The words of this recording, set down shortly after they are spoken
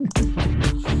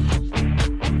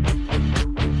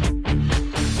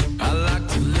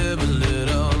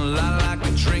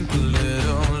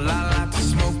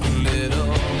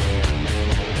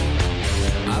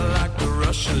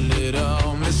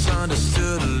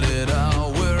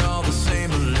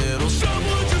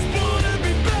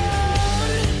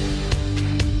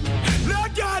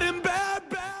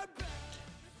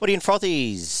Footy and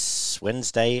Frothies,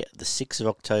 Wednesday, the 6th of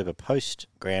October,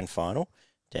 post-grand final.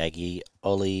 Daggy,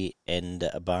 Ollie and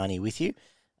Barney with you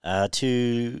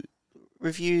to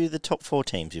review the top 4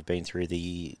 teams who've been through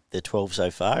the 12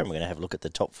 so far, and we're going to have a look at the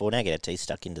top 4 now, get our teeth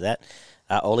stuck into that.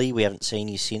 Ollie, we haven't seen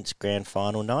you since grand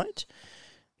final night.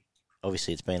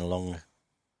 Obviously, it's been a long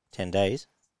 10 days.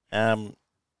 You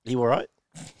all right?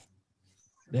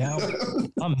 Yeah,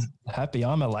 I'm happy.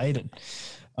 I'm elated.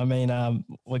 I mean,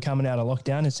 we're coming out of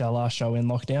lockdown. It's our last show in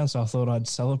lockdown, so I thought I'd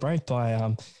celebrate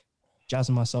by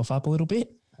jazzing myself up a little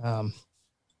bit. I'm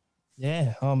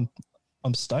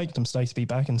stoked. I'm stoked to be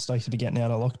back and stoked to be getting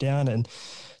out of lockdown and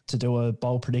to do a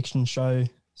bold prediction show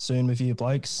soon with you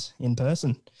blokes in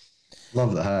person.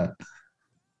 Love the hat.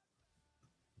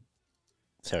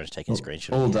 Sarah's taking a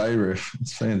screenshot. All day, Riff.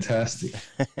 It's fantastic.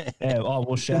 Yeah,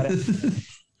 well, shout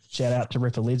out to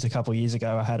Ripper Lids. A couple of years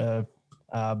ago, I had a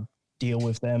deal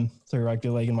with them through rugby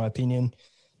league, in my opinion,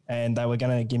 and they were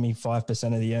going to give me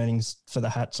 5% of the earnings for the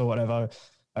hats or whatever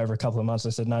over a couple of months. I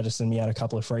said, no, just send me out a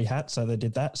couple of free hats. So they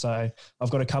did that. So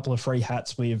I've got a couple of free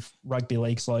hats with rugby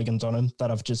league slogans on them that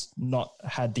I've just not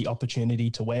had the opportunity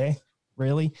to wear,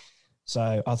 really.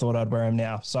 So I thought I'd wear them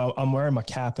now. So I'm wearing my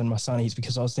cap and my sunnies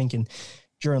because I was thinking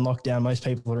during lockdown, most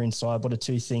people are inside. What are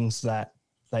 2 things that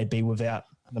they'd be without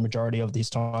the majority of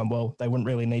this time? Well, they wouldn't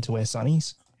really need to wear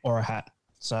sunnies or a hat.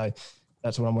 So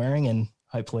that's what I'm wearing, and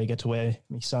hopefully get to wear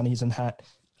my sunnies and hat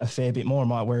a fair bit more. I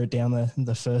might wear it down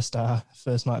the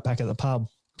first night back at the pub.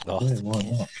 Oh,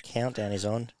 yeah, countdown is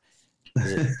on.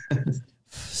 Is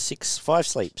it 5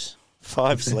 sleeps.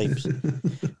 5 sleeps.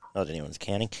 Not anyone's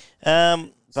counting.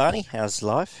 Barney, how's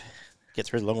life? Get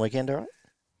through the long weekend, all right?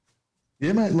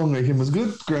 Yeah, mate, long weekend was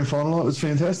good. Grand final night was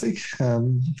fantastic.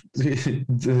 The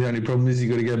only problem is you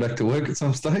got to go back to work at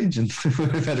some stage, and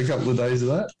we've had a couple of days of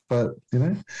that. But,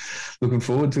 looking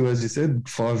forward to, as you said,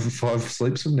 five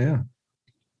sleeps from now.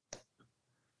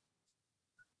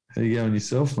 How you going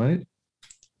yourself, mate?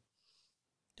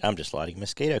 I'm just lighting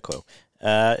mosquito coil.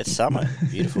 It's summer,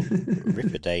 beautiful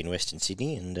ripper day in Western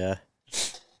Sydney, and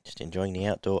just enjoying the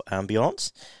outdoor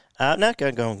ambience. No,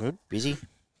 going good, busy.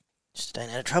 Just staying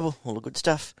out of trouble, all the good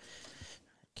stuff.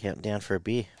 Counting down for a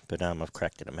beer, but I've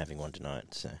cracked it. I'm having one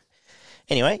tonight. So,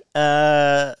 anyway,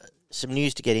 some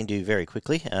news to get into very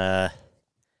quickly. I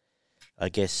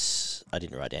guess I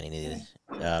didn't write down any of this.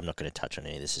 I'm not going to touch on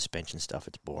any of the suspension stuff.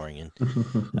 It's boring, and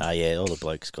all the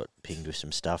blokes got pinged with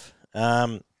some stuff.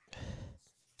 But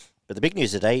the big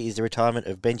news today is the retirement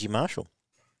of Benji Marshall.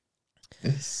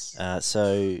 Yes.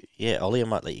 Ollie, I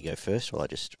might let you go first while I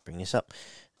just bring this up.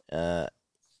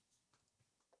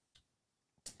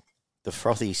 The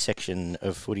frothy section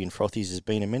of Footy and Frothies has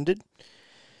been amended.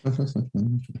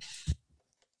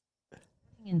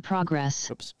 In progress.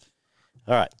 Oops.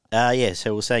 All right.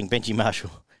 So we're saying Benji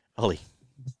Marshall. Ollie.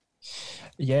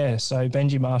 Yeah, so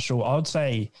Benji Marshall, I would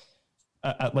say,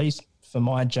 at least for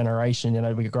my generation,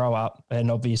 we grow up,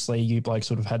 and obviously you blokes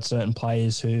would have had certain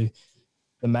players who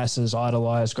the masses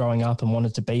idolised growing up and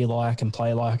wanted to be like and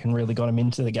play like and really got them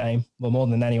into the game. Well, more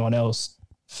than anyone else.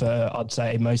 For, I'd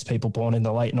say, most people born in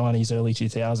the late 90s, early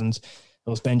 2000s, it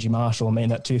was Benji Marshall. I mean,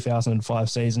 that 2005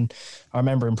 season, I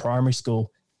remember in primary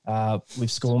school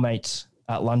with schoolmates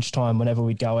at lunchtime, whenever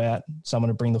we'd go out, someone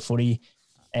would bring the footy,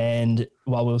 and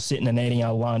while we were sitting and eating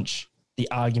our lunch, the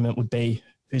argument would be,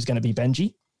 who's going to be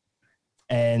Benji?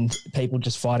 And people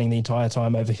just fighting the entire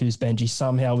time over who's Benji.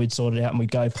 Somehow we'd sort it out and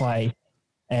we'd go play,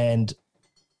 and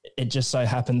it just so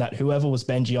happened that whoever was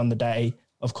Benji on the day,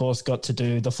 of course, got to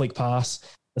do the flick pass,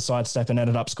 the sidestep, and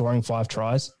ended up scoring 5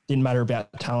 tries. Didn't matter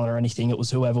about talent or anything. It was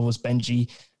whoever was Benji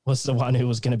was the one who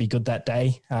was going to be good that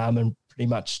day and pretty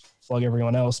much flog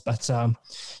everyone else. But,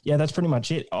 that's pretty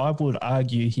much it. I would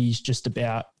argue he's just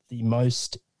about the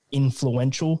most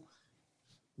influential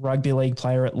rugby league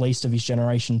player, at least of his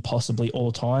generation, possibly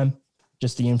all time.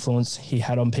 Just the influence he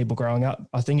had on people growing up.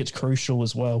 I think it's crucial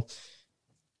as well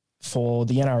for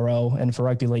the NRL and for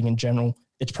rugby league in general.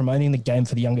 It's promoting the game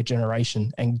for the younger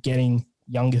generation and getting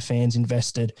younger fans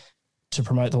invested to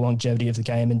promote the longevity of the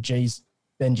game. And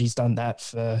Benji's done that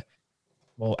for,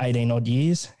 18 odd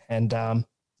years. And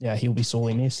he'll be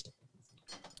sorely missed.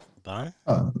 Barn?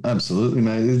 Oh, absolutely,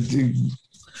 mate.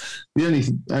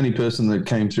 The only person that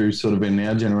came through sort of in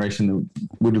our generation that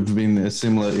would have been a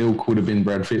similar ilk would have been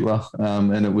Brad Fittler.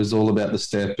 And it was all about the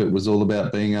step. It was all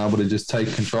about being able to just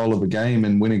take control of a game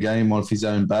and win a game off his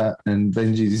own bat. And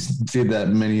Benji did that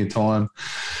many a time,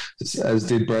 as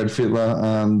did Brad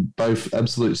Fittler. Both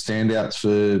absolute standouts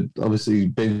for, obviously,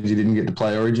 Benji didn't get to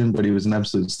play Origin, but he was an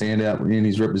absolute standout in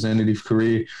his representative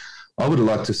career. I would have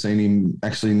liked to have seen him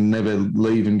actually never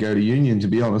leave and go to Union, to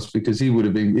be honest, because he would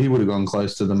have gone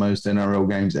close to the most NRL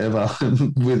games ever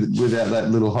without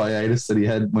that little hiatus that he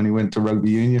had when he went to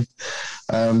rugby union.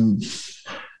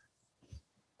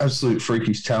 Absolute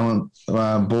freakish talent,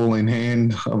 ball in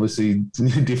hand. Obviously,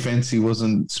 defence, he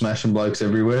wasn't smashing blokes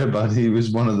everywhere, but he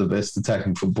was one of the best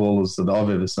attacking footballers that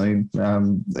I've ever seen,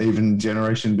 even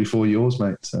generation before yours,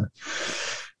 mate. So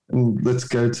let's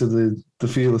go to the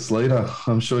fearless leader.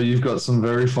 I'm sure you've got some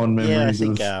very fond memories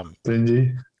of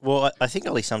Benji. Well, I think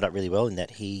Ollie summed up really well in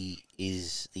that he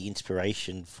is the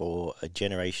inspiration for a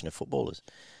generation of footballers.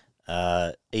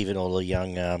 Even all the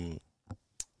young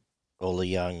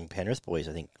Penrith boys,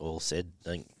 I think, all said,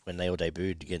 when they all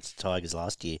debuted against the Tigers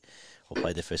last year, or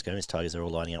played their first game against Tigers, they're all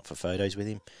lining up for photos with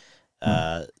him.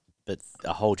 But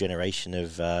a whole generation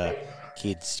of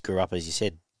kids grew up, as you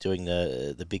said, doing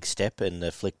the big step and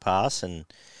the flick pass and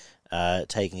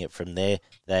taking it from there.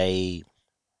 And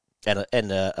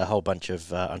a whole bunch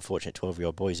of unfortunate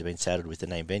 12-year-old boys have been saddled with the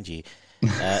name Benji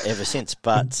ever since.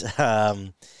 But,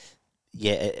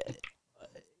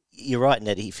 you're right in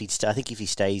that I think if he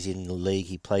stays in the league,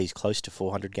 he plays close to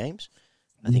 400 games.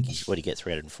 I think he gets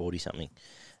 340 something.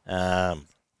 And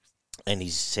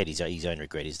he's said his own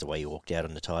regret is the way he walked out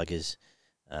on the Tigers.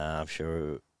 I'm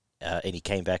sure, and he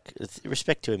came back.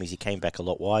 Respect to him, is he came back a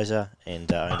lot wiser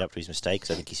and owned up to his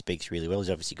mistakes. I think he speaks really well. He's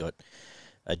obviously got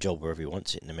a job wherever he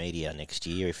wants it in the media next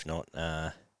year. If not,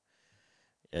 I'm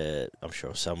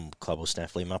sure some club will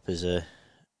snaffle him up as an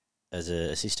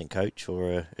assistant coach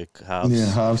or a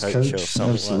halves coach or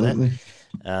something absolutely. like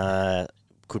that.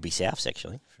 Could be Souths,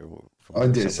 actually. I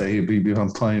dare say he'll be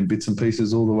playing bits and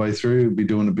pieces all the way through. He'll be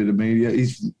doing a bit of media.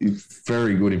 He's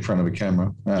very good in front of a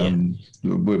camera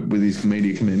with his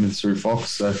media commitments through Fox.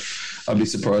 So I'd be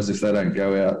surprised if they don't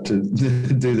go out to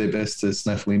do their best to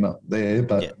snaffle him up there.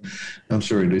 But I'm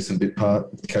sure he'll do some bit part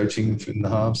coaching in the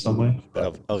halves somewhere.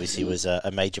 But obviously was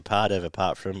a major part of,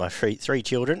 apart from my three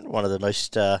children, one of the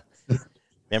most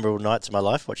memorable nights of my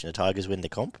life, watching the Tigers win the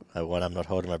comp. One I'm not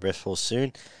holding my breath for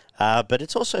soon. But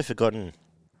it's also forgotten,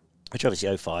 which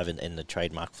obviously 05 and the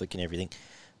trademark flick and everything.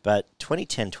 But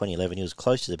 2010, 2011, he was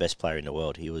close to the best player in the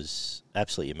world. He was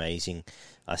absolutely amazing.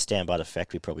 I stand by the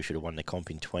fact we probably should have won the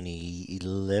comp in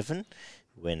 2011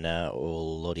 when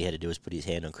all he had to do was put his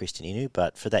hand on Christian Inu.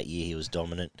 But for that year, he was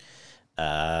dominant.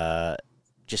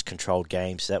 Just controlled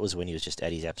games. That was when he was just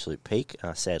at his absolute peak.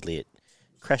 Sadly, it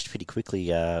crashed pretty quickly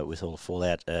with all the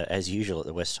fallout, as usual, at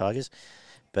the West Tigers.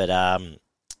 But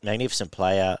magnificent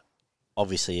player,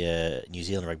 obviously a New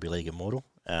Zealand Rugby League immortal,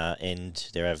 and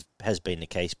there has been the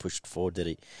case pushed forward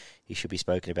that he should be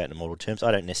spoken about in immortal terms.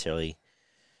 I don't necessarily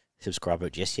subscribe to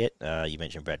it just yet. You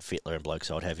mentioned Brad Fittler and blokes,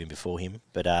 so I'd have him before him.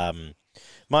 But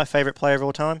my favourite player of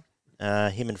all time,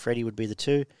 him and Freddie would be the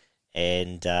two,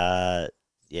 and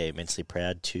immensely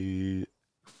proud to,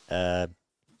 I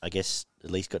guess, at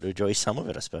least got to enjoy some of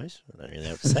it, I suppose. I don't really know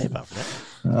what to say apart from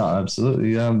that. Oh,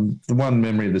 absolutely. The one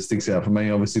memory that sticks out for me,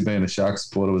 obviously being a Sharks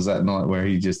supporter, was that night where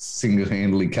he just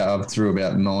single-handedly carved through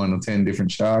about 9 or 10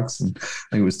 different Sharks. And I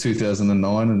think it was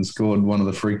 2009 and scored one of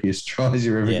the freakiest tries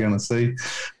you're ever going to see.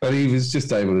 But he was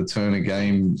just able to turn a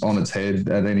game on its head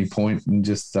at any point, and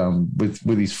just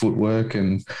with his footwork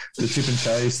and the chip and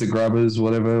chase, the grubbers,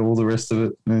 whatever, all the rest of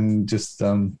it, and just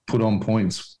put on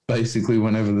points basically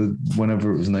whenever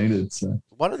it was needed. So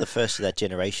one of the first of that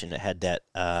generation that had that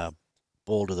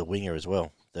ball to the winger as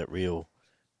well, that real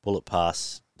bullet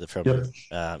pass from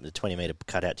the 20-metre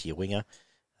cut out to your winger.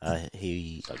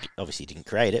 He obviously didn't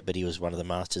create it, but he was one of the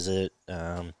masters of it.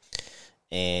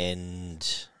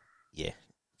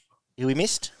 Who we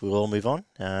missed. We'll all move on.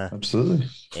 Absolutely.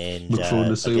 And look forward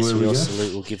to see where we go.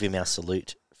 We'll give him our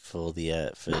salute for tonight.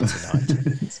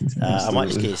 I might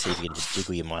just get you to see if you can just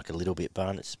jiggle your mic a little bit,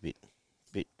 Barn. It's a bit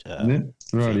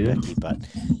feedbacky, but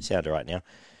sound all right now.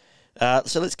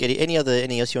 So let's get it.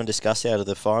 Anything else you want to discuss out of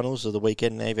the finals of the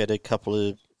weekend? They've had a couple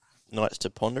of nights to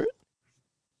ponder it.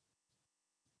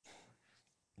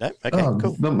 No? Okay,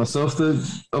 cool. Not myself.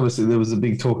 Obviously, there was a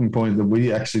big talking point that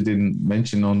we actually didn't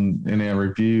mention in our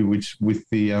review, which with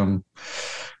the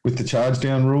charge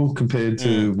down rule compared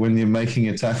to when you're making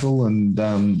a tackle and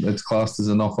it's classed as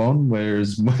a knock on,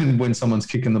 whereas when someone's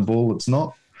kicking the ball, it's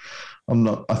not.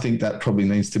 I think that probably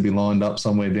needs to be lined up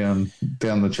somewhere down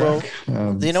the track.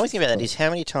 Well, the annoying thing about that is how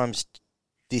many times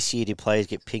this year did players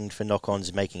get pinged for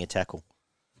knock-ons making a tackle?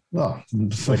 Oh, when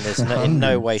there's in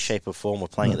no way, shape or form we're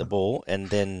playing at the ball, and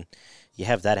then you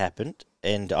have that happen,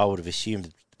 and I would have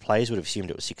assumed, players would have assumed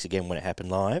it was 6 again when it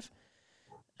happened live.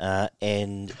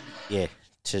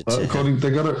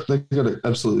 They got it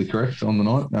absolutely correct on the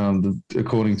night,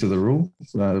 according to the rule,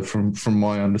 from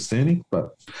my understanding.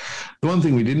 But the one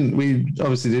thing we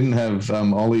obviously didn't have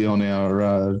Ollie on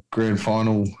our grand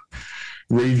final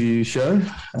review show.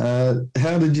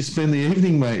 How did you spend the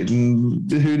evening, mate?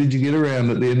 And who did you get around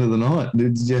at the end of the night?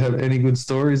 Did you have any good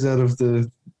stories after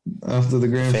the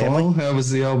grand final? How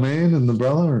was the old man and the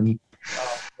brother? And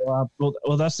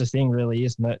well, that's the thing, really,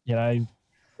 isn't it? You know,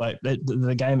 like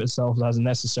the game itself doesn't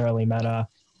necessarily matter.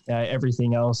 You know,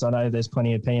 everything else, I know there's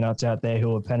plenty of peanuts out there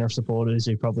who are Penrith supporters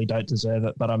who probably don't deserve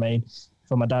it. But I mean,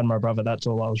 for my dad and my brother, that's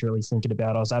all I was really thinking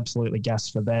about. I was absolutely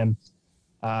gassed for them.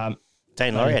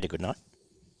 Dane Laurie had a good night.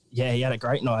 Yeah, he had a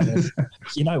great night.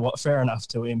 You know what? Fair enough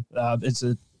to him. It's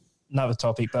another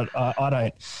topic, but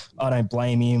I don't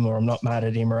blame him, or I'm not mad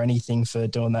at him or anything for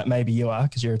doing that. Maybe you are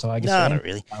because you're a Tigers fan. No, not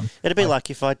really. It'd be like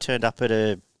if I turned up at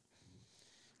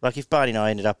if Barney and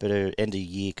I ended up at a end of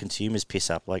year consumers piss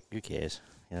up. Like, who cares?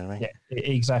 You know what I mean? Yeah,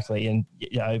 exactly. And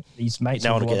you know, these mates.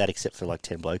 No one will get that except for like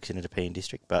 10 blokes in a Nepean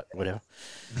district, but whatever.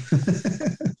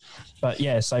 But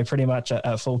yeah, so pretty much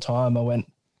at full time, I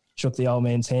went, shook the old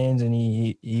man's hands, and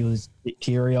he was a bit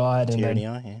teary-eyed.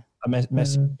 Yeah. I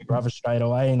messaged my brother straight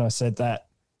away, and I said that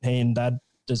he and Dad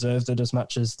deserved it as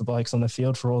much as the blokes on the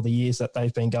field for all the years that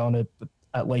they've been going to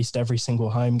at least every single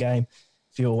home game,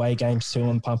 few away games too,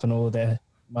 and pumping all of their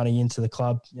money into the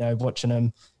club. You know, watching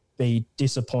them be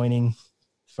disappointing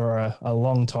for a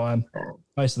long time.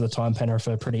 Most of the time, Penrith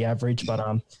are pretty average, but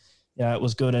yeah, it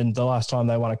was good. And the last time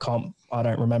they won a comp, I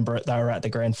don't remember it. They were at the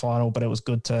grand final, but it was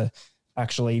good to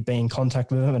actually be in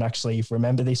contact with them and actually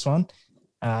remember this one.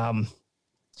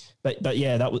 But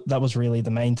yeah, that was really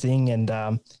the main thing. And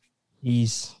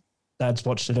Dad's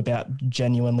watched it about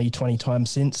genuinely 20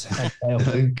 times since.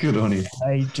 Good on him.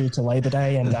 Due to Labor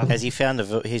Day, and has he found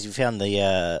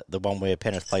the one where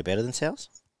Penrith play better than Souths?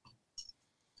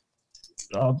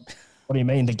 What do you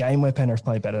mean? The game where Penrith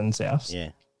play better than Souths?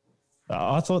 Yeah.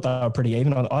 I thought they were pretty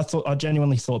even. I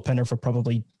genuinely thought Penrith were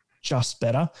probably just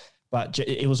better, but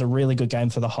it was a really good game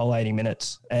for the whole 80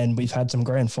 minutes. And we've had some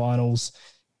grand finals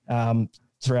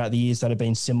throughout the years that have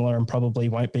been similar and probably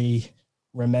won't be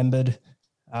remembered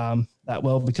that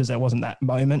well because there wasn't that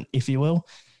moment, if you will.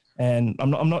 And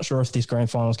I'm not sure if this grand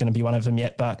final is going to be one of them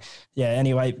yet. But yeah,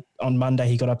 anyway, on Monday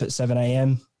he got up at 7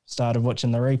 a.m., started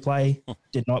watching the replay,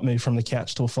 did not move from the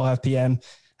couch till 5 p.m.,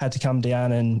 had to come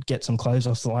down and get some clothes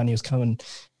off the line. He was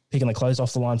picking the clothes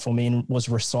off the line for me and was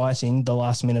reciting the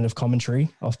last minute of commentary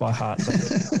off by heart.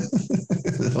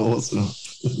 Awesome.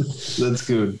 That's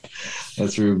good.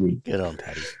 That's real good. Good on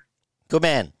Paddy. Good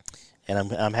man.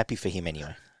 And I'm happy for him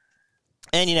anyway.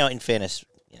 And, you know, in fairness,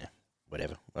 you know,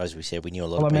 whatever. As we said, we knew a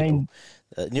lot of people.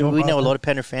 We know a lot of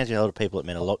Penrith fans. We know a lot of people it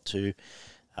meant a lot to.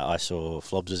 I saw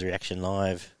Flobs' reaction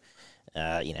live.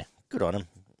 You know, good on him.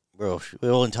 We're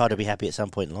all entitled to be happy at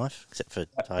some point in life, except for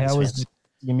Tigers How was fans.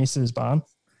 your missus, Barn?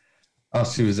 Oh,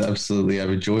 she was absolutely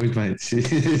overjoyed, mate.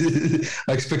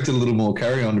 I expected a little more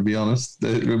carry-on, to be honest.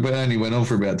 It only went on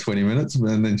for about 20 minutes,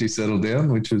 and then she settled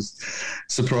down, which was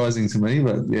surprising to me.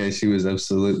 But, yeah, she was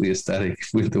absolutely ecstatic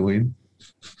with the win.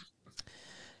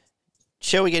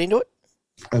 Shall we get into it?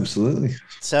 Absolutely.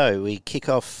 So we kick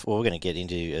off, we're going to get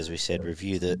into, as we said,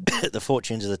 review the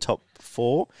fortunes of the top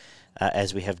four,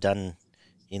 as we have done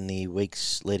in the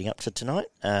weeks leading up to tonight.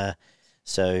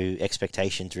 So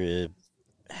expectations through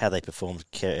how they performed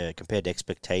compared to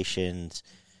expectations,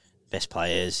 best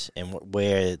players, and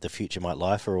where the future might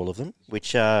lie for all of them,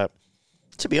 which, to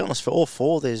be honest, for all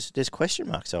four, there's question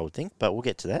marks, I would think, but we'll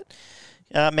get to that.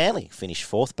 Manly finished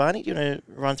fourth. Barney, do you want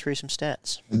to run through some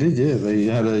stats? I did, yeah. They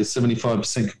had a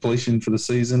 75% completion for the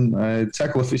season, a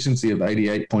tackle efficiency of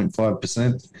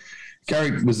 88.5%.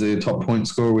 Garrick was their top point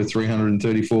scorer with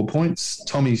 334 points.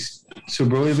 Tommy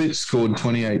Trbojevic scored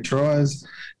 28 tries.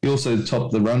 He also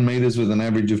topped the run meters with an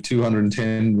average of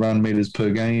 210 run meters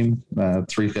per game,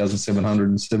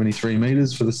 3,773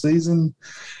 meters for the season.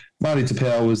 Marty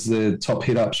Tapau was the top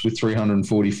hit-ups with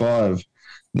 345.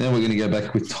 Now we're going to go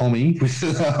back with Tommy with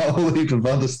a whole heap of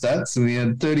other stats. And he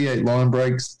had 38 line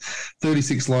breaks,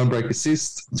 36 line break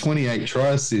assists, 28 try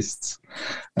assists.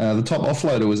 The top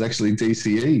offloader was actually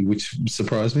DCE, which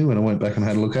surprised me when I went back and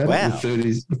had a look at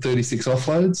it, with 36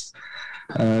 offloads.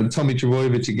 Tommy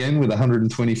Trbojevic again with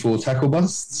 124 tackle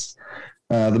busts.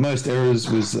 The most errors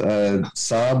was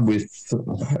Saab with,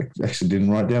 I actually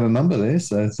didn't write down a number there,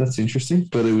 so that's interesting.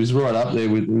 But it was right up there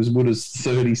with, it was Wooders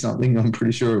 30-something, I'm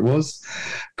pretty sure it was.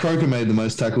 Croker made the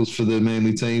most tackles for the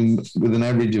Manly team with an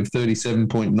average of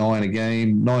 37.9 a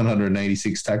game,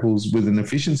 986 tackles with an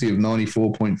efficiency of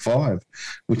 94.5,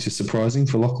 which is surprising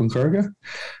for Lachlan Croker.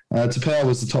 Tapau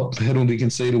was the top penalty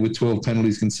conceder with 12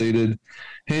 penalties conceded.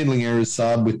 Handling errors,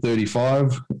 Saab with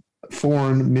 35.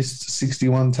 Foreign missed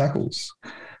 61 tackles.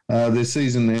 Their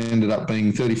season ended up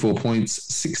being 34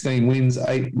 points, 16 wins,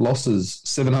 8 losses,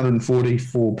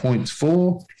 744 points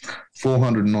for,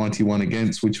 491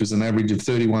 against, which was an average of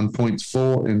 31 points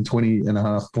for and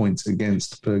 20.5 points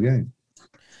against per game.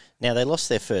 Now, they lost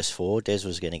their first 4. Des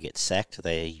was going to get sacked.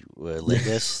 They were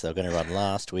legless. They were going to run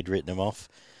last. We'd written them off.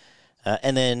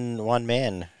 And then one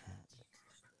man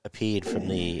appeared from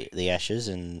the ashes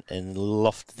and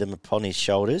lofted them upon his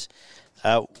shoulders.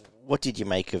 What did you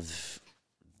make of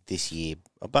this year?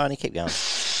 Oh, Barney, keep going.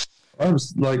 I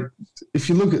was like, if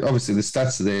you look at, obviously the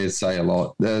stats are there say a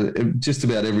lot. Just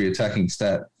about every attacking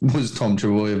stat was Tom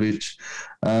Trbojevic.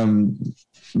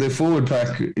 Their forward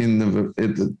pack in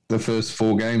the first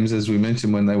 4 games, as we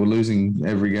mentioned, when they were losing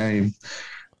every game,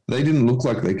 they didn't look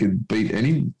like they could beat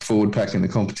any forward pack in the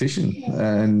competition.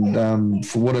 And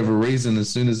for whatever reason, as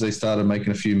soon as they started making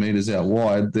a few metres out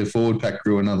wide, their forward pack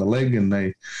grew another leg, and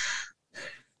they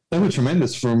were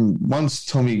tremendous. From once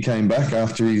Tommy came back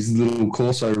after his little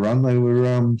Corso run, they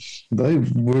were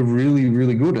really,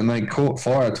 really good, and they caught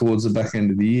fire towards the back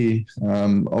end of the year.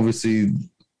 Obviously,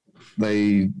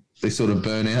 they sort of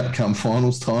burn out come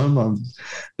finals time.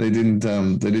 They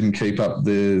didn't keep up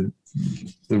the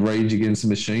rage against the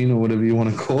machine, or whatever you want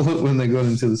to call it, when they got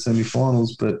into the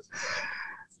semi-finals. But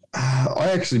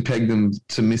I actually pegged them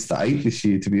to miss the 8 this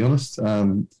year, to be honest,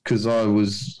 because I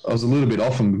was a little bit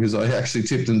off them, because I actually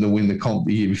tipped them to win the comp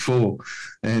the year before.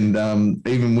 And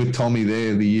even with Tommy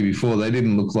there the year before, they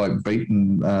didn't look like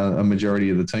beating a majority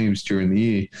of the teams during the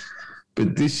year.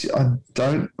 But this, I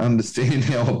don't understand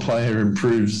how a player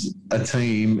improves a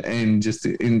team and just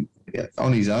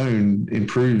on his own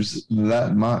improves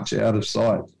that much out of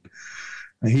sight.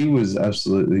 He was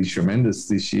absolutely tremendous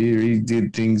this year. He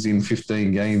did things in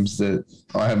 15 games that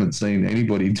I haven't seen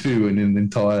anybody do in an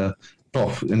entire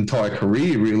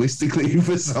career, realistically,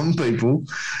 for some people.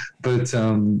 But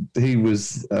he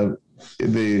was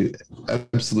the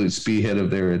absolute spearhead of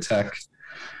their attack.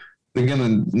 They're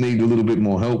going to need a little bit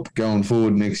more help going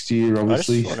forward next year,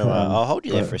 obviously. I'll hold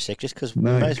you there for a sec, just because we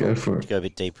may as well go a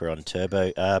bit deeper on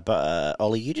Turbo. But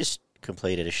Ollie, you just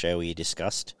completed a show where you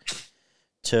discussed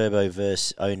Turbo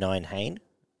versus 09 Hayne,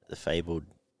 the fabled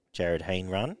Jared Hayne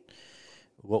run.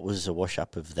 What was the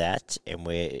wash-up of that, and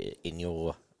where, in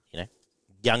your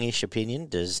youngish opinion,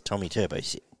 does Tommy Turbo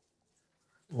sit?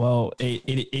 Well,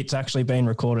 it's actually been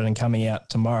recorded and coming out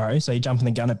tomorrow, so you're jumping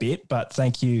the gun a bit, but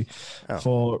thank you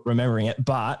for remembering it.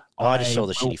 But I just saw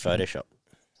the shitty Photoshop.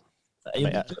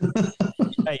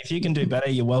 Hey, if you can do better,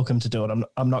 you're welcome to do it.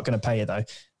 I'm not going to pay you, though.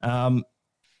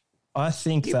 I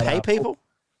think you pay people?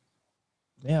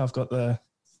 Yeah, I've got the...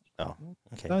 Oh,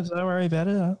 okay. Don't worry about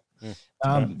it.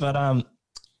 But,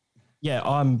 yeah,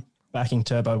 I'm backing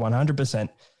Turbo 100%.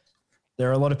 There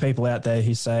are a lot of people out there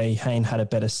who say Hayne had a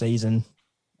better season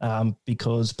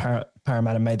because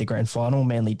Parramatta made the grand final,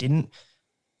 Manly didn't.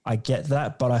 I get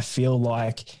that, but I feel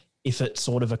like if it's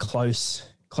sort of a close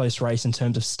race in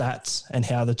terms of stats and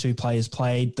how the two players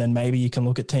played, then maybe you can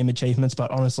look at team achievements.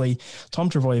 But honestly, Tom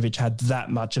Trbojevic had that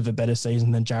much of a better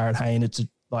season than Jared Hayne. It's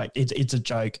a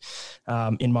joke,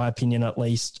 in my opinion, at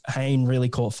least. Hayne really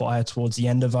caught fire towards the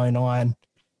end of 09.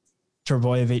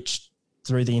 Trbojevic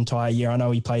through the entire year, I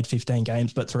know he played 15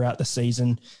 games, but throughout the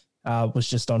season was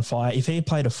just on fire. If he had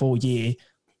played a full year,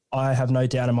 I have no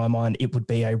doubt in my mind it would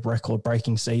be a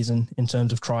record-breaking season in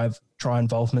terms of try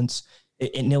involvements.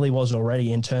 It nearly was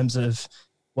already in terms of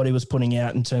what he was putting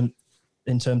out in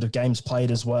terms of games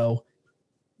played as well.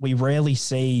 We rarely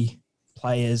see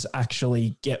players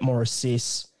actually get more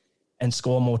assists and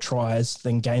score more tries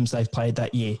than games they've played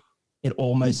that year. It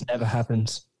almost never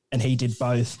happens. And he did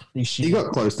both this year. He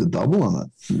got close to double on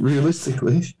it,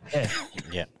 realistically.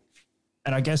 Yeah.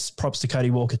 And I guess props to Cody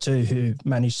Walker too, who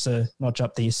managed to notch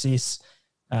up the assists.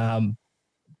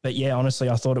 But yeah, honestly,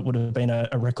 I thought it would have been a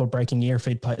record-breaking year if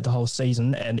he'd played the whole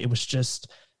season, and it was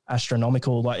just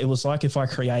astronomical. Like, it was like if I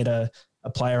create a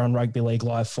player on Rugby League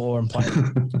Live 4 and play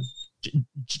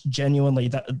genuinely,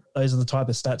 those are the type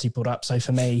of stats he put up. So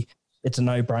for me, it's a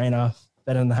no-brainer.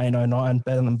 Better than the Hayne 09,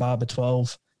 better than Barber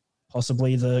 12,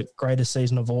 possibly the greatest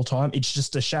season of all time. It's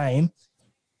just a shame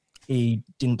he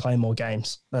didn't play more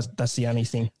games. That's the only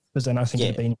thing, because then I think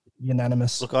it'd been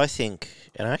unanimous. Look, I think,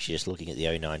 and I'm actually just looking at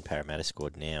the 09 Parramatta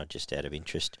squad now, just out of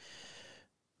interest.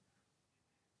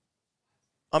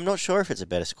 I'm not sure if it's a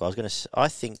better squad. I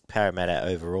think Parramatta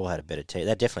overall had a better team.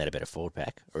 They definitely had a better forward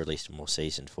pack, or at least a more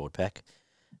seasoned forward pack.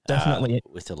 Definitely.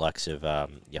 With the likes of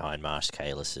Johan Marsh,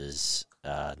 Kalis's,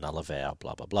 Nullavau,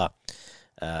 blah, blah, blah.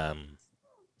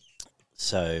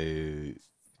 So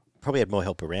probably had more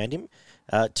help around him.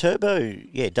 Turbo,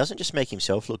 doesn't just make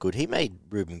himself look good. He made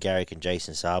Ruben Garrick and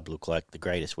Jason Saab look like the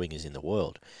greatest wingers in the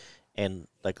world. And,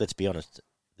 let's be honest,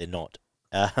 they're not.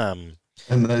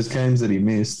 And those games that he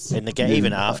missed. And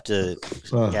even after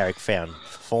Garrick found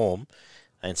form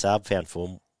and Saab found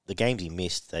form, the games he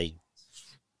missed, the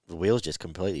wheels just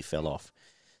completely fell off.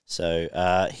 So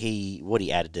what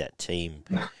he added to that team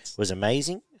was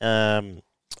amazing.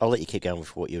 I'll let you keep going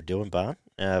with what you're doing, Barn.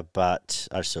 But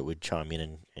I just thought we'd chime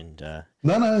in and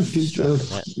No,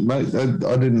 mate,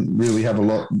 I didn't really have a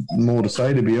lot more to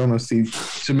say, to be honest.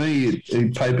 To me, he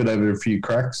papered over a few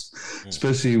cracks,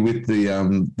 especially with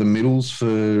the middles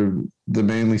for the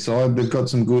Manly side. They've got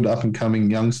some good up-and-coming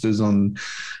youngsters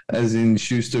as in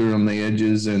Schuster on the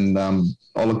edges and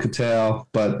Ola Katau,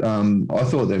 but I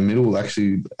thought their middle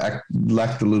actually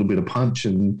lacked a little bit of punch,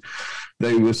 and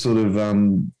they were sort of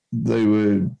they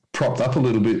were propped up a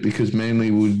little bit because Manly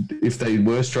would, if they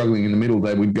were struggling in the middle,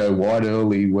 they would go wide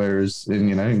early, whereas,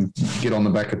 get on the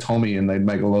back of Tommy and they'd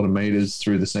make a lot of meters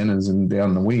through the centres and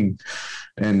down the wing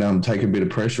and take a bit of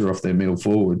pressure off their middle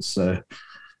forwards. So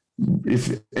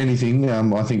if anything,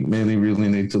 I think Manly really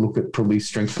need to look at probably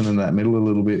strengthening that middle a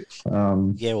little bit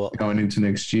going into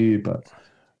next year. But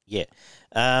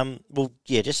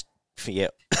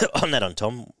on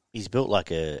Tom, he's built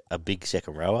like a big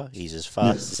second rower. He's as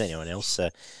fast as anyone else, so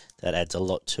that adds a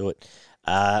lot to it.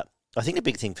 I think the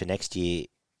big thing for next year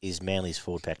is Manly's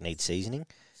forward pack needs seasoning.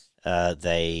 And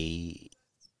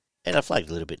I flagged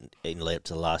a little bit in lead up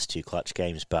to the last two clutch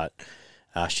games, but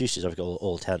Schuster's obviously got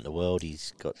all the talent in the world.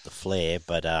 He's got the flair,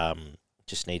 but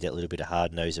just need that little bit of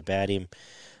hard nose about him.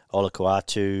 Ola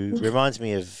Kuatu reminds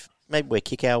me of maybe where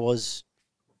Kikau was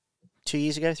 3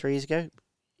 years ago.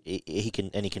 He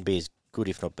can be as good,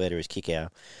 if not better, as Kikau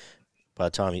by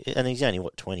the time and he's only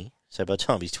 20, so by the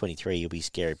time he's 23 he'll be a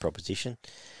scary proposition.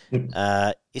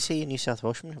 Is he a New South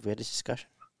Welshman? Have we had this discussion?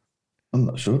 I'm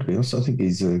not sure, to be honest. I think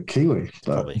he's a Kiwi.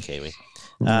 Probably a Kiwi.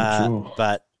 Sure.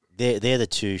 But they're the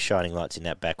two shining lights in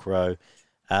that back row,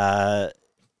 and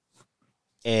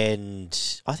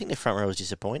I think the front row was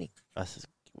disappointing.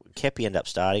 Kepi ended up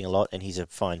starting a lot, and he's a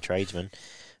fine tradesman,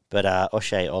 but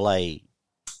O'Shea Ole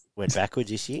went backwards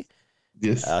this year.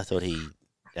 Yes. I thought he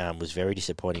was very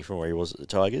disappointing from where he was at the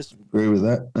Tigers. Agree with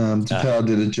that. Tapau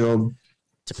did a job.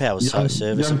 Tapau was so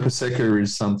serviceable. Young Paseka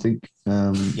is something,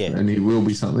 and he will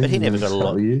be something. But he never got a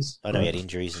lot of years. I know he had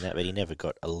injuries and that, but he never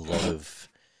got a lot of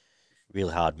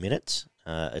real hard minutes.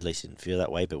 At least didn't feel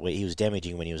that way, but he was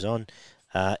damaging when he was on.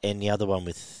 And the other one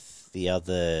with the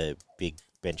other big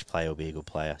bench player will be a good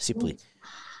player, Sipley.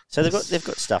 So they've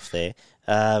got stuff there,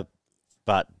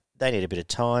 but they need a bit of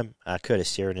time.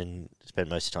 Curtis Sirenen spent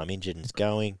most of the time injured and is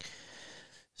going.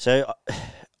 So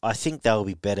I think they'll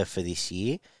be better for this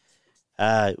year.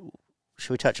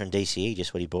 Should we touch on DCE,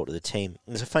 just what he brought to the team?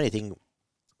 And there's a funny thing,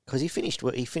 because he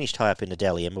finished high up in the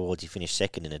Dally M Awards, he finished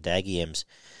second in the Daggy M's.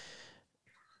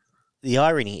 The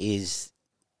irony is,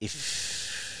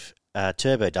 if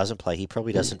Turbo doesn't play, he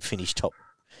probably doesn't finish top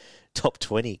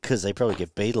 20, because they probably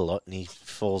get beat a lot and he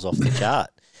falls off the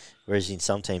chart. Whereas in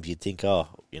some teams you'd think,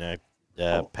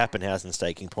 Pappenhausen's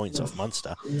taking points off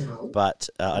Munster. But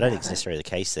I don't think it's necessarily the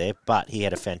case there. But he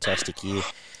had a fantastic year.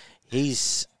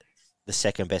 He's the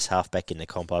second best halfback in the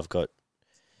comp. I've got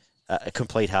a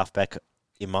complete halfback,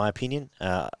 in my opinion.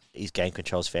 His game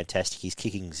control is fantastic. His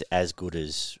kicking's as good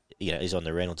as, he's on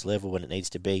the Reynolds level when it needs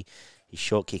to be. His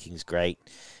short kicking's great.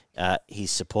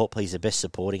 His support play, he's the best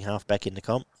supporting halfback in the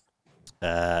comp.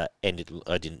 I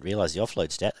didn't realise the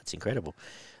offload stat. That's incredible.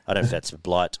 I don't know if that's a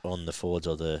blight on the forwards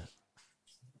or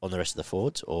on the rest of the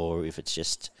forwards, or if it's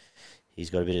just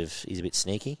he's a bit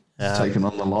sneaky. He's taken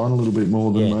on the line a little bit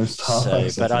more than most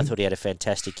halfbacks. But I thought he had a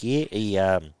fantastic year. He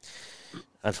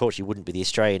unfortunately wouldn't be the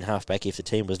Australian halfback if the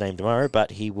team was named tomorrow, but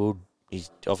he would.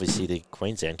 He's obviously the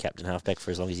Queensland captain halfback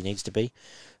for as long as he needs to be,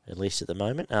 at least at the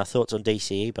moment. Thoughts on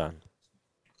DCE, Bun?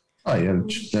 Oh, yeah,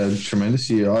 tremendous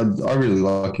year. I really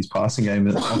like his passing game.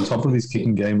 On top of his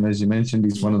kicking game, as you mentioned,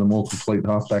 he's one of the more complete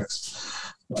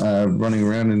halfbacks running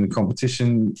around in the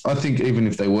competition. I think even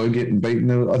if they were getting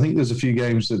beaten, I think there's a few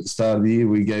games at the start of the year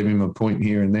we gave him a point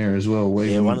here and there as well.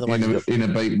 One of the ones in a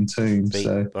beaten team.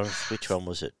 Which one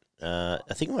was it? I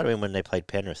think it might have been when they played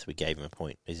Penrith we gave him a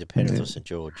point. Is it Penrith or St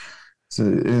George? So,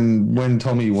 and when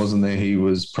Tommy wasn't there, he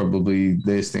was probably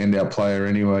their standout player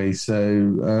anyway. So,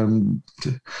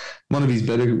 one of his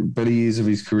better years of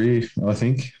his career, I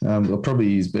think.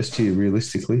 Probably his best year,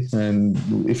 realistically. And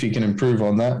if he can improve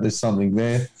on that, there's something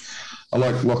there. I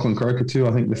like Lachlan Croker too.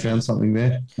 I think they found something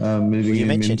there. Moving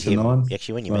him into 9.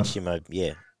 Actually, when you mentioned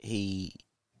him, he's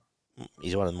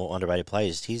one of the more underrated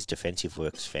players. His defensive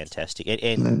work's fantastic,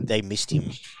 and they missed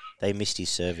him. They missed his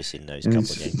service in those couple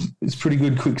of games. It's pretty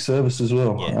good quick service as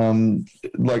well. Yeah.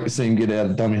 Like to see him get out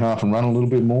of dummy half and run a little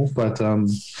bit more, but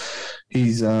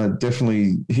he's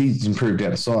improved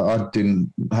out of sight. I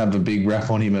didn't have a big rap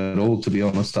on him at all, to be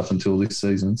honest, up until this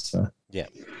season. So, yeah.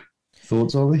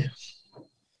 Thoughts, Ollie?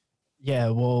 Yeah,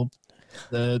 well,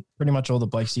 pretty much all the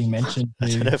blokes you mentioned. I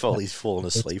don't know if Ollie's fallen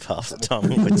asleep half the time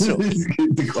when we're talking.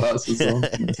 Keep the glasses on.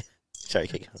 Sorry,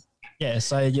 keep going. Yeah,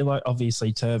 so you like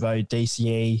obviously Turbo,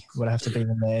 DCE would have to be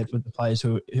in there with the players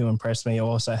who impressed me. I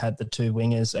also had the 2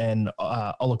 wingers and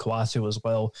Ola Kawatu as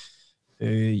well, who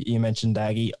you mentioned,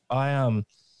 Daggy. I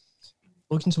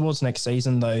looking towards next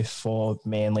season though for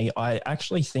Manly, I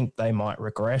actually think they might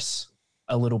regress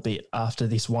a little bit after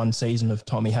this one season of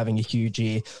Tommy having a huge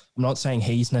year. I'm not saying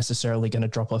he's necessarily going to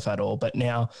drop off at all, but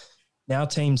now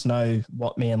teams know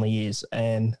what Manly is,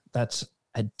 and that's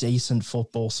a decent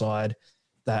football side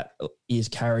that is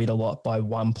carried a lot by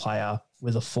one player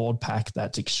with a forward pack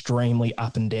that's extremely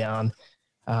up and down.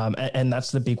 And that's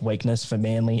the big weakness for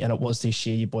Manly. And it was this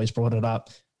year, you boys brought it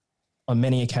up. On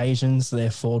many occasions,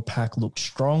 their forward pack looked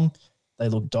strong. They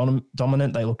looked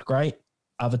dominant. They looked great.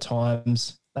 Other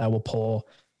times, they were poor.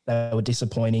 They were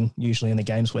disappointing, usually in the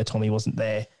games where Tommy wasn't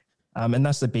there. And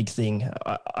that's the big thing.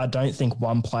 I don't think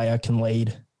one player can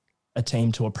lead a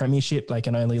team to a premiership. They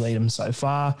can only lead them so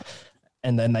far,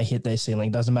 and then they hit their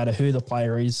ceiling. Doesn't matter who the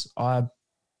player is. I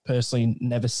personally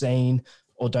never seen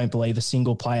or don't believe a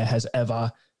single player has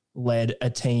ever led a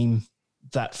team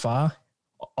that far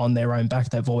on their own back.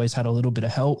 They've always had a little bit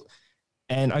of help.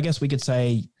 And I guess we could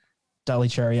say Dally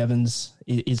Cherry Evans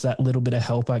is that little bit of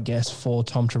help, I guess, for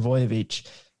Tom Trbojevic.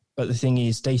 But the thing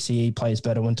is, DCE plays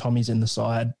better when Tommy's in the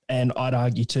side. And I'd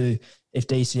argue too, if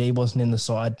DCE wasn't in the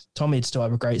side, Tommy'd still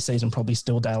have a great season, probably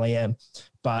still Dally M.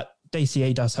 But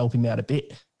DCE does help him out a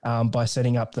bit by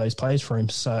setting up those plays for him.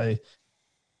 So,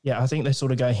 yeah, I think they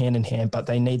sort of go hand in hand, but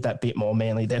they need that bit more,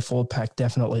 Manly. Their forward pack,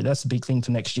 definitely. That's the big thing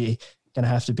for next year. Going to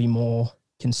have to be more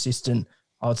consistent,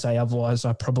 I would say. Otherwise,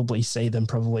 I probably see them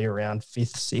probably around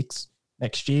 5th, 6th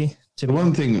next year. The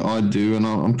one thing I do, and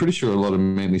I'm pretty sure a lot of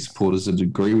Manly supporters would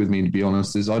agree with me, to be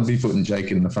honest, is I'd be putting Jake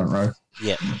in the front row.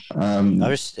 Yeah.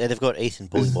 They've got Ethan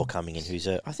Bullimore coming in, who's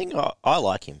I think I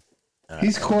like him.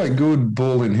 He's quite good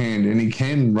ball in hand, and he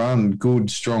can run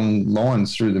good, strong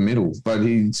lines through the middle, but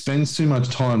he spends too much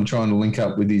time trying to link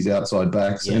up with his outside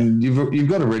backs. Yeah. And you've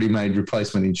got a ready-made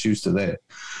replacement in Schuster there,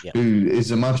 who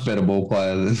is a much better ball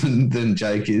player than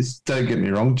Jake is. Don't get me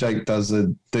wrong, Jake does a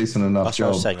decent enough job. I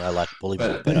was saying I like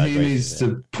Bullimore, but he needs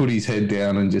to put his head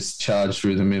down and just charge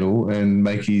through the middle and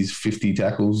make his 50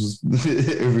 tackles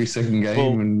every second game.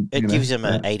 Well, and it gives him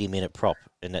an 80-minute prop,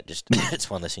 and that just it's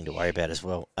one less thing to worry about as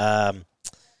well.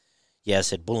 Yeah, I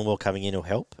said Bullimore coming in will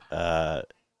help. I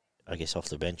guess off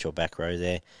the bench or back row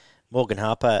there. Morgan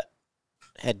Harper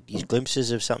had his glimpses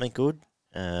of something good.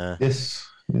 Yes.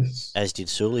 As did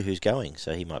Sully, who's going,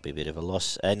 so he might be a bit of a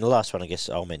loss. And the last one I guess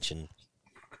I'll mention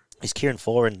is Kieran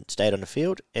Foran stayed on the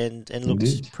field and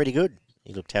looks pretty good.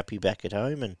 He looked happy back at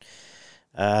home and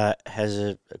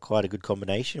has quite a good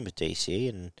combination with DC,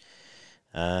 and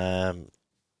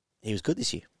he was good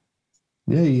this year.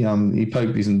 Yeah, he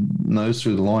poked his nose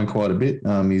through the line quite a bit.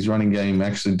 His running game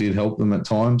actually did help them at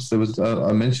times. There was,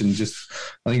 I mentioned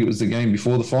I think it was the game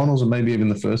before the finals or maybe even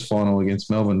the first final against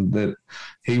Melbourne, that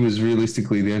he was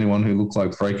realistically the only one who looked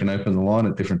like breaking open the line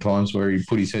at different times, where he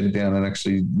put his head down and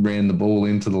actually ran the ball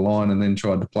into the line and then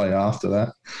tried to play after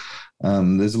that.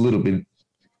 There's a little bit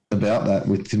about that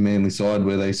with the Manly side,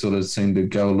 where they sort of seem to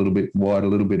go a little bit wide a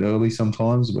little bit early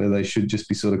sometimes, where they should just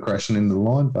be sort of crashing into the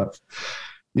line. But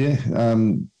yeah,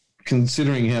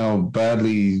 considering how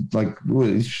badly,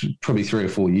 probably 3 or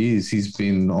 4 years he's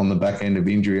been on the back end of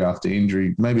injury after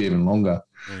injury, maybe even longer,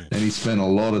 and he spent a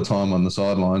lot of time on the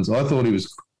sidelines. I thought he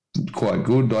was quite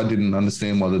good. I didn't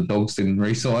understand why the Dogs didn't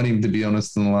re-sign him, to be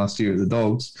honest, in the last year at the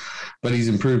Dogs, but he's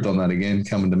improved on that again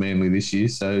coming to Manly this year.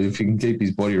 So if he can keep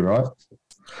his body right,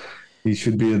 he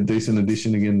should be a decent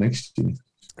addition again next year.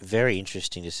 Very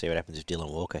interesting to see what happens with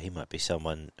Dylan Walker. He might be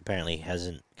someone apparently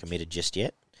hasn't committed just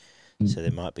yet. So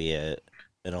there might be an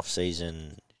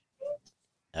off-season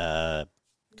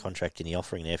contract in the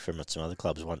offering there from some other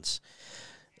clubs once.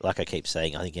 Like I keep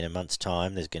saying, I think in a month's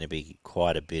time there's going to be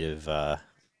quite a bit of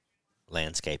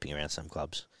landscaping around some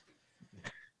clubs.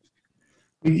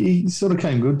 He sort of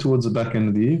came good towards the back end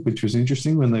of the year, which was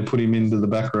interesting when they put him into the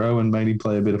back row and made him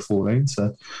play a bit of 14.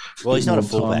 So, well, he's not a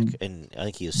fullback, and I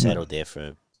think he was settled there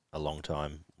for a long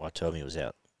time while Tommy was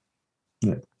out.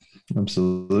 Yeah,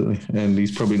 absolutely. And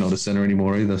he's probably not a centre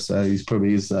anymore either. So he's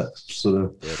probably is that sort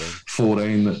of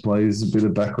 14 that plays a bit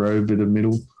of back row, a bit of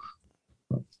middle.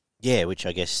 Yeah, which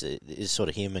I guess is sort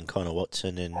of him and Connor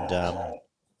Watson and,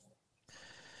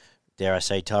 dare I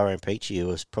say, Tyrone Peachey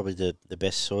was probably the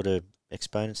best sort of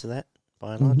exponents of that,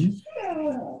 by and large. Mm-hmm.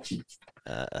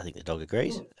 I think the dog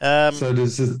agrees. So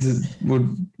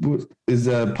is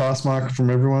a pass mark from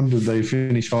everyone? Did they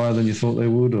finish higher than you thought they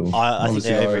would? Or I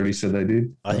obviously, I already said they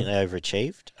did. I think they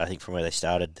overachieved. I think from where they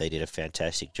started, they did a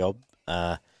fantastic job.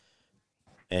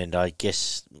 And I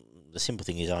guess the simple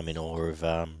thing is I'm in awe of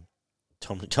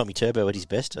Tommy Turbo at his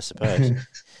best, I suppose.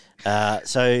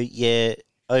 So, yeah,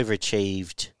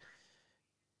 overachieved.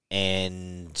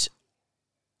 And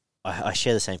I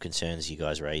share the same concerns you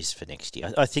guys raised for next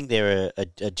year. I think they're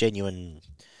a genuine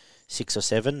 6 or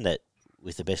 7 that,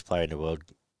 with the best player in the world,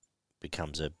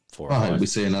 becomes a 4 or 5. I hope we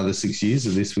see another 6 years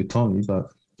of this with Tommy,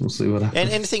 but we'll see what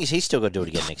happens. And the thing is, he's still got to do it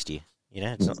again next year. You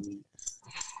know, it's not.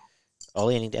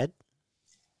 Ollie, anything to add?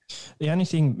 The only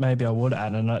thing maybe I would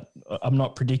add, and I'm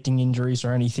not predicting injuries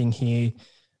or anything here,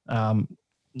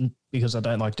 because I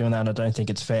don't like doing that and I don't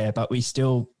think it's fair, but we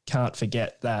still can't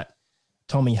forget that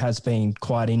Tommy has been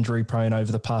quite injury prone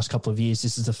over the past couple of years.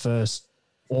 This is the first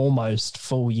almost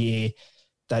full year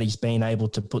that he's been able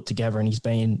to put together, and he's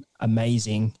been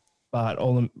amazing. But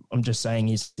all I'm just saying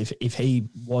is if he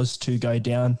was to go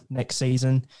down next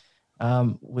season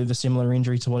with a similar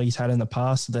injury to what he's had in the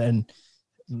past, then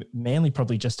Manly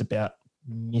probably just about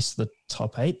missed the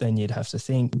top 8, then you'd have to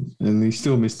think. And he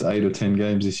still missed 8 or 10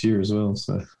 games this year as well.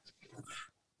 So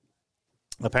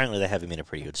apparently they have him in a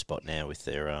pretty good spot now with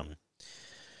their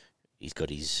he's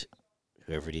got his,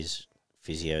 whoever it is,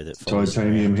 physio that follows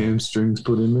titanium hamstrings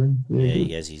put in there. Yeah,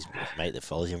 he has his mate that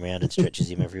follows him around and stretches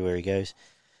him everywhere he goes.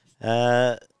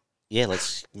 Yeah,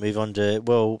 let's move on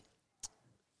to,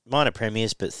 minor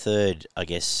premiers, but third, I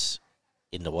guess,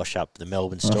 in the wash-up, the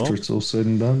Melbourne Storm. After it's all said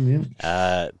and done,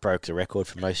 yeah. Broke the record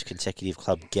for most consecutive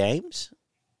club games.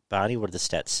 Barney, what do the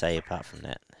stats say apart from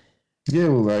that? Yeah,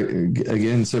 well,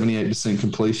 again, 78%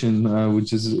 completion,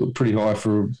 which is pretty high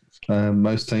for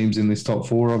most teams in this top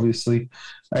 4, obviously.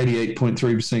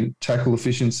 88.3% tackle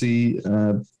efficiency.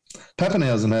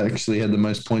 Pappenhausen actually had the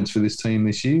most points for this team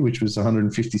this year, which was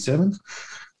 157.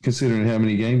 Considering how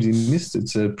many games he missed,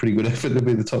 it's a pretty good effort to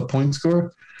be the top point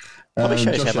scorer. Probably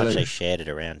shows how much they shared it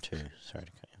around too. Sorry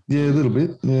to cut you. Yeah, a little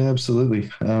bit. Yeah,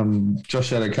 absolutely. Josh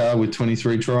Adokar with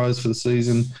 23 tries for the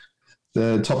season.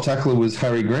 The top tackler was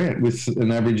Harry Grant with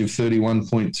an average of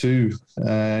 31.2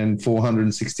 and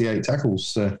 468 tackles.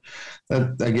 So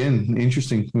that, again,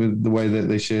 interesting with the way that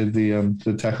they shared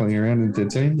the tackling around in their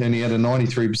team. And he had a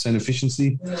 93%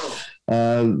 efficiency.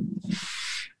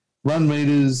 Run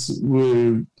meters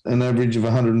were an average of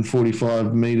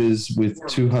 145 meters with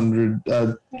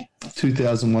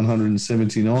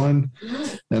 2,179.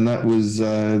 And that was...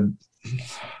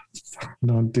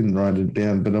 no, I didn't write it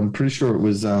down, but I'm pretty sure it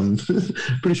was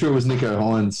Nicho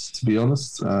Hynes, to be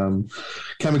honest.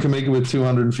 Kamikamica with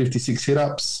 256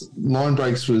 hit-ups. Line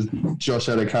breaks was Josh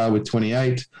Adokar with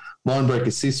 28. Line break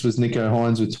assist was Nicho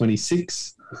Hynes with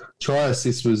 26. Try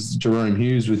assist was Jerome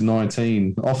Hughes with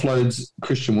 19. Offloads,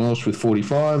 Christian Welsh with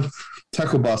 45.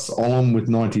 Tackle bust, Olam with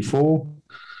 94.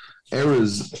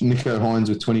 Errors, Nicho Hynes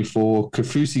with 24.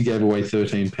 Kafusi gave away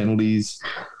 13 penalties.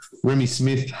 Remy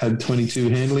Smith had 22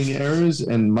 handling errors,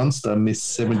 and Munster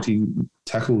missed 70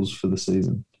 tackles for the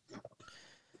season.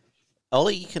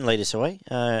 Ollie, you can lead us away.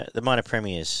 The minor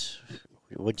premiers,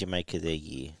 what did you make of their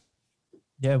year?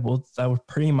 Yeah, well, they were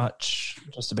pretty much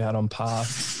just about on par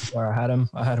where I had them.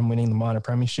 I had them winning the minor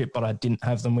premiership, but I didn't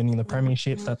have them winning the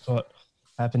premiership. That's what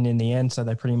happened in the end, so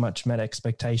they pretty much met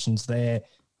expectations there.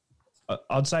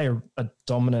 I'd say a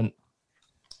dominant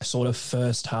sort of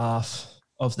first half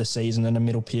of the season and a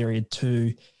middle period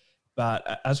too.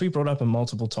 But as we brought up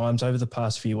multiple times over the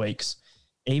past few weeks,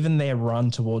 even their run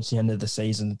towards the end of the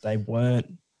season, they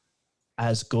weren't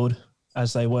as good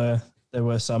as they were. There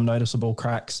were some noticeable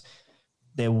cracks.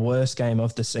 Their worst game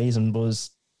of the season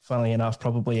was, funnily enough,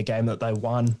 probably a game that they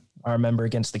won. I remember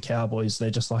against the Cowboys.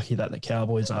 They're just lucky that the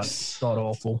Cowboys are god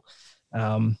awful.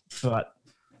 But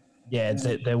yeah,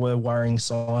 there were worrying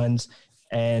signs,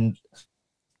 and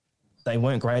they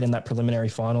weren't great in that preliminary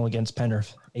final against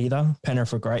Penrith either.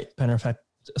 Penrith were great. Penrith had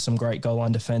some great goal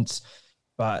line defence,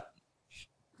 but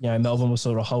Melbourne was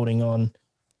sort of holding on,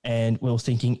 and we were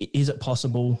thinking, is it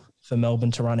possible for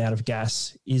Melbourne to run out of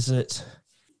gas? Is it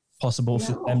possible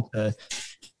for them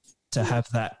to have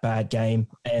that bad game?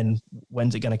 And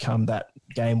when's it going to come, that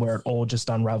game where it all just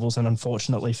unravels? And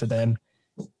unfortunately for them,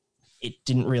 it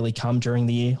didn't really come during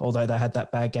the year, although they had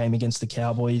that bad game against the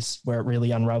Cowboys where it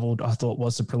really unraveled. I thought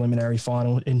was the preliminary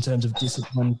final in terms of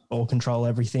discipline, ball control,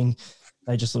 everything.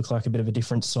 They just look like a bit of a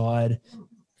different side.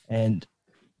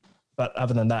 But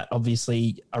other than that,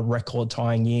 obviously a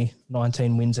record-tying year,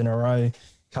 19 wins in a row,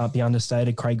 can't be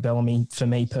understated. Craig Bellamy, for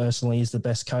me personally, is the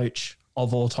best coach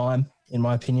of all time, in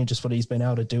my opinion, just what he's been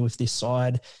able to do with this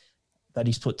side that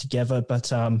he's put together.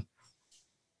 But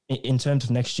in terms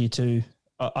of next year too,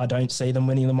 I don't see them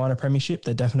winning the minor premiership.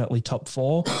 They're definitely top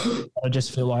 4. I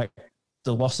just feel like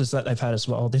the losses that they've had as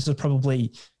well, this is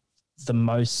probably the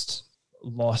most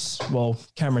loss. Well,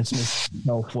 Cameron Smith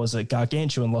himself was a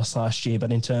gargantuan loss last year,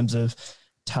 but in terms of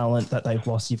talent that they've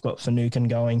lost, you've got Finucane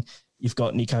going, you've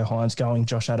got Nicho Hynes going,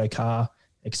 Josh Addo-Carr,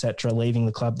 etc., leaving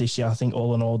the club this year. I think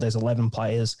all in all, there's 11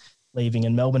 players leaving,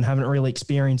 and Melbourne haven't really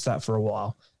experienced that for a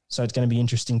while. So it's going to be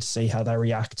interesting to see how they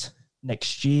react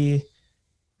next year.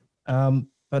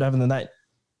 But other than that,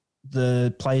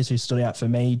 the players who stood out for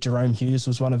me, Jerome Hughes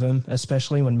was one of them,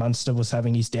 especially when Munster was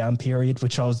having his down period,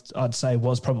 which I'd say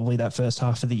was probably that first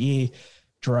half of the year.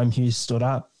 Jerome Hughes stood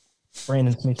up.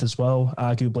 Brandon Smith as well,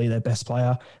 arguably their best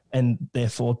player, and their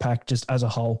forward pack just as a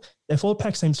whole. Their forward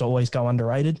pack seems to always go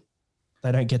underrated.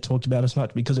 They don't get talked about as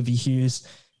much because of your Hughes,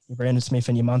 your Brandon Smith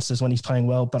and your Munsters when he's playing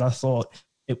well, but I thought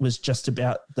it was just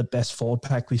about the best forward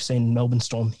pack we've seen in Melbourne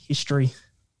Storm history,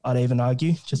 I'd even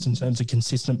argue, just in terms of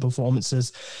consistent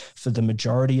performances for the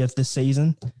majority of the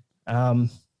season. But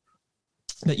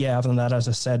yeah, other than that, as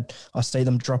I said, I see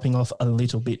them dropping off a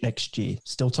little bit next year.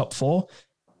 Still top 4,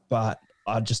 but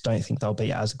I just don't think they'll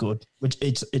be as good, which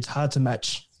it's hard to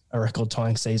match a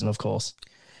record-tying season, of course.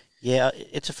 Yeah,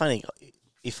 it's a funny...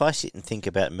 If I sit and think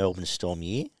about Melbourne Storm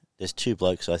year, there's 2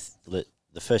 blokes. The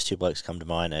first 2 blokes come to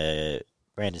mind are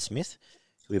Brandon Smith,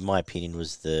 who in my opinion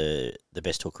was the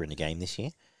best hooker in the game this year,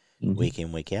 week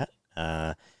in, week out,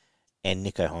 and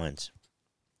Nicho Hynes,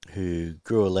 who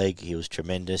grew a leg. He was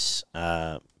tremendous,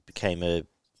 became a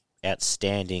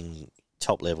outstanding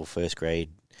top-level first-grade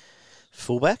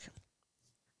fullback,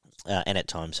 and at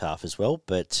times half as well.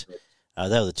 But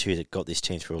they were the 2 that got this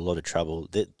team through a lot of trouble.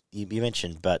 That you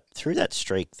mentioned, but through that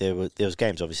streak, there was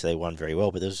games, obviously, they won very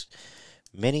well, but there was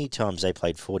many times they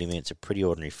played 40 minutes of pretty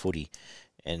ordinary footy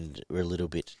and were a little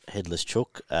bit headless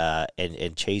chook,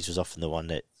 and Cheese was often the one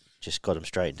that just got them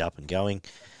straightened up and going.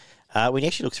 When you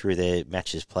actually look through their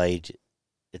matches played,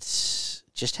 it's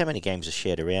just how many games are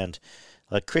shared around.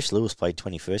 Like Chris Lewis played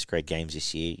 21st grade games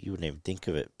this year. You wouldn't even think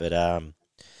of it, but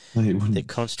the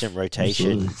constant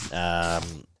rotation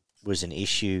was an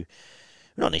issue.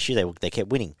 Not an issue, they kept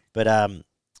winning. But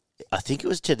I think it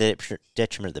was to the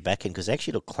detriment at the back end because they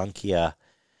actually looked clunkier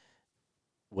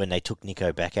when they took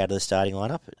Nicho back out of the starting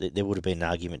lineup. There would have been an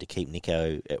argument to keep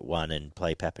Nicho at 1 and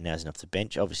play Papenhuyzen off the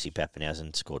bench. Obviously,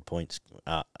 Papenhuyzen scored points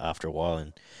after a while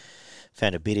and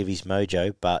found a bit of his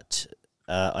mojo, but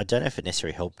I don't know if it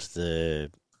necessarily helped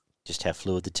just how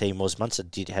fluid the team was. Munster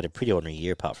had a pretty ordinary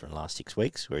year apart from the last 6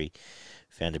 weeks where he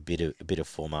found a bit of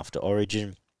form after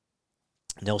Origin.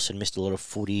 Nelson missed a lot of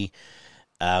footy.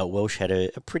 Welsh had a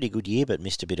pretty good year, but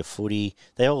missed a bit of footy.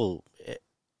 They all...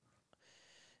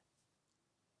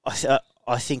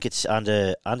 I think it's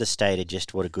understated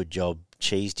just what a good job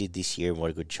Cheese did this year and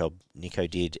what a good job Nicho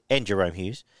did, and Jerome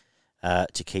Hughes,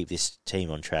 to keep this team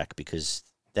on track, because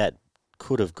that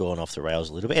could have gone off the rails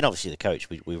a little bit. And obviously the coach,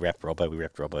 we wrapped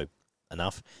Robbo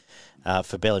enough.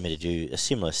 For Bellamy to do a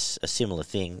similar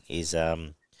thing is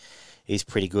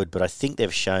pretty good, but I think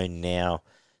they've shown now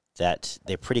that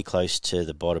they're pretty close to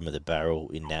the bottom of the barrel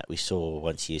in that we saw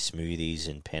once year Smoothies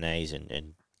and Penays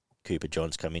and Cooper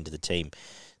Johns come into the team.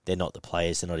 They're not the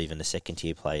players, they're not even the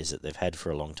second-tier players that they've had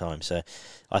for a long time. So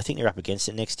I think they're up against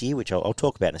it next year, which I'll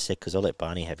talk about in a sec because I'll let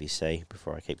Barney have his say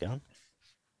before I keep going.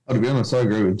 To be honest, I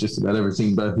agree with just about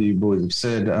everything both of you boys have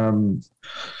said,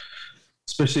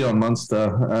 especially on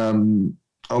Munster.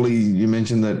 Ollie, you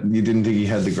mentioned that you didn't think he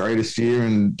had the greatest year,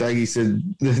 and Daggy said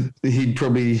that he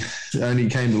probably only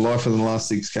came to life in the last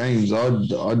 6 games.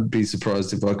 I'd be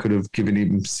surprised if I could have given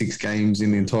him 6 games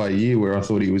in the entire year where I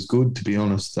thought he was good, to be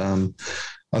honest.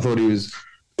 I thought he was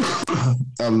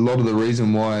a lot of the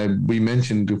reason why we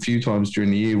mentioned a few times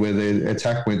during the year where their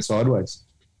attack went sideways.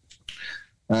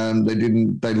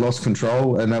 They lost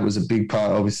control, and that was a big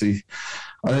part, obviously.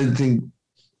 I don't think...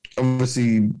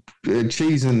 Obviously,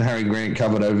 Cheese and Harry Grant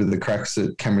covered over the cracks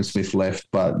that Cameron Smith left,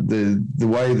 but the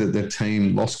way that the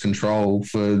team lost control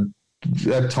for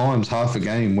at times half a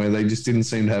game where they just didn't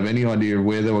seem to have any idea of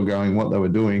where they were going, what they were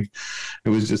doing. It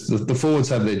was just the forwards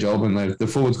had their job, and the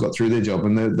forwards got through their job,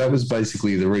 and that was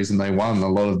basically the reason they won a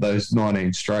lot of those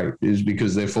 19 straight, is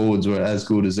because their forwards were as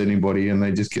good as anybody, and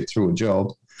they just get through a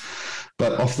job.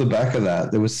 But off the back of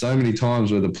that, there was so many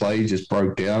times where the play just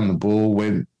broke down, the ball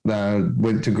went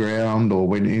to ground or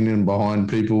went in and behind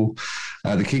people.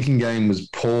 The kicking game was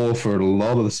poor for a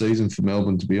lot of the season for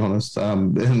Melbourne, to be honest,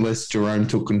 unless Jerome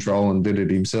took control and did it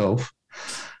himself.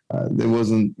 There was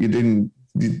no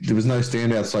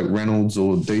standouts like Reynolds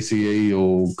or DCE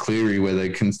or Cleary where they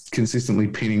consistently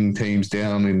pinning teams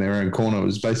down in their own corner. It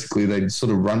was basically they'd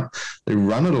sort of run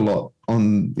it a lot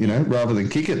on, rather than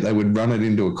kick it, they would run it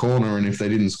into a corner, and if they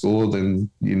didn't score, then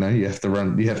you have to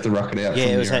ruck it out. Yeah,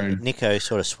 it was that Nico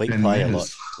sort of sweep play a lot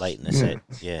late in the set.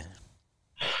 Yeah.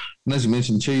 And as you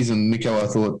mentioned, Cheese and Nico, I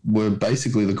thought, were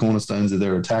basically the cornerstones of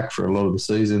their attack for a lot of the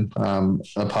season,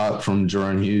 apart from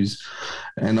Jerome Hughes.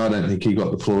 And I don't think he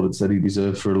got the plaudits that he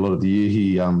deserved for a lot of the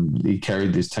year. He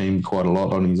carried this team quite a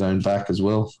lot on his own back as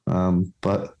well.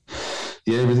 But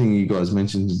yeah, everything you guys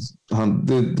mentioned,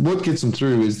 what gets them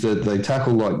through is that they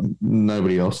tackle like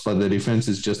nobody else. Like their defense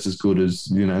is just as good as,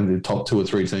 the top 2 or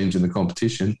 3 teams in the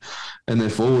competition, and their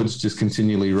forwards just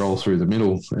continually roll through the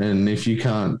middle. And if you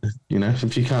can't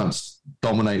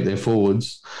dominate their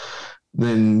forwards,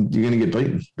 then you're going to get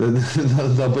beaten.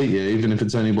 They'll beat you, even if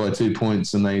it's only by 2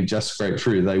 points and they just scrape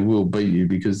through. They will beat you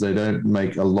because they don't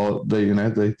make a lot.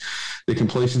 Their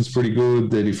completion's pretty good.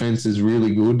 Their defense is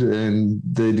really good, and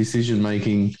their decision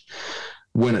making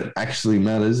when it actually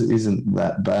matters isn't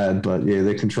that bad. But yeah,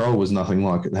 their control was nothing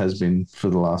like it has been for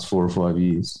the last 4 or 5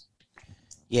 years.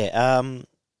 Yeah.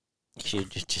 Actually,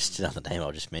 just another name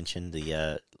I'll just mention,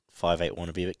 the 5'8"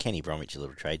 wannabe, but Kenny Bromwich, a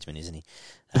little tradesman, isn't he?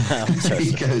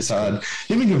 He goes hard.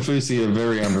 Him and Kafusi are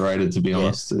very underrated, to be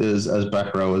honest, as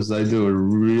back rowers. They do a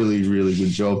really, really good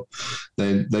job.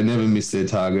 They never miss their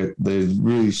target. They're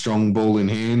really strong ball in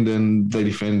hand, and they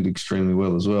defend extremely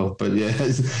well as well. But yeah,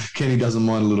 Kenny doesn't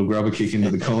mind a little grubber kick into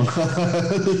the corner.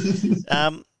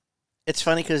 It's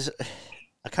funny because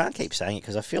I can't keep saying it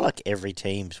because I feel like every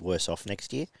team's worse off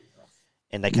next year,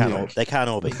 and they can't all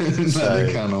be. So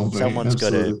they can't all be. Someone's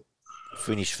Absolutely. got to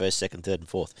finish first, second, third, and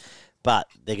fourth. But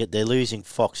they're losing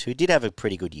Fox, who did have a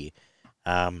pretty good year,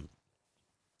 and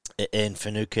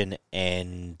Finucane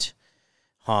and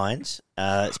Hines.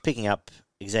 It's picking up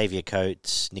Xavier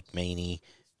Coates, Nick Meaney,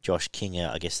 Josh King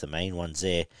are, I guess, the main ones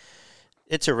there.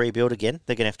 It's a rebuild again.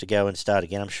 They're going to have to go and start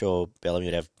again. I'm sure Bellamy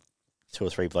would have 2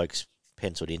 or 3 blokes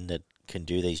penciled in that can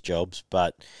do these jobs,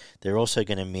 but they're also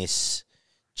going to miss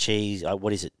Cheese.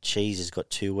 What is it? Cheese has got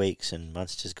 2 weeks and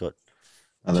Munster's got...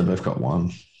 Oh, they both got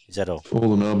 1. Is that all? All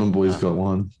the Melbourne boys got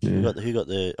 1. Yeah. Who got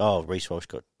the? Oh, Reece Walsh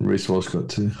got. Reece Walsh got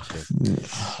 2. Yeah.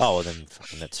 Oh, well, then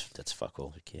fucking that's fuck all.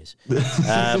 Who cares?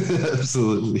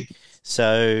 Absolutely.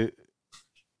 So,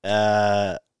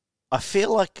 I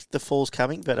feel like the fall's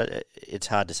coming, but it's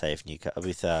hard to say if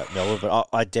with Melbourne. But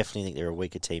I definitely think they're a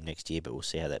weaker team next year. But we'll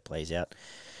see how that plays out.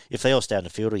 If they all stay on the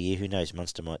field all year, who knows?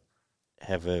 Munster might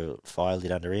have a fire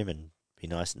lit under him and be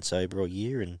nice and sober all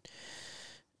year and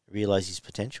realise his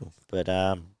potential. But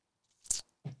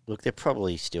look, they're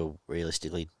probably still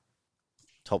realistically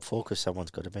top 4 because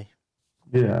someone's got to be.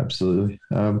 Yeah, absolutely.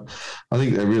 I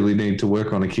think they really need to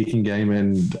work on a kicking game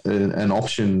and an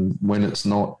option when it's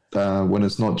not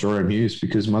Jerome Hughes,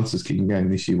 because Munster's kicking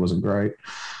game this year wasn't great,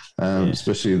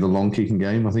 especially the long kicking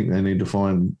game. I think they need to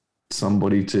find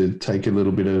somebody to take a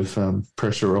little bit of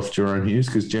pressure off Jerome Hughes,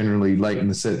 because generally late in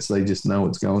the sets they just know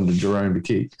it's going to Jerome to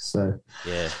kick. So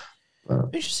yeah.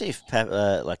 We should see if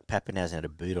Papenhuyzen had a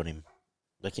boot on him.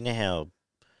 Like, you know how,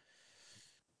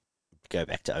 go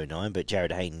back to 2009, but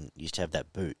Jared Hayden used to have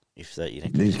that boot. If they,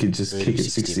 he could just kick it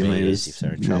 60 metres if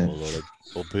they're in trouble,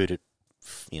 or boot it,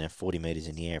 40 metres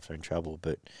in the air if they're in trouble.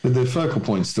 But the focal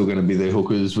point's still going to be their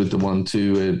hookers with the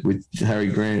 1-2 with Harry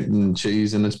Grant and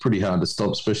Cheese, and it's pretty hard to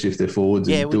stop, especially if they're forwards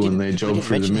and doing their job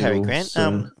through the middle. Harry Grant.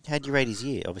 So. How'd you rate his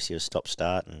year? Obviously, it was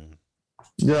stop-start and.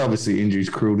 Yeah, obviously injuries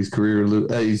crippled his career.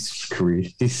 His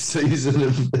season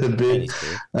a bit.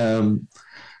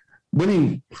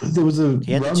 When there was a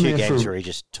he had run the 2 there games for, where he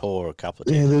just tore a couple of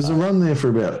teams. Yeah, there's apart. a run there for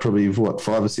about probably 5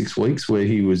 or 6 weeks where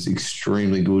he was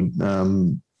extremely good,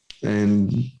 and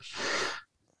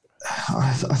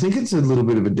I think it's a little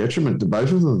bit of a detriment to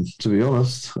both of them, to be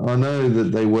honest. I know that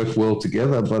they work well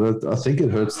together, but I think it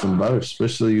hurts them both,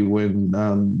 especially when,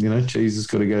 Cheese has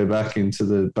got to go back into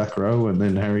the back row and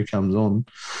then Harry comes on.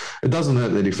 It doesn't hurt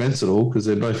their defence at all because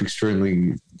they're both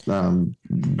extremely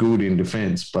good in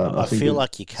defence, but I think feel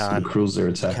like you can't, sort of cruels their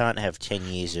attack. You can't have 10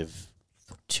 years of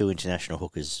 2 international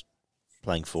hookers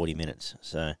playing 40 minutes.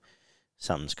 So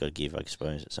something's got to give, I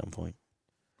suppose, at some point.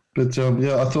 But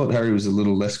I thought Harry was a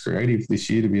little less creative this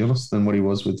year, to be honest, than what he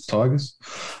was with the Tigers.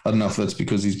 I don't know if that's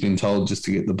because he's been told just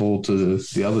to get the ball to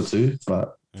the other two,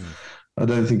 but I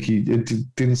don't think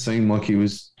it didn't seem like he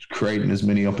was creating as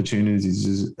many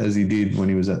opportunities as he did when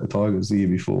he was at the Tigers the year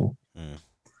before.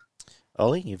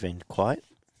 Ollie, you've been quiet.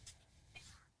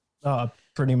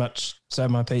 Pretty much said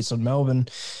my piece on Melbourne.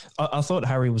 I thought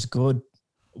Harry was good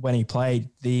when he played.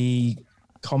 The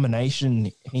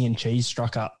combination he and Cheese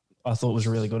struck up, I thought was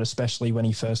really good, especially when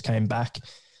he first came back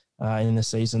in the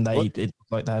season. It looked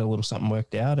like they had a little something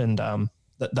worked out, and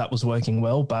that was working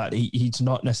well. But he's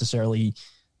not necessarily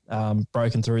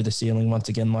broken through the ceiling once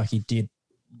again like he did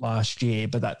last year.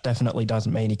 But that definitely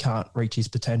doesn't mean he can't reach his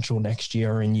potential next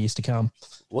year or in years to come.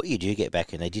 What you do get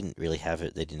back, and they didn't really have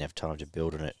it, they didn't have time to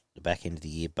build on it the back end of the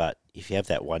year, but if you have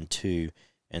that 1-2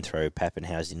 and throw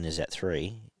Pappenhausen in as at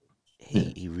 3,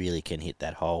 he really can hit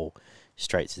that hole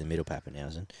straight to the middle,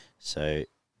 Pappenhausen. So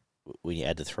when you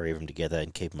add the three of them together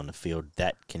and keep them on the field,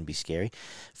 that can be scary.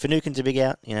 Finucane's a big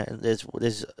out. There's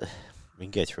we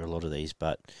can go through a lot of these,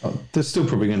 but they're still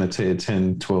probably going to tear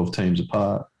 10, 12 teams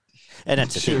apart. And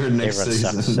that's the thing. Everyone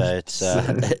sucks. So it's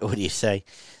what do you say?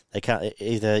 They can't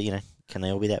either. Can they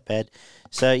all be that bad?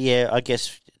 So yeah, I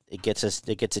guess it gets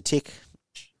a tick.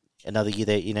 Another year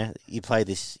that you play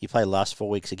last 4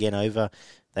 weeks again over,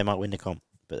 they might win the comp,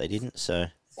 but they didn't. So.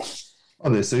 Oh,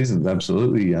 their season's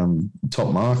absolutely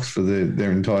top marks for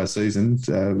their entire season.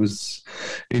 It was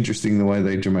interesting the way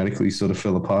they dramatically sort of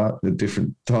fell apart at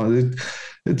different times.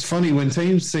 It's funny when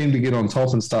teams seem to get on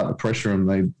top and start to pressure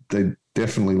them, they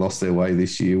definitely lost their way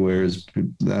this year, whereas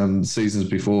seasons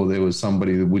before there was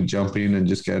somebody that would jump in and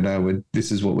just go, no,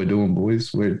 this is what we're doing,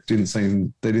 boys. They didn't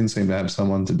seem to have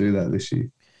someone to do that this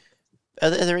year. Are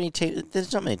there any teams?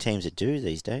 There's not many teams that do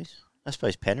these days. I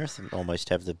suppose Penrith almost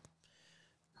have the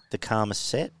calmest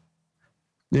set.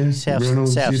 Yeah,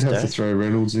 Reynolds. South you'd have to throw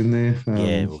Reynolds in there.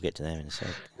 Yeah, we'll get to them in a sec.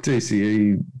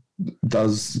 DCE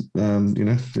does,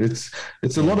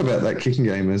 it's a lot about that kicking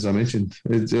game, as I mentioned.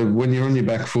 It's, when you're on your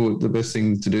back foot, the best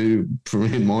thing to do,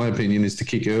 in my opinion, is to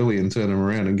kick early and turn them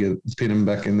around and pin them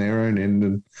back in their own end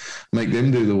and make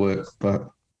them do the work. But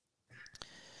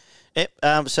yep.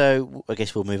 So I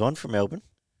guess we'll move on from Melbourne.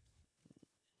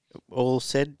 All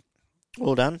said,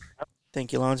 all done.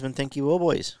 Thank you, linesman. Thank you, all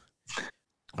boys.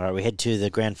 All right, we head to the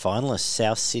grand finalists,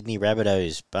 South Sydney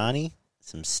Rabbitohs. Barney,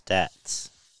 some stats.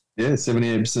 Yeah,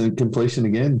 78% completion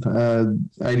again,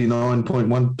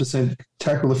 89.1%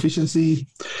 tackle efficiency.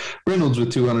 Reynolds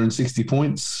with 260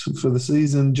 points for the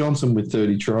season. Johnson with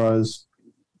 30 tries.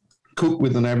 Cook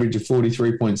with an average of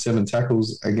 43.7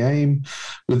 tackles a game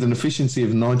with an efficiency of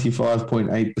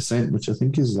 95.8%, which I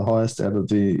think is the highest out of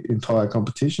the entire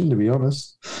competition, to be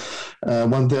honest.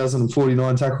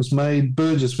 1,049 tackles made.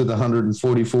 Burgess with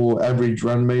 144 average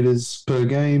run meters per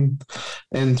game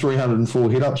and 304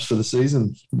 hit-ups for the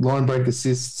season. Line break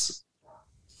assists,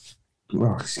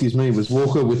 was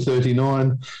Walker with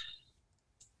 39.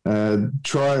 Line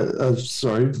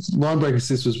break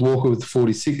assist was Walker with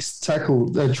 46.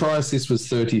 Try assist was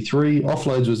 33.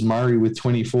 Offloads was Murray with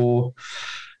 24.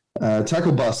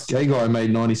 Tackle bust, Gagai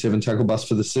made 97 tackle busts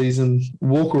for the season.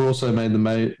 Walker also made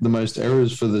the most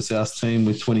errors for the South team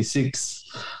with 26.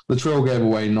 Latrell gave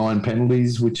away 9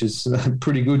 penalties, which is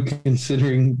pretty good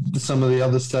considering some of the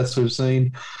other stats we've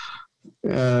seen.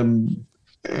 And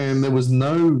there was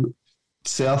no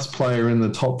South player in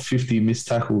the top 50 missed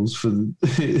tackles for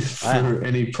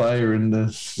any player in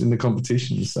the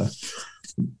competition. So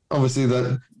obviously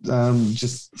that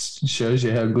just shows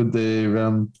you how good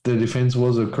their defence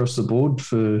was across the board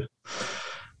for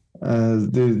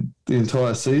the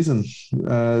entire season.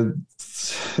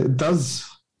 It does,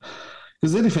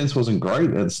 because their defence wasn't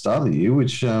great at the start of the year,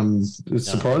 which it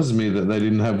surprises me that they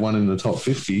didn't have one in the top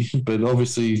 50. But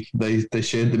obviously they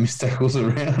shared the missed tackles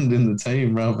around in the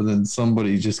team rather than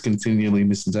somebody just continually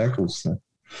missing tackles. So.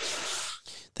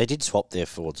 They did swap their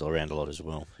forwards all around a lot as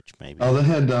well, which maybe. Oh, they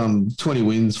had 20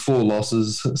 wins, 4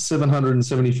 losses,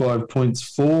 775 points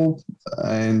for,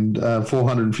 and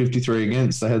 453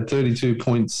 against. They had 32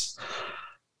 points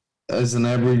as an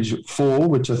average for,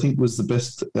 which I think was the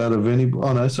best out of any.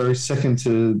 Oh no, sorry, second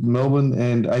to Melbourne,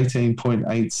 and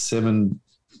 18.87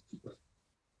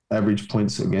 average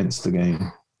points against the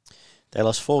game. They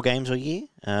lost 4 games all year,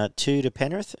 2 to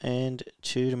Penrith and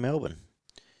 2 to Melbourne.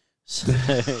 So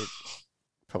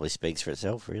probably speaks for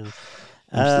itself, really.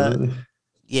 Absolutely.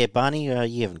 Yeah, Barney,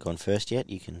 you haven't gone first yet.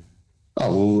 You can.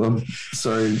 Oh, well,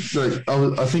 sorry.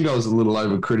 I think I was a little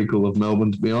overcritical of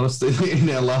Melbourne, to be honest, in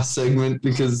our last segment,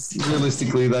 because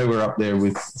realistically they were up there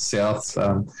with South.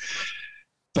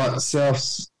 But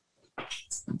South's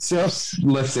South's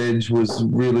left edge was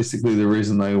realistically the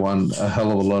reason they won a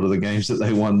hell of a lot of the games that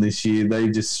they won this year. They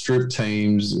just stripped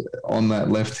teams on that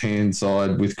left-hand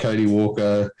side with Cody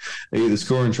Walker either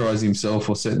scoring tries himself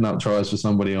or setting up tries for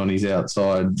somebody on his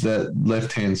outside. That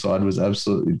left-hand side was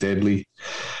absolutely deadly.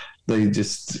 They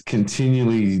just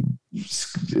continually,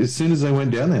 as soon as they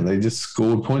went down there, they just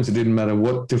scored points. It didn't matter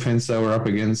what defence they were up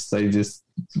against. They just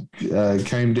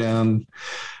came down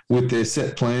with their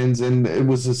set plans, and it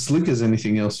was as slick as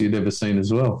anything else you'd ever seen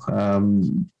as well.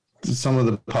 Some of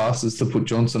the passes to put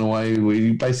Johnson away,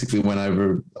 we basically went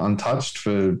over untouched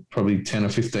for probably 10 or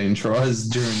 15 tries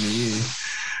during the year.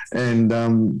 And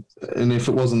if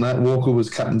it wasn't that, Walker was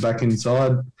cutting back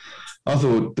inside. I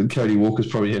thought that Cody Walker's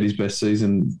probably had his best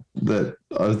season that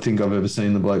I think I've ever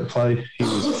seen the bloke play. He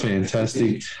was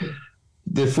fantastic.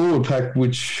 Their forward pack,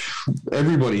 which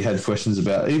everybody had questions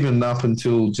about, even up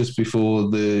until just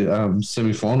before the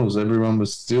semi-finals, everyone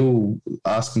was still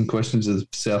asking questions of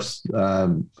South's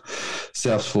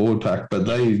forward pack, but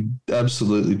they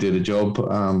absolutely did a job.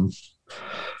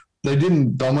 They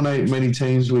didn't dominate many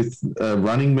teams with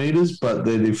running meters, but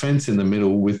their defence in the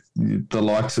middle with the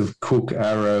likes of Cook,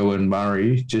 Arrow and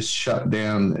Murray just shut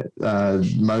down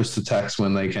most attacks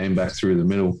when they came back through the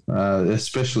middle,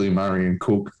 especially Murray and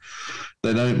Cook.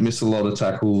 They don't miss a lot of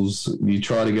tackles. You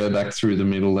try to go back through the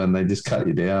middle and they just cut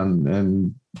you down,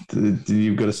 and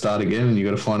you've got to start again and you've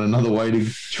got to find another way to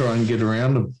try and get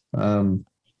around them.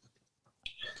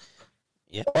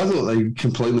 Yeah, I thought they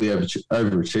completely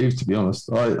overachieved, to be honest.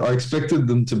 I expected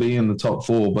them to be in the top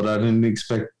four, but I didn't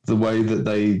expect the way that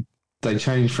they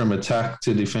changed from attack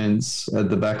to defence at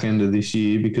the back end of this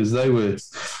year, because they were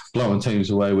blowing teams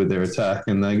away with their attack,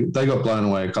 and they got blown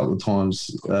away a couple of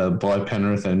times by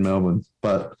Penrith and Melbourne.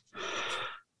 But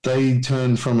they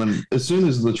turned from as soon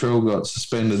as Latrell got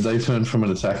suspended, they turned from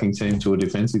an attacking team to a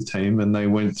defensive team, and they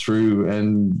went through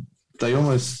and they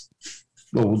almost,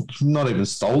 well, not even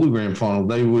stole the grand final.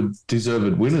 They were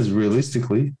deserved winners,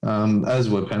 realistically, as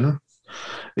were Penrith.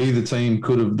 Either team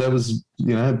could have, that was,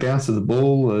 a bounce of the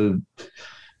ball, an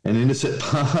intercept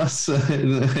pass,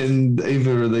 and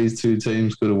either of these two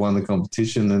teams could have won the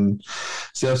competition. And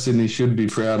South Sydney should be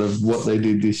proud of what they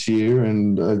did this year.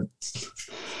 And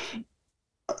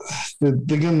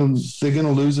they're going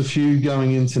to lose a few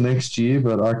going into next year,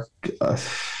 but I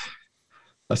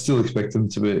still expect them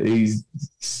to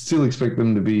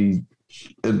be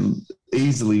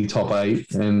easily top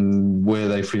 8, and where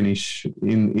they finish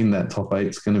in that top 8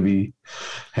 is going to be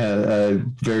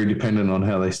very dependent on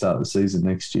how they start the season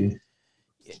next year.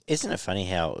 Isn't it funny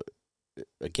how,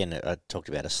 again, I talked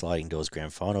about a sliding doors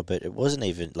grand final, but it wasn't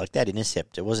even like that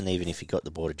intercept. It wasn't even if he got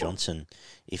the ball to Johnson.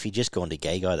 If he'd just gone to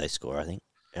Gagai, they score, I think,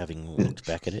 having looked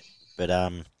back at it. But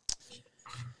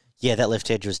yeah, that left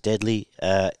edge was deadly.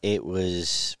 It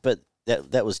was, but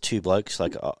that was two blokes.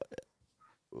 Like,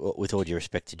 with all due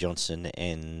respect to Johnson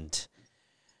and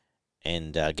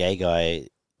Gagai,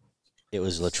 it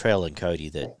was Latrell and Cody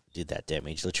that did that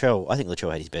damage. I think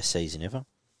Latrell had his best season ever.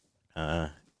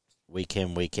 Week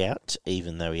in, week out,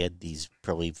 even though he had these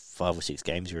probably 5 or 6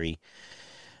 games where he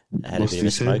had a bit of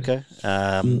a smoker.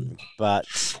 But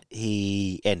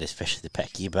and especially the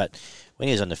pack year, but when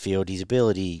he was on the field, his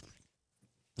ability.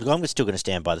 Look, I'm still going to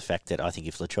stand by the fact that I think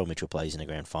if Latrell Mitchell plays in a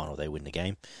grand final, they win the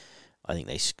game. I think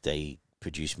they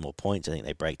produce more points. I think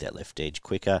they break that left edge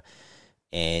quicker.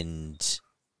 And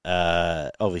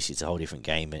obviously it's a whole different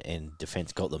game, and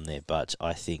defence got them there. But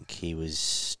I think he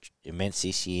was immense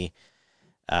this year.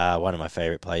 One of my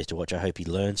favourite players to watch. I hope he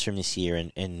learns from this year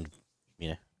and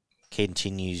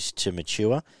continues to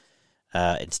mature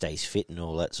and stays fit and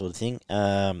all that sort of thing.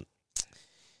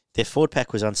 Their forward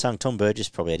pack was unsung. Tom Burgess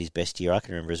probably had his best year I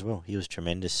can remember as well. He was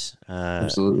tremendous.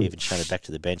 Absolutely. Even shown it back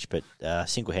to the bench, but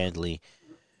single-handedly,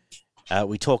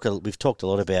 we've talked a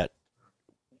lot about.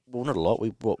 Well, not a lot.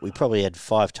 We probably had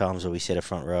 5 times where we said a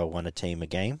front row won a team a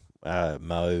game.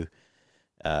 Mo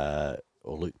or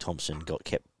Luke Thompson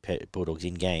kept Bulldogs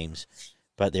in games,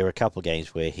 but there were a couple of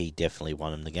games where he definitely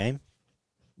won them the game.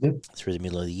 Yep. Through the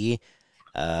middle of the year.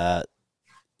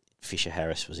 Fisher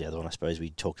Harris was the other one, I suppose,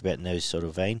 we talked about in those sort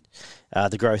of vein.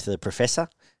 The growth of the Professor,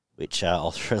 which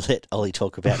I'll let Ollie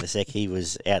talk about in a sec. He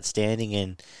was outstanding,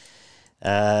 and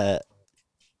the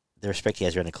respect he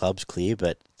has around the club's clear,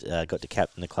 but got to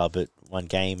captain the club at one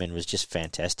game and was just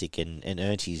fantastic and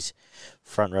earned his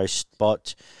front row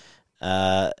spot.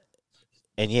 And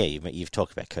yeah, you've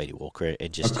talked about Cody Walker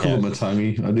and just I call him a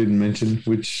tonguey. I didn't mention,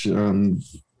 which I'm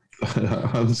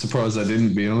surprised I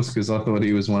didn't, be honest, because I thought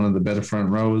he was one of the better front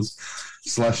rowers /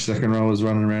 second rowers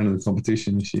running around in the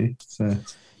competition this year. So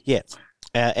yeah,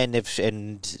 and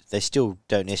they still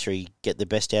don't necessarily get the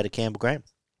best out of Campbell Graham.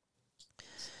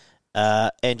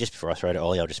 And just before I throw to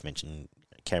Ollie, I'll just mention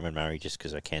Cameron Murray just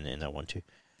because I can and I want to.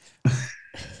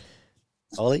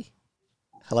 Ollie,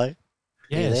 hello.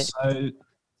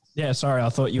 Sorry, I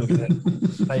thought you were going to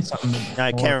say something.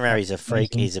 No, Cameron Murray's a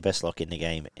freak. He's the best lock in the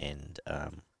game, and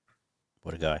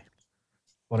what a guy.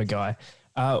 What a guy.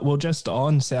 Well, just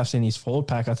on South Sydney's forward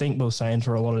pack, I think we were saying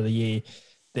for a lot of the year,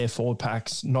 their forward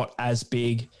pack's not as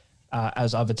big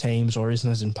as other teams or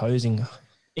isn't as imposing.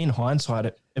 In hindsight,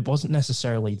 it wasn't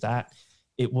necessarily that.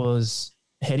 It was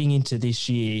heading into this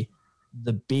year,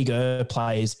 the bigger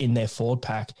players in their forward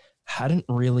pack hadn't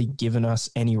really given us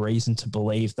any reason to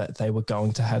believe that they were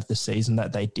going to have the season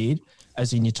that they did,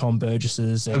 as in your Tom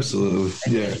Burgesses and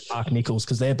Mark Nichols,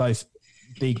 because they're both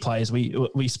big players. We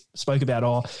spoke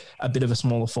about a bit of a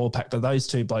smaller forward pack, but those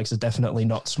two blokes are definitely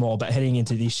not small. But heading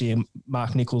into this year,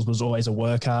 Mark Nichols was always a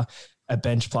worker, a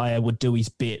bench player, would do his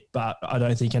bit, but I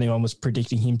don't think anyone was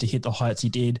predicting him to hit the heights he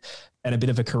did, and a bit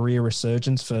of a career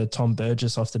resurgence for Tom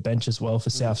Burgess off the bench as well for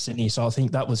South Sydney. So I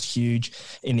think that was huge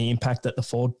in the impact that the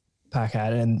forward pack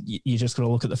had, and you just got to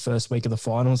look at the first week of the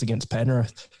finals against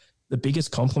Penrith. The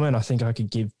biggest compliment I think I could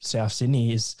give South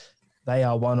Sydney is they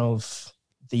are one of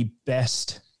the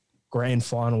best grand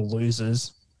final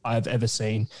losers I've ever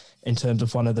seen in terms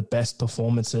of one of the best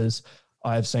performances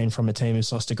I've seen from a team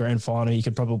who's lost a grand final. You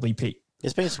could probably pick...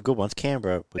 There's been some good ones.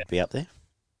 Canberra would be up there.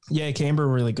 Yeah, Canberra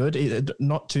were really good.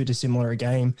 Not too dissimilar a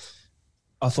game.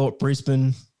 I thought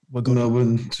Brisbane were good.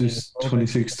 Melbourne,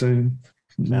 2016.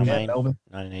 Melbourne, Melbourne.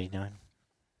 1989.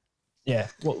 Yeah.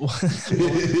 Well,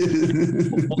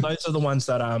 those are the ones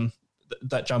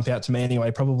that jump out to me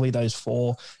anyway. Probably those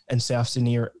four, and South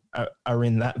Sydney are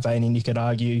in that vein, and you could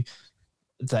argue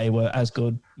they were as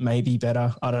good, maybe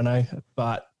better. I don't know.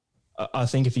 But I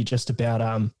think if you just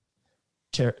about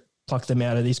pluck them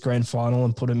out of this grand final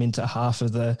and put them into half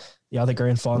of the other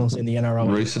grand finals in the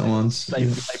NRL. Recent ones. They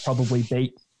probably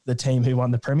beat the team who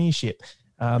won the premiership.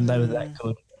 They were that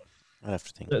good. I have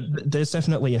to think. There's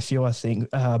definitely a few, I think.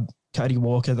 Cody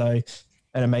Walker, though,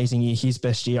 an amazing year, his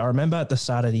best year. I remember at the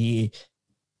start of the year,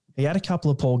 he had a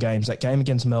couple of poor games. That game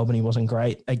against Melbourne, he wasn't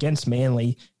great. Against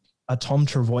Manly, a Tom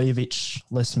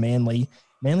Trbojevic-less Manly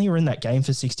were in that game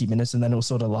for 60 minutes, and then it was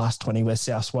sort of last 20 where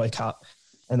South woke up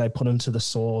and they put him to the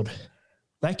sword.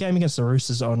 That game against the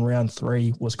Roosters on round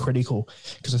 3 was critical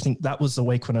because I think that was the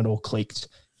week when it all clicked.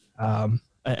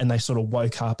 And they sort of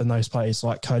woke up, and those players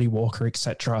like Cody Walker,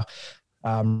 etc.,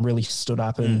 really stood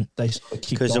up and they sort of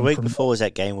kicked on. Because the week before was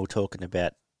that game we were talking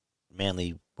about,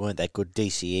 Manly weren't that good.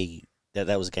 DCE,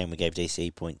 that was a game we gave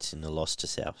DCE points in the loss to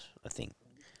South, I think.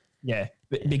 Yeah,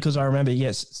 because I remember,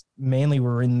 yes, Manly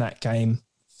were in that game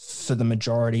for the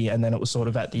majority, and then it was sort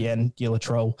of at the end,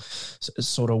 Latrell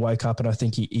sort of woke up, and I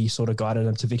think he sort of guided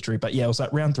them to victory. But yeah, it was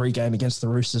that round 3 game against the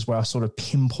Roosters where I sort of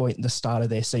pinpoint the start of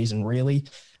their season, really,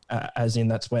 as in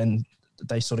that's when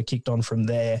they sort of kicked on from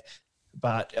there.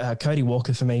 But Cody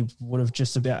Walker, for me, would have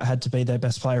just about had to be their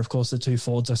best player. Of course, the two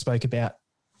forwards I spoke about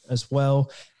as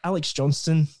well. Alex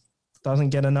Johnston doesn't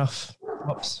get enough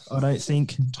props, I don't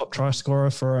think. Top try scorer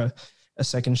for a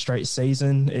second straight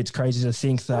season. It's crazy to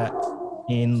think that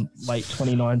in late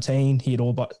 2019, he had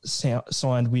all but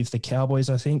signed with the Cowboys,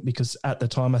 I think, because at the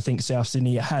time, I think South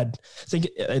Sydney had, I think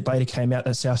it later came out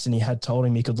that South Sydney had told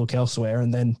him he could look elsewhere,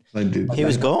 and then... He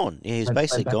was gone. Yeah, he was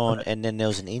basically gone, and then there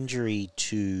was an injury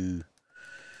to...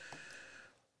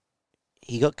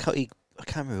 I can't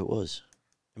remember who it was.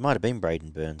 It might have been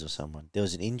Braden Burns or someone. There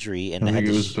was an injury, and I think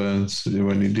it was Burns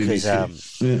when he did his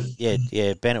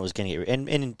yeah, Bennett was going to get...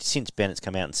 And since Bennett's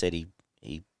come out and said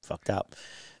he fucked up,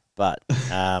 but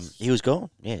he was gone.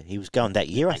 Yeah, he was going that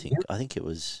year, I think. I think it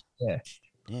was... Yeah.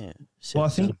 So, well, I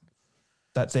think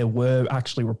that there were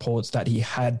actually reports that he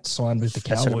had signed with the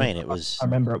Cowboys. That's what I mean. It was... I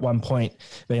remember at one point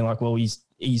being like, well,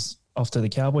 he's off to the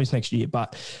Cowboys next year.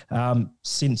 But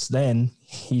since then,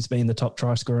 he's been the top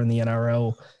try scorer in the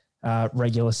NRL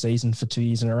regular season for 2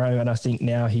 years in a row. And I think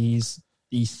now he's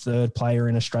the third player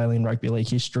in Australian Rugby League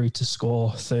history to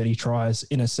score 30 tries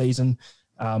in a season,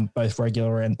 both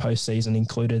regular and postseason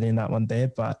included in that one there.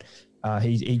 But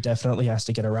he definitely has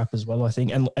to get a rap as well, I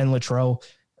think. And Latrell,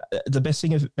 the best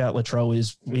thing about Latrell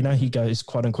is we know he goes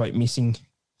quote unquote missing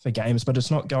for games, but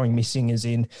it's not going missing as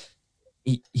in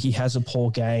he has a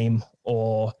poor game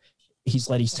or he's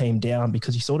let his team down,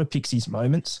 because he sort of picks his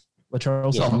moments.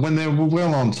 Latrell, when they're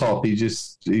well on top, you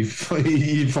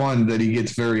find that he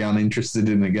gets very uninterested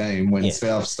in the game when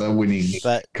Souths are winning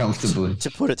comfortably. To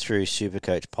put it through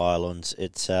Supercoach pylons,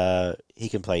 it's he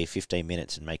can play 15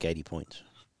 minutes and make 80 points.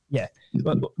 Yeah,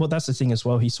 but that's the thing as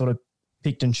well. He sort of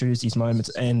picked and chose his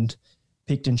moments, and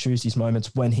picked and choose his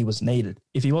moments when he was needed.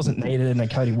 If he wasn't needed and then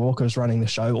Cody Walker was running the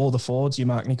show, all the forwards, your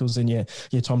Mark Nichols and your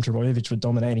Tom Trbojevic were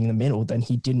dominating the middle, then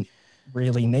he didn't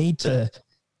really need to.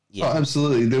 Yeah. Oh,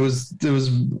 absolutely. There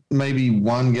was maybe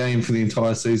one game for the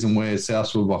entire season where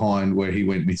Souths were behind where he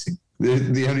went missing.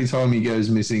 The only time he goes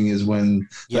missing is when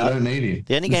they don't need him.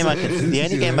 The only game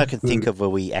I can think of where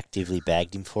we actively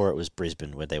bagged him for it was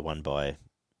Brisbane, where they won by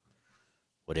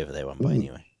whatever they won by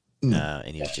anyway.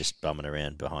 And he was just bumming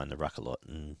around behind the ruck a lot.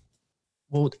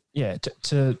 Well, yeah,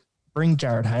 to bring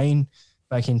Jared Hayne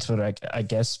back into it, I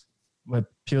guess we're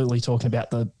purely talking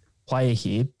about the player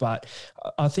here, but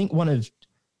I think one of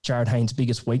Jared Hayne's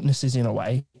biggest weaknesses in a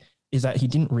way is that he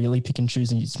didn't really pick and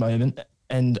choose in his moment.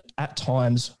 And at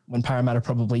times when Parramatta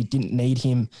probably didn't need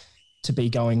him to be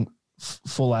going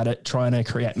full at it, trying to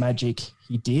create magic,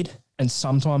 he did. And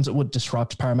sometimes it would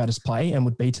disrupt Parramatta's play and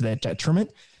would be to their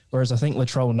detriment. Whereas I think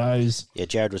Latrell knows... Yeah,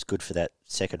 Jared was good for that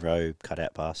second row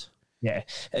cutout pass. Yeah.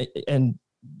 And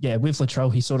yeah, with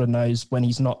Latrell, he sort of knows when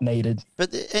he's not needed.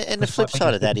 But the flip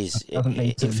side of that is,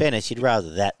 in fairness, you'd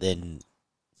rather that than,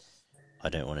 I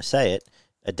don't want to say it,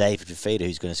 a David Fifita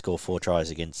who's going to score 4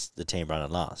 tries against the team running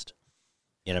last.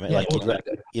 You know what I mean? Yeah, like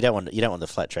you don't want the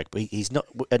flat track, but he's not.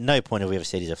 At no point have we ever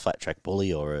said he's a flat track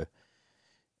bully or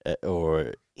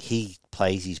he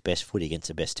plays his best footy against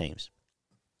the best teams.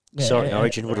 Yeah,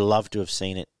 Origin would have loved to have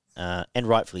seen it, and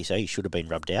rightfully so. He should have been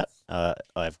rubbed out. I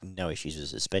have no issues with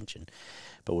suspension,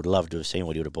 but would love to have seen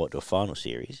what he would have brought to a final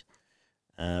series.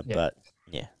 But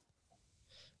yeah.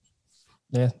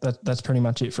 Yeah, that's pretty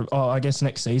much it. I guess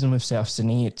next season with South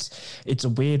Sydney, it's a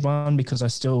weird one because I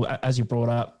still, as you brought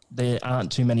up, there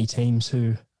aren't too many teams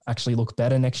who actually look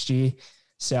better next year.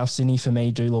 South Sydney, for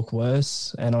me, do look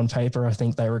worse, and on paper, I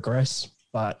think they regress.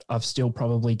 But I've still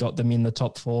probably got them in the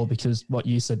top 4 because what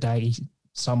you said, Daggy,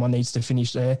 someone needs to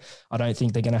finish there. I don't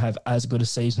think they're going to have as good a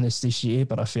season as this year,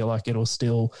 but I feel like it'll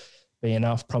still be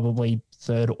enough, probably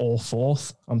 3rd or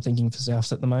 4th, I'm thinking, for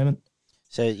Souths at the moment.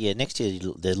 So, yeah, next year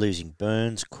they're losing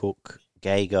Burns, Cook,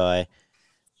 Gay,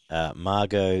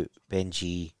 Margot,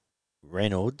 Benji,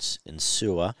 Reynolds, and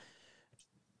Sewer.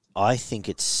 I think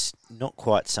it's not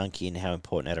quite sunk in how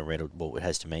important Adam Reynolds, well, it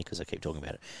has to me because I keep talking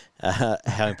about it,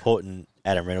 how important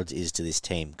Adam Reynolds is to this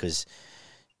team because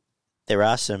there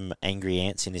are some angry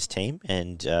ants in this team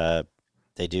and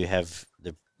they do have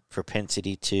the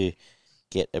propensity to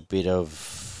get a bit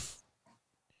of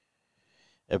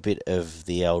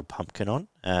the old pumpkin on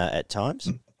at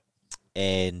times,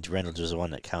 and Reynolds was the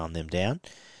one that calmed them down.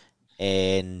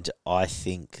 And I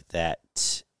think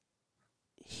that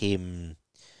him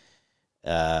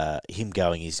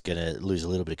going is going to lose a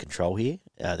little bit of control here.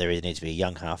 There either needs to be a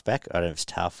young halfback. I don't know if it's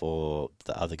Tough or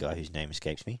the other guy whose name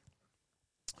escapes me.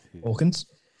 Hawkins.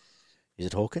 Is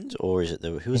it Hawkins or is it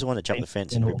who was the one that jumped the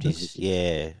fence and ripped his?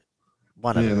 Yeah,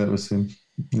 one of them. Yeah, that was him.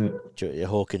 Yeah.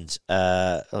 Hawkins.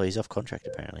 He's off contract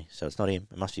apparently, so it's not him.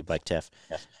 It must be Blake Taff.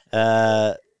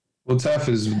 Well, Taff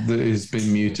has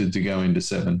been muted to go into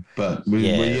 7, but we're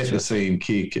yet to see him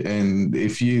kick. And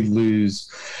if you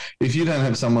don't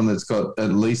have someone that's got at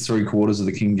least 3/4 of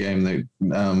the king game that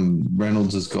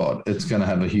Reynolds has got, it's going to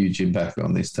have a huge impact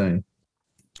on this team.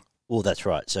 Well, that's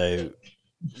right. So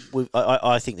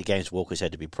I think the game's Walker's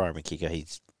had to be primary kicker.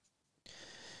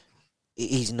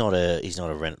 He's not a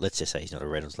Reynolds. Let's just say he's not a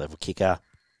Reynolds level kicker.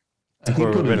 He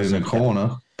put it in a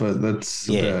corner, but that's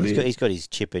about it. He's got his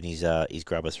chip and his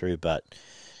grubber through, but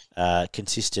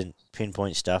consistent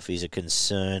pinpoint stuff is a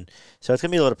concern. So it's going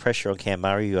to be a lot of pressure on Cam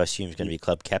Murray, who I assume is going to be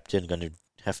club captain, going to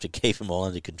have to keep them all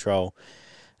under control,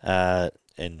 and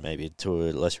maybe to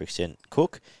a lesser extent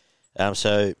Cook. And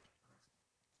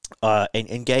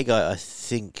Gay Guy, I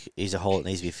think, is a hole that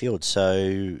needs to be filled.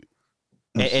 So,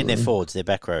 and their forwards, their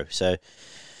back row. So.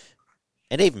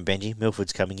 And even Benji,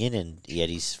 Milford's coming in, and he had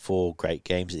his 4 great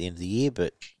games at the end of the year,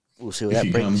 but we'll see what that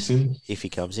brings if he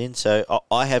comes in. So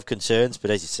I have concerns,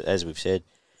 but as we've said,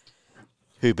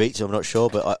 who beats them, I'm not sure,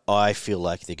 but I feel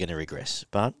like they're going to regress.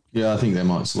 But yeah, I think they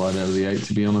might slide out of the 8,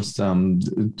 to be honest,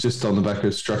 just on the back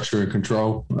of structure and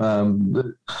control.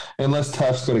 Unless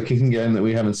Taft's got a kicking game that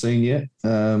we haven't seen yet,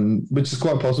 which is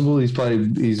quite possible. He's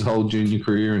played his whole junior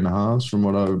career in the halves, from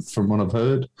what I've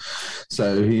heard.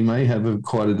 So he may have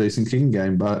quite a decent kicking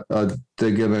game, but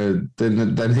they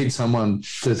need someone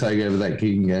to take over that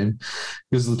kicking game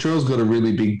because Latrell's got a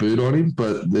really big boot on him,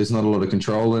 but there's not a lot of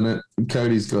control in it.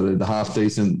 Cody's got a half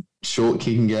decent short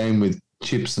kicking game with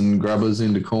chips and grubbers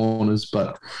into corners,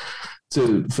 but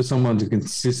for someone to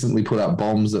consistently put up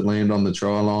bombs that land on the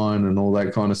try line and all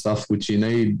that kind of stuff, which you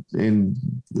need in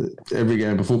every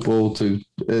game of football to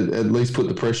at least put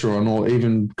the pressure on, or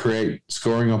even create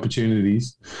scoring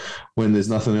opportunities when there's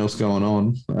nothing else going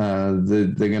on. They're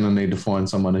going to need to find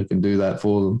someone who can do that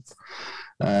for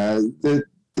them.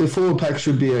 The forward pack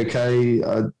should be okay.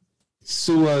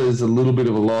 Sua is a little bit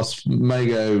of a loss.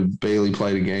 Mago barely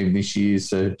played a game this year,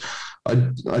 so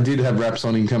I did have raps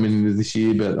on him coming into this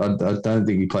year, but I don't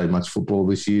think he played much football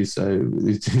this year, so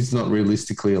it's not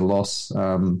realistically a loss.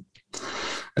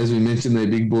 As we mentioned, their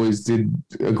big boys did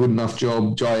a good enough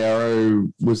job. Jai Arrow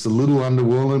was a little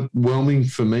underwhelming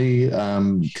for me,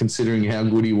 considering how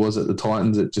good he was at the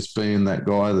Titans at just being that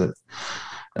guy that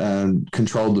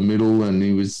controlled the middle, and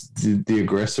he was the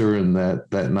aggressor and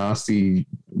that nasty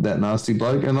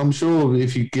bloke. And I'm sure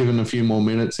if you're given a few more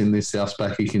minutes in this South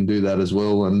back, he can do that as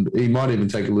well. And he might even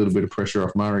take a little bit of pressure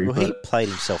off Murray. Well, he played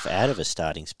himself out of a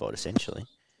starting spot essentially,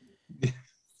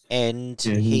 and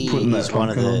yeah, he is one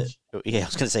of the. on. Yeah, I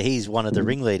was going to say he's one of the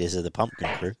ringleaders of the Pumpkin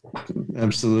crew.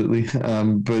 Absolutely.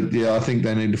 But yeah, I think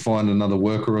they need to find another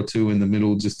worker or two in the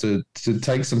middle just to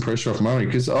take some pressure off Murray,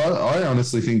 because I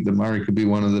honestly think that Murray could be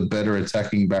one of the better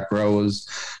attacking back rowers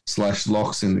 /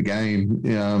 locks in the game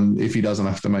if he doesn't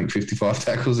have to make 55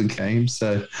 tackles a game.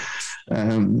 So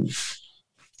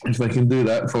if they can do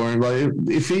that for him, like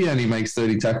if he only makes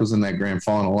 30 tackles in that grand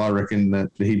final, I reckon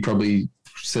that he probably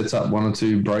sets up one or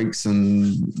two breaks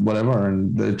and whatever,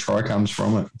 and the try comes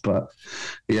from it. But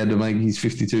he had to make his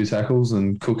 52 tackles,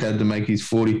 and Cook had to make his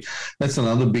 40. That's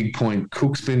another big point.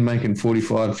 Cook's been making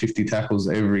 45, 50 tackles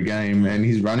every game, and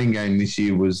his running game this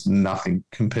year was nothing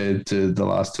compared to the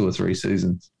last 2 or 3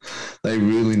 seasons. They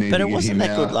really need to get him out. But it wasn't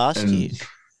that good last year.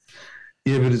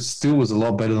 Yeah, but it still was a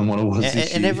lot better than what it was this year.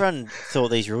 And everyone thought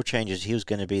these rule changes, he was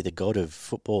going to be the god of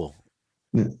football.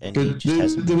 Yeah. But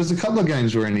there was a couple of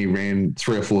games where he ran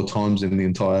 3 or 4 times in the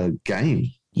entire game,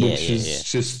 which is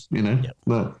just,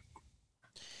 but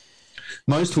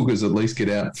most hookers at least get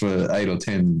out for 8 or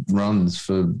 10 runs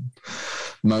for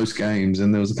most games,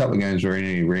 and there was a couple of games where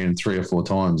he ran 3 or 4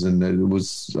 times, and it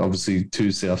was obviously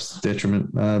to South's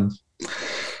detriment. I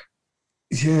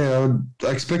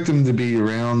expect them to be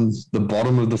around the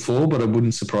bottom of the 4, but it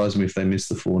wouldn't surprise me if they miss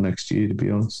the 4 next year, to be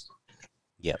honest.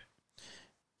 Yep.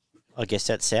 I guess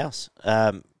that's South.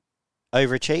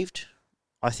 Overachieved,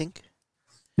 I think.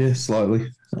 Yeah,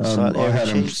 slightly. I had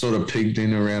them sort of pegged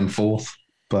in around 4th,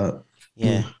 but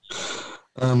yeah.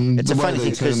 It's a funny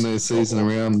thing because their season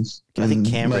around. I think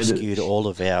Canberra skewed all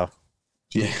of our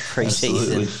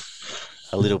pre-season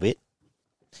a little bit,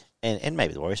 and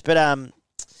maybe the Warriors, but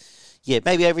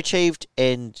maybe overachieved,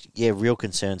 and real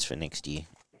concerns for next year.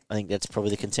 I think that's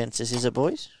probably the consensus, is it,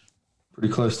 boys?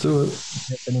 Pretty close to it.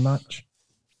 Yeah, pretty much.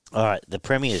 All right, the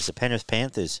Premiers, the Penrith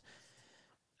Panthers.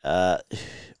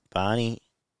 Barney,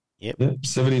 yep.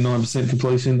 79%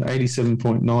 completion,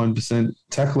 87.9%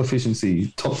 tackle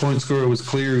efficiency. Top point scorer was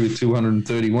Cleary with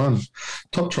 231.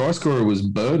 Top try scorer was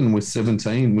Burden with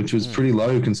 17, which was pretty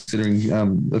low considering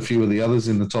a few of the others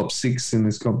in the top 6 in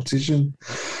this competition.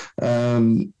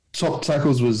 Top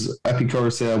tackles was Api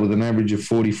Coruscant with an average of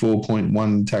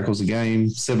 44.1 tackles a game,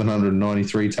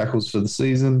 793 tackles for the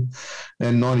season,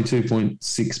 and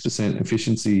 92.6%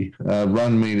 efficiency.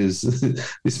 Run meters,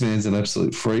 this man's an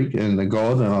absolute freak and a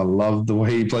god, and I love the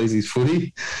way he plays his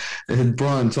footy. And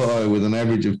Brian To'o with an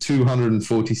average of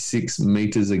 246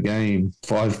 metres a game,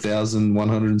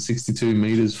 5,162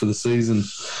 metres for the season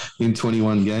in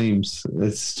 21 games.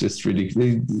 It's just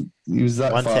ridiculous. He was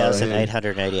that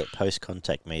 1,888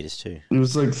 post-contact metres too. It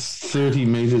was like 30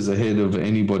 metres ahead of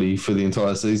anybody for the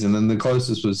entire season, and the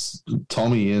closest was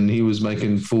Tommy, and he was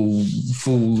making full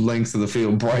lengths of the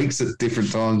field breaks at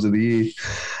different times of the year.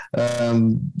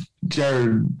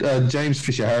 James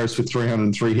Fisher-Harris with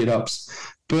 303 hit-ups.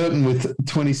 Burton with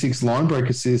 26 line break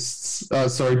assists.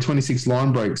 26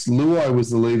 line breaks. Luai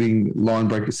was the leading line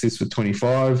break assists with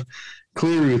 25.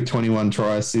 Cleary with 21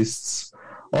 try assists.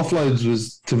 Offloads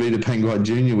was Tavita Pangai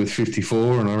Jr. with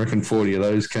 54, and I reckon 40 of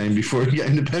those came before he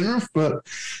came to Penrith, but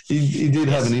he did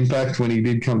have an impact when he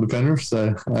did come to Penrith.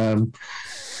 So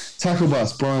tackle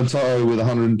bust, Brian To'o with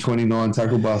 129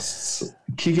 tackle busts.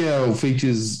 Kick-out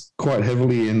features quite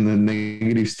heavily in the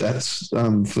negative stats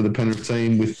for the Penrith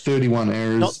team with 31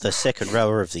 errors. Not the second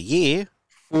rower of the year.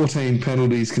 14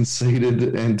 penalties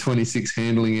conceded and 26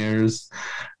 handling errors.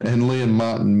 And Liam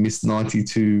Martin missed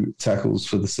 92 tackles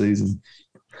for the season.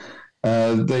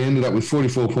 They ended up with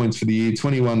 44 points for the year,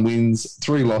 21 wins,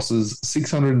 3 losses,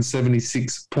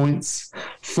 676 points,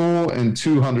 4 and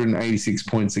 286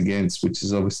 points against, which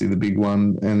is obviously the big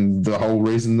one and the whole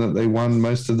reason that they won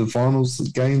most of the finals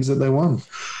games that they won.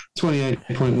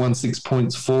 28.16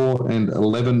 points for and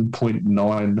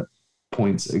 11.9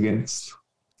 points against.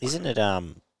 Isn't it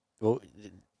well,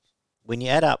 when you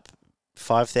add up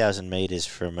 5,000 metres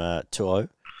from Tuo,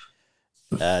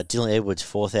 Dylan Edwards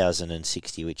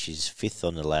 4,060, which is fifth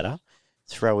on the ladder,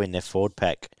 throw in their forward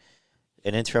pack,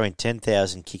 and then throw in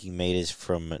 10,000 kicking metres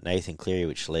from Nathan Cleary,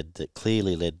 which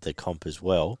clearly led the comp as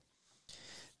well.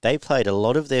 They played a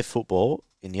lot of their football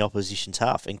in the opposition's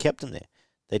half and kept them there.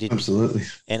 They didn't. Absolutely.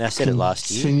 And I said it last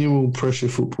year. Continual pressure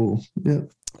football. Yeah.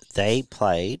 They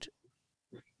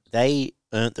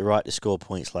earned the right to score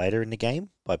points later in the game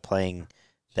by playing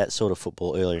that sort of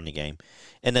football earlier in the game.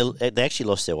 And they actually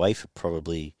lost their way for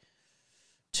probably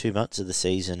 2 months of the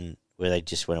season where they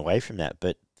just went away from that.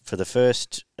 But for the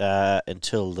first,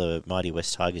 until the mighty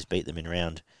West Tigers beat them in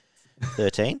round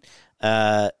 13,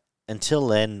 until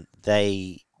then,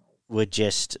 they would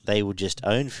just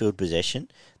own field possession.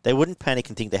 They wouldn't panic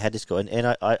and think they had to score.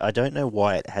 And I don't know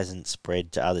why it hasn't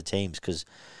spread to other teams, because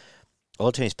a lot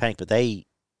of teams panic, but they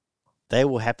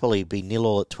will happily be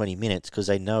 0-0 at 20 minutes because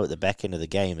they know at the back end of the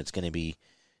game it's going to be,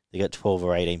 they got 12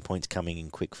 or 18 points coming in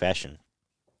quick fashion.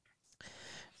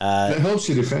 It helps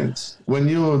your defence. When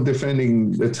you're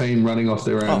defending a team running off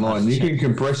their own line, you can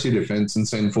compress your defence and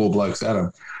send 4 blokes at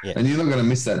them. Yeah. And you're not going to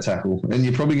miss that tackle. And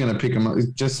you're probably going to pick them up,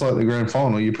 just like the grand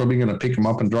final, you're probably going to pick them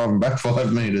up and drive them back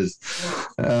 5 metres.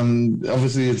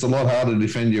 Obviously, it's a lot harder to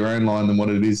defend your own line than what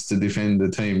it is to defend a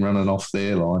team running off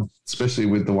their line, especially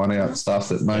with the one-out stuff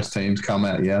that most teams come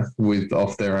at you with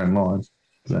off their own line.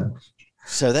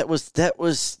 So has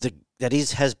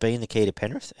been the key to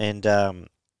Penrith, and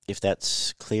if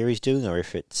that's Cleary's doing or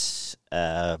if it's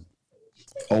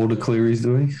older Cleary's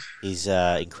doing, his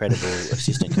incredible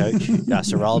assistant coach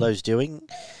Serraldo's doing,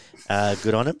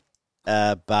 good on him.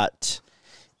 But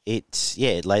it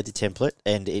laid the template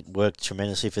and it worked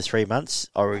tremendously for 3 months.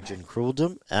 Origin cruelled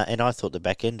them, and I thought the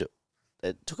back end,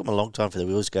 it took them a long time for the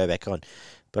wheels to go back on,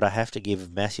 but I have to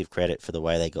give massive credit for the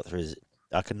way they got through.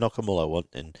 I can knock them all I want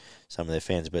and some of their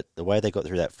fans, but the way they got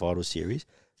through that final series,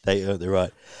 they earned the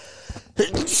right.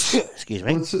 Excuse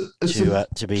me. Well,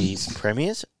 to be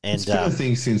premiers, and it's been a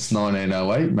thing since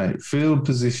 1908, mate. Field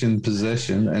position,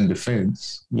 possession, and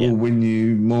defence will win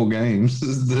you more games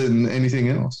than anything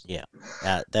else. Yeah,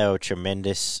 they were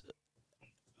tremendous.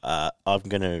 I'm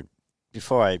gonna,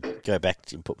 before I go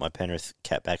back and put my Penrith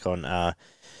cap back on,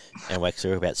 and wax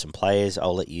through about some players,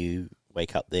 I'll let you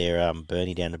wake up there,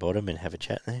 Bernie down the bottom, and have a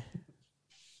chat there.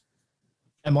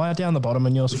 Am I down the bottom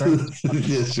on your screen?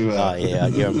 Yes, you are. Oh, yeah,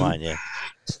 you're on mine, yeah.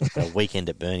 A weekend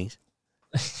at Bernie's.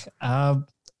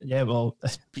 Yeah, well...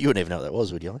 You wouldn't even know what that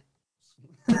was, would you?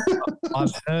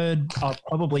 I've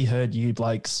probably heard you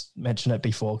blokes mention it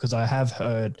before, because I have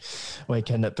heard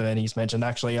weekend at Bernie's mentioned.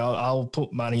 Actually, I'll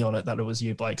put money on it that it was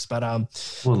you blokes, but...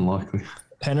 Unlikely.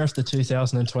 Penrith, the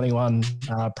 2021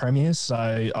 premiers,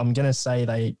 so I'm going to say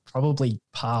they probably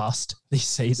passed this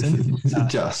season.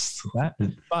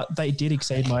 But they did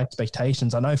exceed my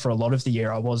expectations. I know for a lot of the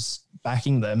year I was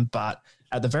backing them, but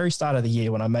at the very start of the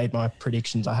year when I made my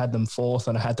predictions, I had them 4th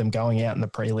and I had them going out in the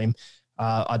prelim.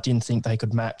 I didn't think they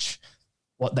could match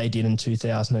what they did in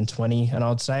 2020, and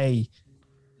I'd say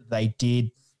they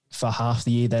did for half the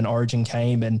year. Then Origin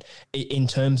came, and in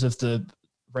terms of the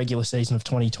regular season of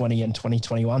 2020 and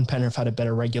 2021, Penrith had a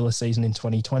better regular season in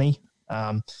 2020.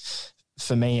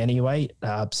 For me anyway,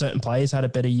 certain players had a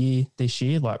better year this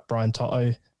year, like Brian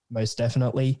Toto, most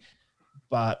definitely.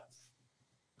 But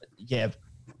yeah,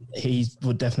 he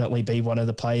would definitely be one of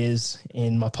the players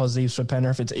in my positives for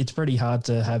Penrith. It's pretty hard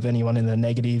to have anyone in the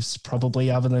negatives,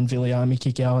 probably other than Viliami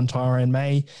Kikau and Tyrone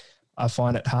May. I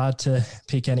find it hard to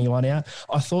pick anyone out.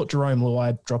 I thought Jerome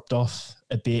Luai dropped off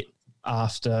a bit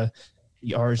after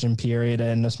the Origin period,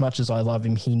 and as much as I love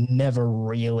him, he never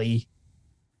really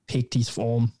picked his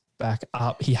form back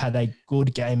up. He had a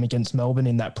good game against Melbourne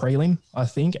in that prelim, I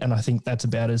think, and I think that's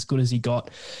about as good as he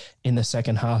got in the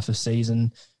second half of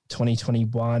season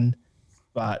 2021.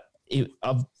 But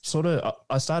I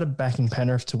started backing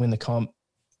Penrith to win the comp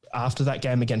after that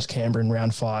game against Canberra in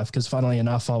round 5, because funnily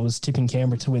enough, I was tipping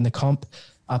Canberra to win the comp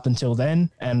up until then,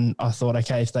 and I thought,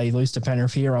 okay, if they lose to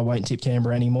Penrith here, I won't tip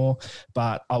Canberra anymore.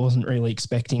 But I wasn't really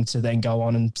expecting to then go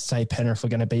on and say Penrith were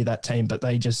going to be that team, but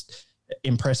they just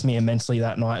impressed me immensely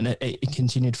that night, and it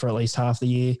continued for at least half the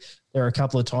year. There were a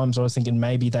couple of times I was thinking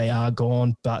maybe they are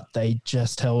gone, but they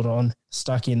just held on,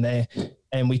 stuck in there.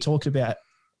 And we talked about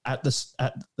at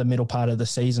the middle part of the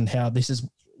season how this is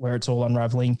where it's all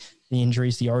unraveling, the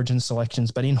injuries, the Origin selections.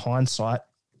 But in hindsight,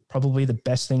 probably the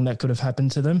best thing that could have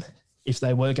happened to them, if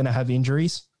they were going to have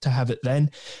injuries, to have it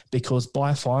then, because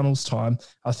by finals time,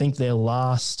 I think their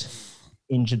last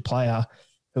injured player,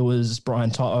 who was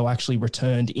Brian Toto, actually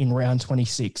returned in round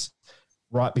 26,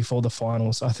 right before the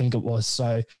finals, I think it was.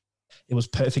 So it was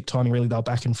perfect timing, really. They were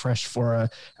back and fresh for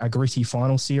a gritty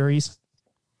final series.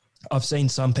 I've seen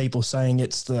some people saying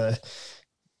it's the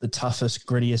toughest,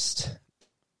 grittiest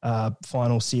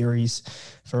final series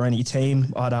for any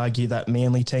team. I'd argue that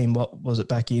Manly team, what was it,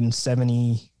 back in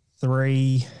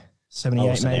 73,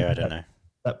 78, maybe? I don't know.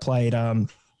 That played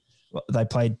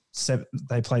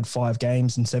they played 5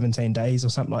 games in 17 days or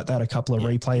something like that, a couple of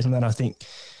replays, and then I think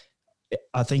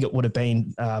it would have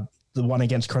been the one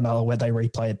against Cronulla where they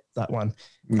replayed that one.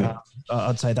 Yeah.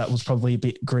 I'd say that was probably a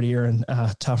bit grittier and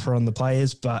tougher on the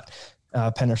players, but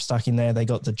Penrith stuck in there. They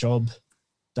got the job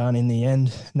done in the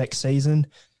end. Next season,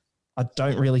 I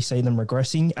don't really see them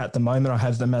regressing. At the moment, I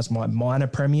have them as my minor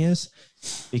premiers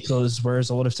because whereas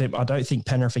a lot of teams, I don't think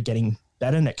Penrith are getting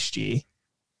better next year,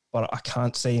 but I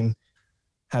can't see him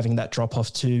having that drop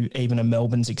off to even a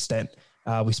Melbourne's extent.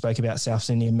 We spoke about South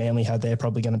Sydney and Manly, how they're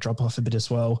probably going to drop off a bit as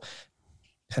well.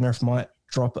 Penrith might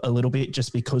drop a little bit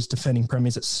just because defending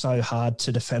premiers, it's so hard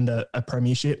to defend a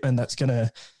premiership, and that's going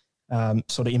to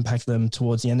sort of impact them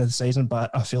towards the end of the season.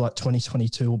 But I feel like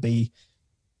 2022 will be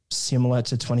similar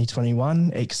to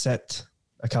 2021, except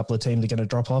a couple of teams are going to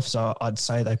drop off. So I'd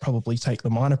say they probably take the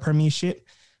minor premiership.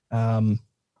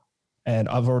 And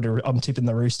I'm tipping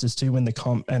the Roosters to win the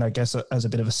comp. And I guess as a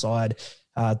bit of a side,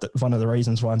 one of the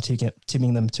reasons why I'm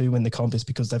tipping them to win the comp is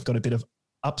because they've got a bit of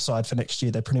upside for next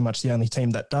year. They're pretty much the only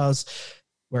team that does,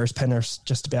 whereas Penrith's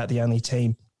just about the only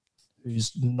team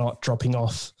who's not dropping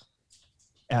off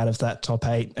out of that top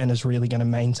 8 and is really going to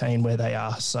maintain where they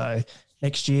are. So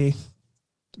next year,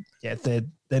 they're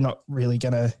not really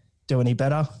going to do any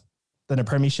better than a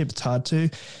premiership. It's hard to,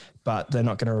 but they're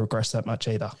not going to regress that much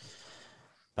either.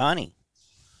 Barney.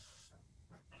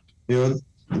 Yeah,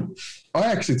 I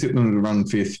actually tipped them to run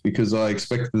 5th because I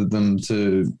expected them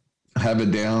to have a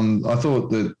down. I thought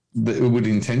that it would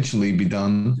intentionally be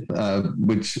done,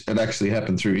 which it actually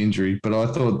happened through injury, but I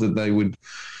thought that they would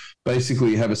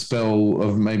basically have a spell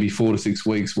of maybe 4 to 6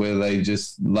 weeks where they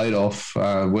just laid off,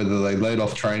 whether they laid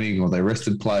off training or they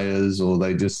rested players or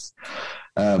they just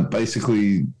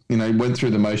basically, went through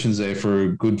the motions there for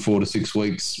a good 4 to 6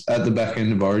 weeks at the back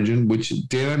end of Origin, which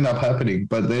did end up happening.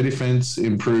 But their defence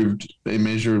improved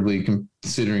immeasurably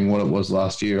considering what it was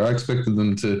last year. I expected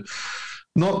them to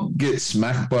not get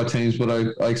smacked by teams, but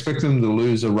I expect them to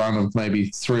lose a run of maybe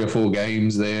 3 or 4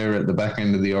 games there at the back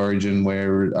end of the Origin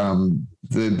where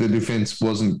the defence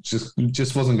wasn't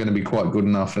going to be quite good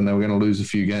enough and they were going to lose a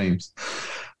few games.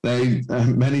 They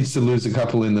managed to lose a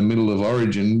couple in the middle of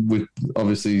Origin with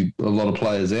obviously a lot of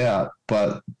players out,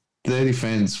 but their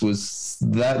defence was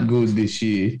that good this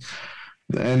year.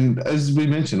 And as we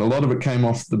mentioned, a lot of it came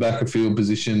off the back of field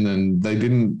position and they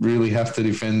didn't really have to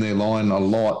defend their line a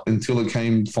lot until it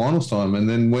came finals time. And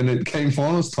then when it came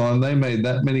finals time, they made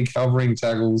that many covering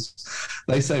tackles.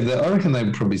 They saved that. I reckon they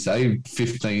probably saved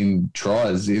 15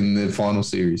 tries in the final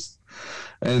series.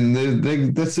 And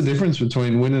that's the difference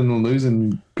between winning and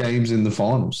losing games in the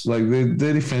finals. Like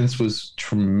their defense was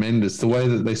tremendous. The way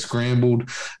that they scrambled,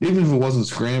 even if it wasn't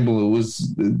scramble, it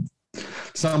was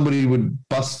somebody would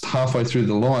bust halfway through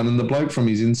the line and the bloke from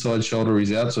his inside shoulder or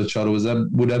his outside shoulder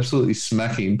would absolutely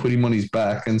smack him, put him on his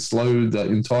back and slow the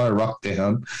entire ruck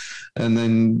down. And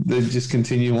then they'd just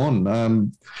continue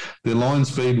on. Their line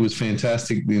speed was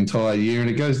fantastic the entire year, and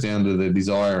it goes down to their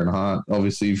desire and heart,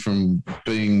 obviously, from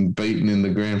being beaten in the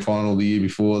grand final the year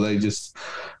before. They just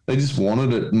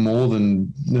wanted it more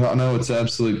than, I know it's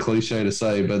absolute cliche to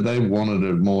say, but they wanted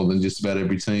it more than just about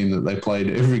every team that they played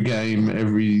every game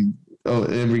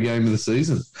of the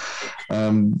season.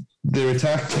 Their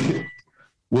attack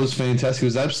was fantastic. It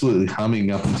was absolutely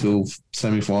humming up until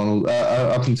semi-final,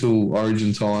 up until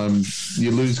Origin time.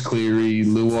 You lose Cleary.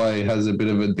 Luai has a bit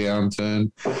of a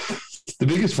downturn. The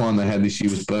biggest one they had this year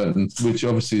was Burton, which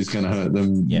obviously is going to hurt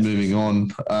them moving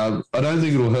on. I don't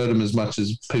think it'll hurt them as much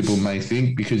as people may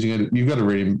think because you've got to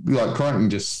read him. Like Crichton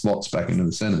just slots back into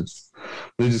the centres.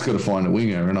 They've just got to find a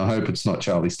winger, and I hope it's not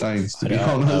Charlie Staines, to be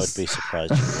honest. I would be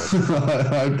surprised.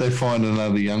 I hope they find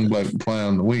another young bloke to play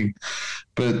on the wing.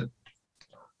 But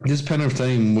this Penrith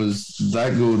team was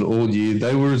that good all year.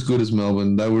 They were as good as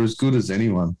Melbourne. They were as good as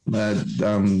anyone at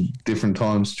different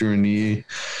times during the year.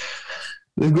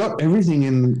 They've got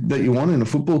everything that you want in a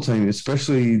football team,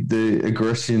 especially the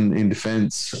aggression in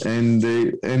defence and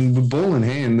the ball in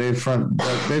hand. Their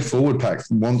forward pack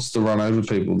wants to run over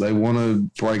people. They want to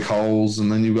break holes,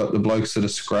 and then you've got the blokes that are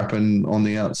scrapping on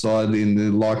the outside in the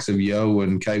likes of Yo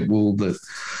and Kate Wool that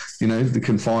they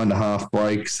can find a half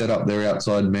break, set up their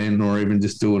outside men, or even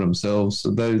just do it themselves.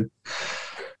 So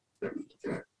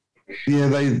Yeah,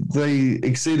 they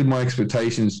exceeded my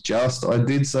expectations just. I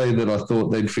did say that I thought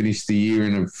they'd finish the year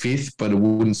in a fifth, but it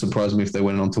wouldn't surprise me if they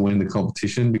went on to win the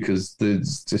competition because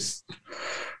there's just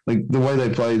like the way they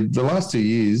played the last 2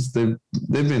 years, they've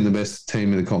been the best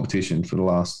team in the competition for the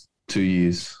last 2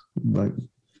 years. Like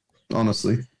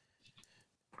honestly.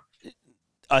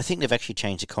 I think they've actually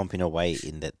changed the comp in a way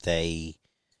in that they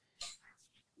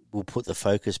will put the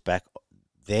focus back.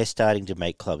 They're starting to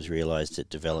make clubs realise that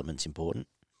development's important.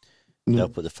 They'll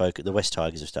put the focus. The West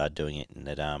Tigers have started doing it, and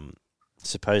that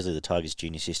supposedly the Tigers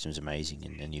junior system is amazing,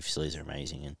 and the new facilities are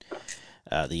amazing, and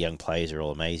the young players are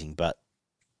all amazing. But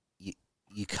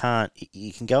you can't.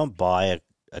 You can go and buy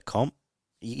a comp.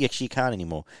 You can't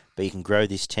anymore. But you can grow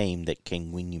this team that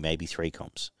can win you maybe 3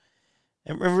 comps.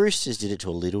 And Roosters did it to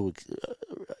a little.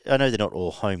 I know they're not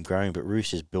all homegrown, but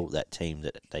Roosters built that team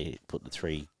that they put the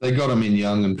 3. They got them in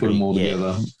young and put them all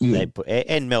together. Yeah.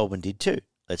 And Melbourne did too.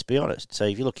 Let's be honest. So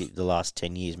if you look at the last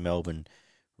 10 years, Melbourne,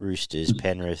 Roosters,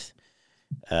 Penrith,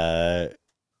 at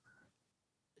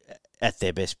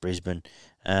their best, Brisbane,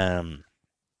 they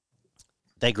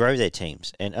grow their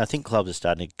teams. And I think clubs are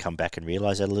starting to come back and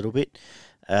realise that a little bit.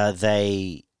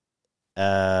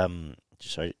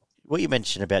 What you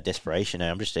mentioned about desperation,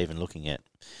 I'm just even looking at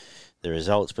the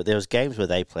results, but there was games where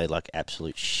they played like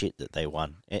absolute shit that they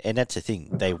won. And that's the thing.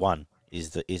 They won is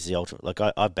the ultimate. Like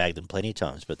I bagged them plenty of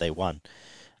times, but they won.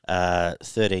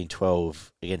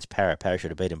 13-12 against Para. Para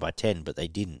should have beat them by 10, but they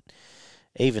didn't.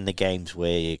 Even the games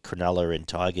where Cronulla and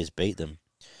Tigers beat them,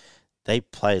 they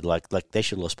played like they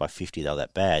should have lost by 50. They were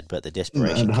that bad, but the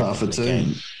desperation and half a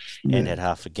team, and had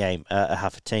half a game,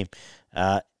 half a team,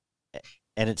 and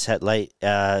it's at late.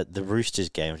 The Roosters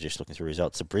game. I'm just looking through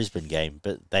results. The Brisbane game,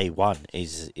 but they won.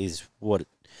 Is what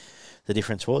the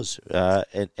difference was,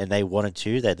 and they wanted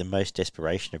to. They had the most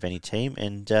desperation of any team,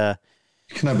 and.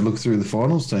 You can have a look through the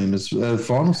finals team,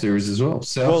 final series as well.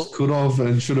 South could have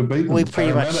and should have beaten them. We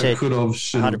pretty much said could have,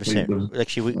 should 100%. Have beat them.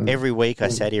 Actually, every week I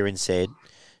sat here and said,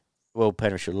 well,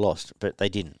 Penrith should have lost, but they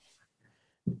didn't.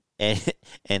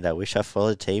 And I wish I followed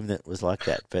a team that was like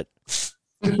that. But,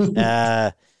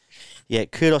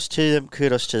 kudos to them,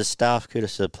 kudos to the staff,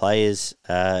 kudos to the players.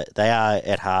 They are,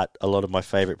 at heart, a lot of my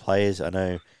favourite players. I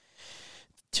know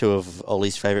 2 of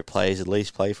Ollie's favourite players at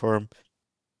least play for him.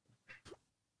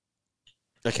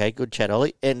 Okay, good chat,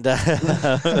 Ollie. And I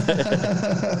thought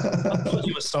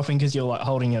you were stopping because you were like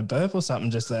holding a burp or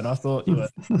something just then. I thought you were.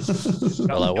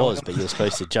 Well, I was, but you were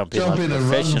supposed to jump in like a and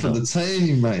run for the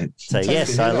team, mate. So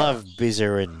yes, I love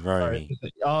Bizzer and Romy.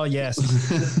 Oh yes.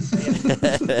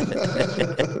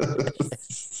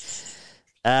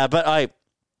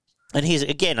 And here's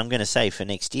again. I'm going to say for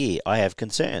next year, I have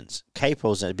concerns.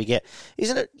 Capel's a big out,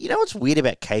 isn't it? You know what's weird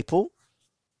about Capel?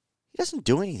 He doesn't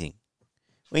do anything.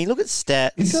 When you look at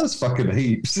stats... He does fucking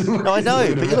heaps. No, I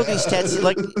know, but you look at his stats,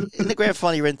 like, in the grand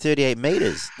final he ran 38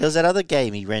 metres. There was that other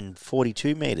game he ran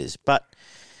 42 metres, but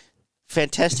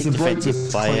fantastic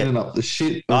defensive player. Cleaning up the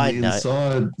shit on the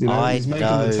inside. He's making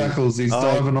the tackles, he's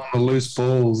diving on the loose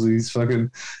balls, he's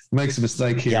fucking makes a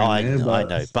mistake here and there. I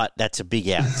know, but that's a big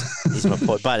out, is my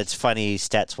point. But it's funny,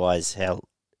 stats-wise, how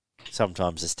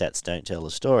sometimes the stats don't tell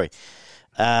the story.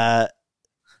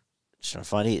 Just trying to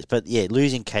find it. But, yeah,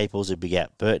 losing Capel's a big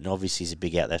out. Burton obviously is a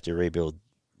big out. They have to rebuild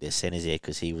their centres there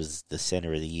because he was the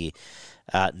centre of the year.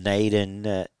 Naden,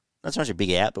 not so much a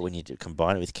big out, but when you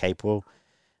combine it with Capel,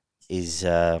 is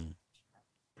a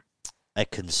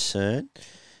concern.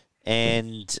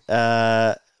 And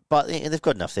but they've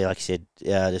got enough there, like I said.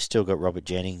 They've still got Robert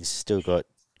Jennings, still got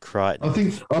Crichton. I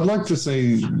think I'd like to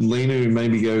see Linu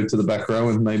maybe go to the back row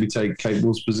and maybe take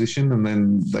Capel's position, and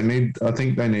then I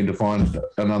think they need to find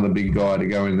another big guy to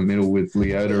go in the middle with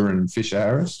Leota and Fisher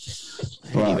Harris.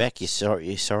 Who back? Your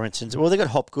Sorensens. Well, they've got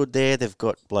Hopgood there. They've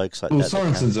got blokes like that. Well,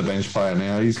 Sorensen's a bench player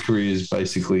now. His career is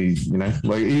basically,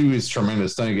 like he was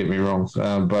tremendous. Don't get me wrong,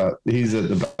 but he's at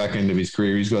the back end of his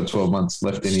career. He's got 12 months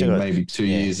left in him, maybe 2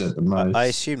 years at the most. I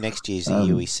assume next year's the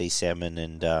year we see Salmon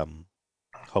and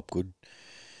Hopgood.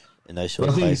 I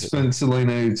think Spencer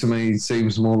Lino, to me,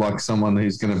 seems more like someone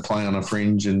who's going to play on a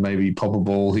fringe and maybe pop a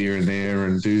ball here and there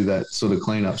and do that sort of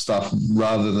clean-up stuff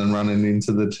rather than running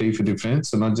into the tee for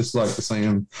defence. And I'd just like to see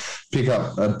him pick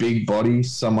up a big body,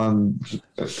 someone,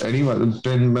 anyway,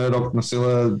 Ben Murdoch,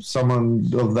 Masilla, someone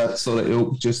of that sort of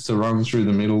ilk, just to run through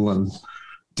the middle and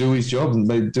do his job. And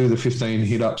they do the 15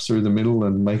 hit-ups through the middle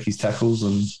and make his tackles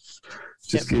and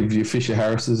just give your Fisher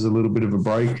Harrises a little bit of a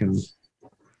break and...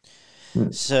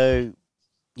 So,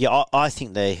 yeah, I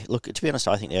think to be honest,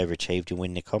 I think they overachieved in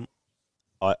winning the comp.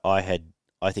 I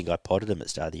think I potted them at the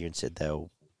start of the year and said they'll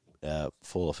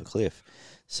fall off a cliff.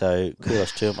 So,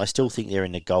 kudos to them. I still think they're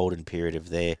in the golden period of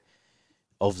their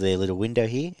of their little window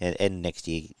here, and next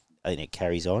year I think it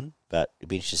carries on. But it'd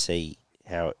be interesting to see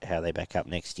how they back up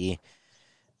next year.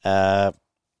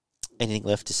 Anything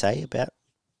left to say about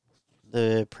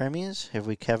the Premiers? Have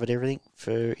we covered everything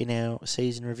in our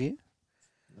season review?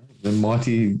 The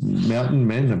mighty Mountain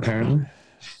Men, apparently.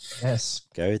 Yes.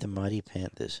 Go the mighty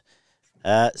Panthers.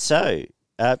 Just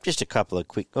a couple of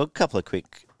quick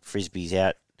frisbees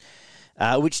out.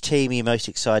 Which team are you most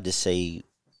excited to see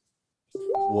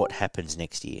what happens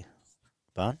next year?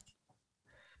 Barn?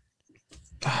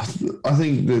 I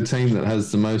think the team that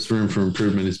has the most room for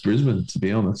improvement is Brisbane, to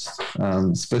be honest,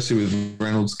 especially with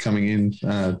Reynolds coming in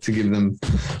to give them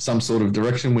some sort of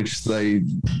direction, which they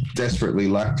desperately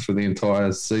lacked for the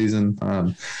entire season.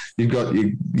 You've got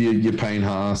your Payne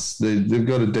Haas. They've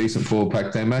got a decent forward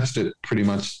pack. They matched it pretty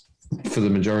much for the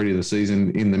majority of the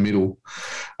season in the middle.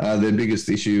 Their biggest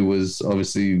issue was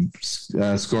obviously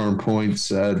scoring points.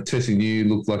 Tessinew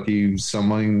looked like he was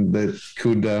someone that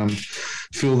could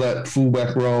fill that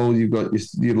fullback role. You've got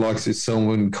your likes of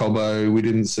Selwyn, Cobbo. We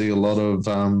didn't see a lot of.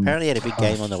 Apparently, he had a big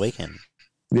game on the weekend.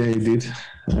 Yeah, he did.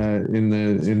 In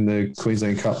the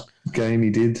Queensland Cup game, he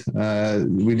did.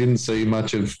 We didn't see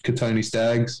much of Katoni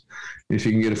Staggs. If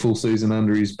he can get a full season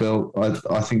under his belt,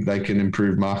 I think they can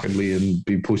improve markedly and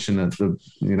be pushing at the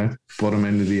bottom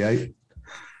end of the 8.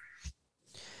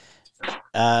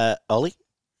 Ollie?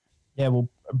 Yeah, well,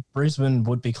 Brisbane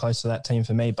would be close to that team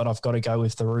for me, but I've got to go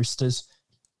with the Roosters.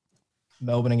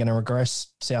 Melbourne are going to regress.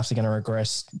 Souths are going to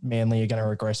regress. Manly are going to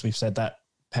regress. We've said that.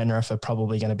 Penrith are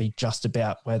probably going to be just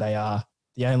about where they are.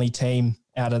 The only team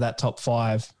out of that top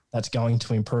 5 that's going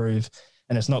to improve,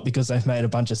 and it's not because they've made a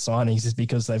bunch of signings, it's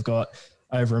because they've got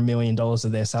over $1 million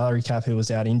of their salary cap who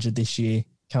was out injured this year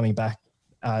coming back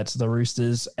to the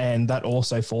Roosters, and that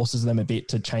also forces them a bit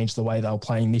to change the way they were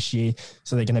playing this year,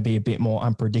 so they're going to be a bit more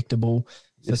unpredictable.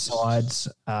 Besides,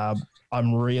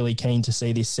 I'm really keen to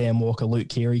see this Sam Walker-Luke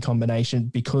Keary combination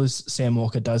because Sam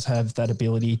Walker does have that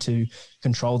ability to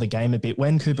control the game a bit.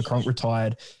 When Cooper Cronk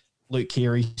retired, Luke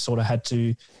Keary sort of had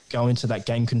to go into that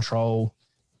game controlling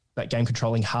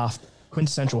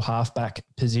quintessential halfback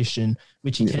position,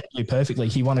 which he can do perfectly.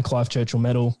 He won a Clive Churchill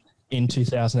medal in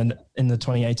 2000 in the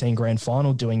 2018 grand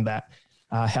final doing that.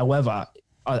 However,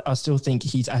 I still think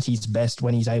he's at his best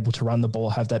when he's able to run the ball,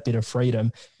 have that bit of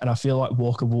freedom. And I feel like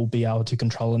Walker will be able to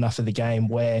control enough of the game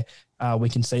where we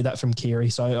can see that from Keary.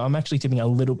 So I'm actually tipping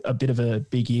a bit of a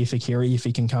big year for Keary if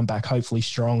he can come back hopefully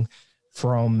strong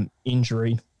from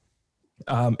injury.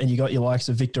 And you got your likes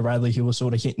of Victor Radley, who was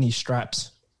sort of hitting his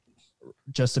straps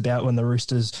just about when the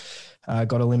Roosters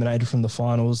got eliminated from the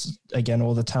finals. Again,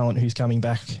 all the talent who's coming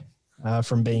back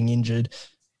from being injured.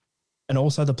 And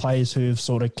also the players who've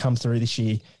sort of come through this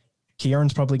year.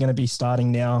 Kieran's probably going to be starting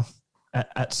now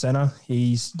at centre.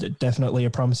 He's definitely a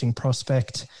promising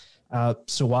prospect.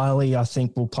 Suwali, I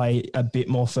think, will play a bit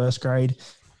more first grade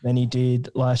than he did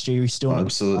last year. He's still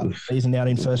not season out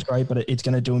in first grade, but it's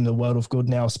going to do him the world of good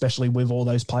now, especially with all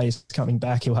those players coming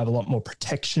back. He'll have a lot more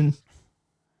protection.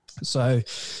 So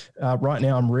right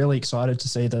now I'm really excited to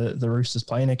see the Roosters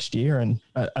play next year. And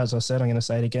as I said, I'm going to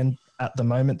say it again, at the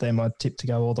moment, they're my tip to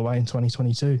go all the way in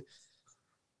 2022.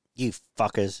 You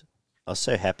fuckers. I was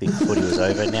so happy footy was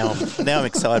over. Now I'm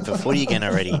excited for footy again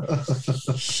already.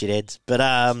 Shitheads. But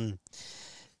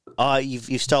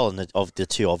you've stolen the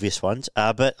two obvious ones.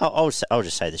 But I'll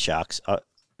just say the Sharks.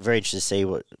 Very interested to see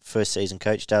what first season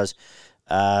coach does.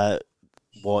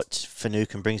 What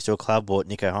Finucane brings to a club, what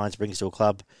Nico Hines brings to a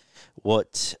club,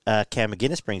 what Cam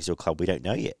McGuinness brings to a club, we don't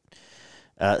know yet.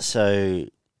 So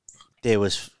there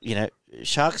was,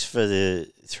 Sharks for the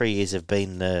 3 years have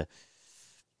been the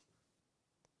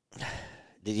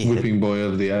whipping boy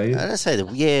of the 8. I don't say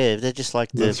they're just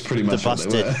like That's pretty much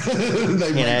busted.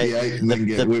 They make the 8 and then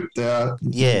get whipped out.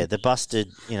 Yeah, the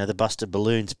busted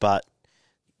balloons. But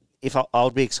if I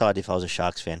would be excited if I was a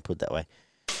Sharks fan, put it that way,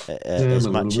 as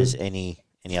much as any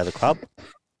other club.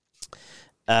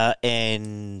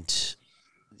 And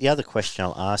the other question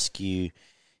I'll ask you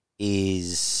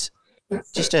is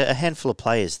just a handful of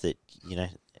players that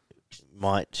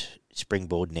might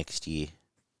springboard next year.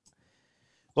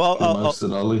 Well, I'll go first.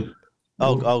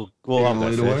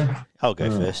 I'll go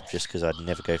first, just because I'd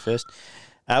never go first.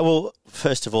 Well,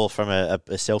 first of all, from a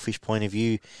selfish point of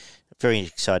view, very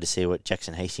excited to see what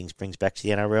Jackson Hastings brings back to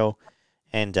the NRL,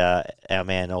 and our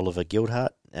man Oliver Gildart.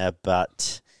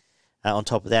 But on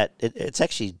top of that, it's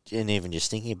actually, and even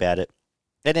just thinking about it,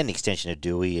 and an extension of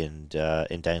Dewey and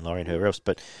Dane Laurie and whoever else,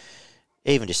 but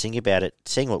even just thinking about it,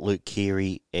 seeing what Luke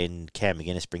Keary and Cam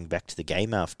McGuinness bring back to the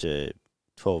game after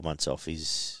 12 months off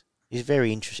is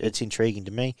very interesting. It's intriguing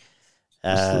to me.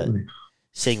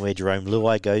 seeing where Jerome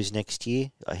Luai goes next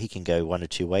year, he can go one or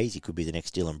two ways. He could be the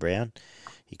next Dylan Brown.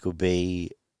 He could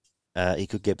be. He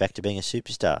could get back to being a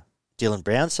superstar. Dylan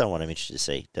Brown's someone I'm interested to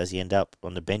see. Does he end up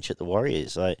on the bench at the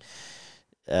Warriors? So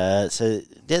they're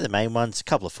the main ones. A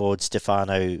couple of forwards,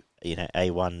 Stefano,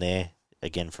 A1 there,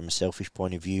 again from a selfish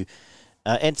point of view.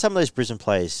 And some of those Brisbane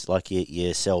players, like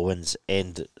your Selwyns,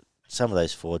 and some of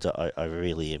those forwards, I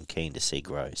really am keen to see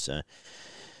grow. So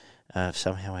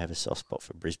somehow I have a soft spot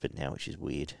for Brisbane now, which is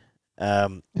weird.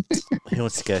 Who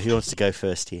wants to go? Who wants to go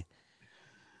first here?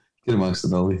 Get amongst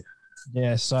it, Ollie.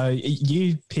 Yeah, so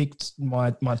you picked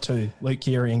my two, Luke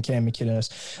Keary and Cam McInnes.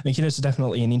 McInnes is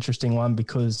definitely an interesting one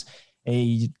because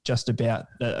he just about,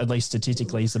 at least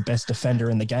statistically, is the best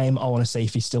defender in the game. I want to see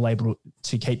if he's still able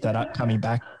to keep that up coming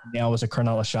back now as a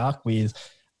Cronulla Shark with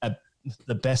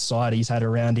the best side he's had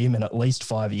around him in at least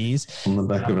 5 years. On the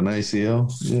back of an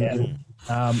ACL.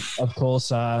 Yeah. Of course,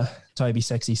 Toby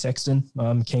Sexy Sexton.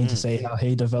 I'm keen to see how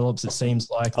he develops. It seems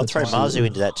like I'll throw Marzu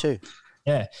into that too.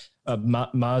 Yeah.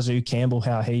 Marzu, Campbell,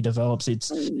 how he develops.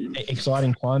 It's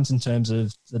exciting times in terms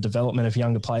of the development of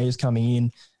younger players coming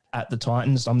in at the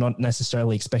Titans. I'm not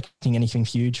necessarily expecting anything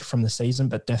huge from the season,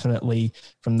 but definitely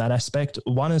from that aspect.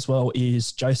 One as well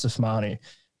is Joseph Manu,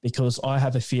 because I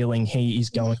have a feeling he is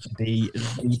going to be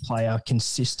the player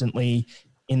consistently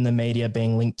in the media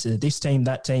being linked to this team,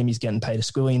 that team. He's getting paid $1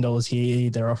 squillion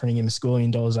here. They're offering him $1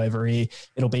 squillion over here.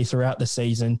 It'll be throughout the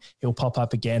season. He'll pop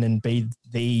up again and be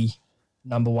the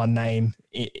number one name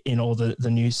in all the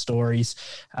news stories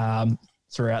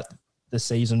throughout the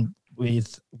season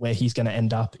with where he's going to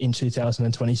end up in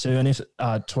 2022 and if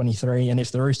 23. And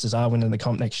if the Roosters are winning the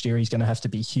comp next year, he's going to have to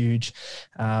be huge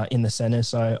in the centre.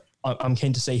 So I'm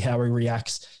keen to see how he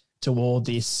reacts to all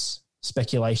this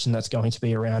speculation that's going to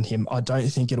be around him. I don't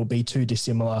think it'll be too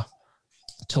dissimilar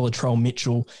to Latrell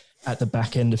Mitchell at the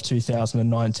back end of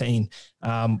 2019,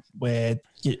 where,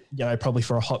 probably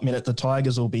for a hot minute, the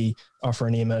Tigers will be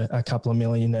offering him a couple of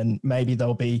million, and maybe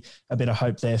there'll be a bit of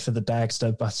hope there for the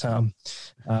Dagster. But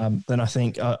then I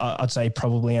think I'd say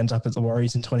probably ends up at the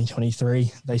Warriors in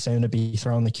 2023. They seem to be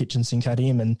throwing the kitchen sink at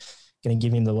him and going to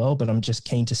give him the world, but I'm just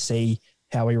keen to see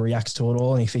how he reacts to it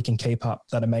all and if he can keep up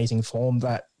that amazing form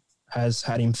that has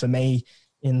had him, for me,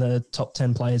 in the top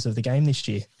 10 players of the game this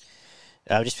year.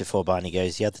 Just before Barney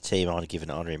goes, the other team I want to give an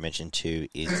honorary mention to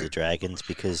is the Dragons,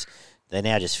 because they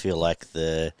now just feel like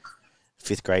the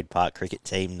fifth grade park cricket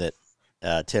team that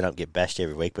turn up and get bashed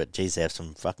every week, but geez, they have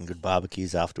some fucking good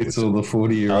barbecues afterwards. It's all the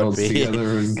 40-year-olds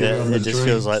together and get on the It just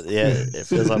feels like, it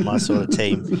feels like my sort of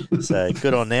team. So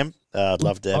good on them. I'd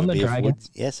love to have a beer for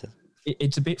Yes.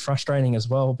 It's a bit frustrating as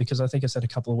well, because I think I said a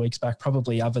couple of weeks back,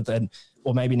 probably other than,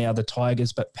 or maybe now the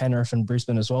Tigers, but Penrith and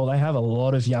Brisbane as well, they have a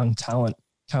lot of young talent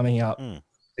coming up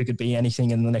who could be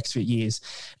anything in the next few years.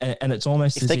 And it's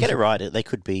almost if they get it right, they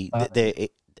could be they're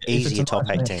easier top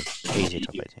 8 team. Easier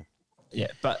top 8 team. Yeah,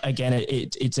 but again,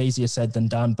 it's easier said than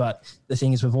done. But the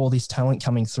thing is, with all this talent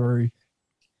coming through,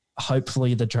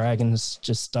 hopefully the Dragons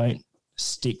just don't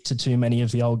stick to too many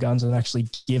of the old guns and actually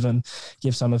give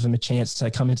some of them a chance to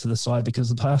come into the side, because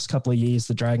the past couple of years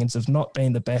the Dragons have not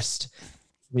been the best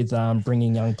with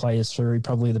bringing young players through.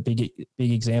 Probably the big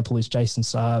example is Jason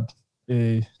Saab,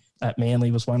 who at Manly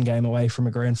was one game away from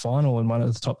a grand final and one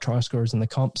of the top try scorers in the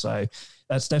comp. So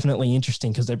that's definitely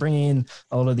interesting, because they're bringing in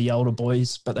a lot of the older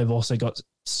boys, but they've also got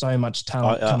so much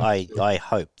talent. I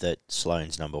hope that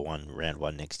Sloane's number one round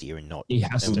one next year and not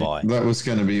Mumbai. That was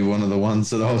going to be one of the ones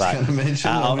that I was going to mention.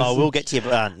 I will get to you,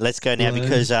 but let's go now,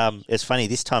 because it's funny.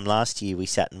 This time last year we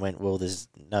sat and went, well, there's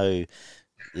none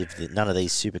of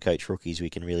these super coach rookies we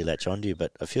can really latch onto,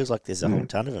 but it feels like there's a whole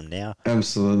ton of them now.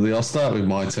 Absolutely. I'll start with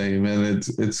my team, and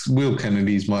it's Will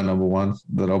Kennedy's my number one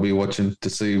that I'll be watching to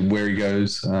see where he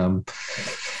goes.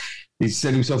 He's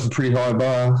set himself a pretty high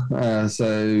bar,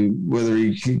 so whether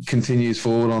he continues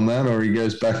forward on that or he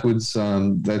goes backwards,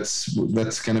 that's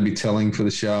going to be telling for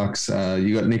the Sharks.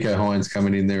 You got Nico Hines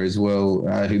coming in there as well,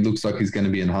 who looks like he's going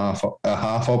to be a half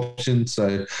option,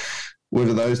 so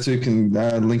whether those two can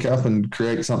link up and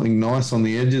create something nice on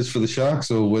the edges for the Sharks,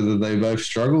 or whether they both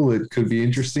struggle, it could be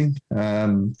interesting.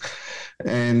 And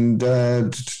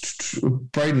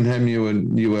Braden Hamu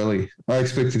and Ueli, I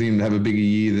expected him to have a bigger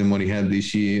year than what he had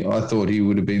this year. I thought he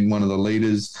would have been one of the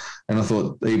leaders, and I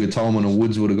thought either Tolman or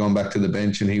Woods would have gone back to the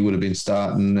bench and he would have been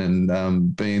starting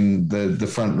and been the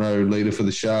front row leader for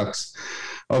the Sharks.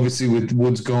 Obviously, with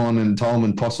Woods gone and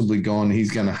Tolman possibly gone,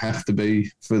 he's going to have to be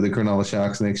for the Cronulla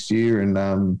Sharks next year.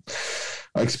 And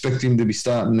I expect him to be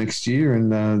starting next year,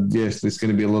 and yes, there's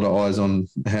going to be a lot of eyes on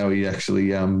how he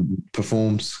actually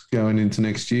performs going into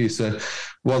next year. So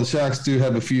while the Sharks do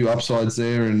have a few upsides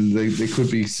there, and there could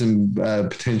be some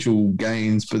potential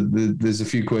gains, but there's a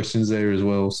few questions there as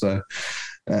well. So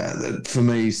for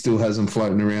me, he still has them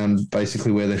floating around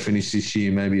basically where they finished this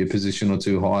year, maybe a position or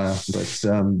two higher. But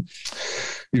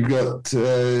you've got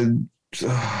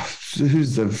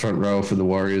who's the front row for the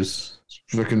Warriors?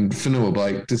 Reckon Fanua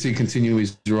Blake, does he continue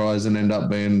his rise and end up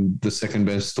being the second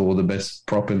best or the best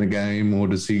prop in the game, or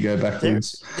does he go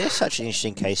backwards? They're such an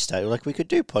interesting case study. Like, we could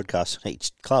do podcasts on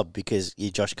each club because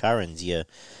you're Josh Curran's,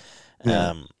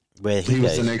 where he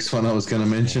was the next one I was going to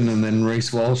mention, and then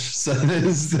Reece Walsh. So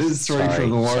there's three from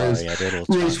the Warriors.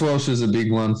 Reece Walsh is a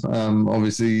big one.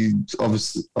 Obviously,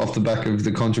 off the back of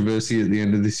the controversy at the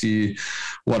end of this year,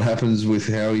 what happens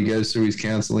with how he goes through his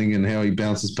counselling and how he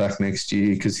bounces back next year,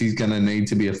 because he's going to need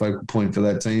to be a focal point for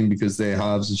that team because their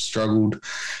halves have struggled.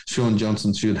 Sean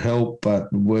Johnson should help, but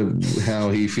how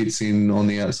he fits in on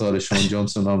the outside of Sean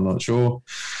Johnson, I'm not sure.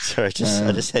 Sorry, I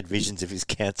just had visions of his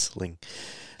counselling.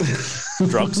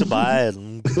 Drugs are bad.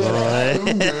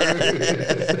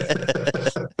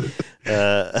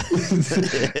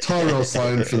 Tyrell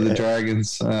Sloan for the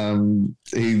Dragons.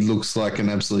 He looks like an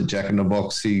absolute jack in the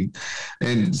box.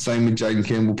 And same with Jaden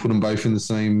Campbell. Put them both in the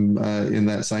same in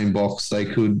that same box. They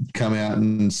could come out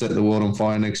and set the world on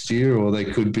fire next year, or they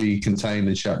could be contained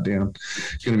and shut down.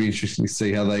 It's going to be interesting to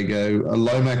see how they go.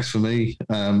 Lomax for me.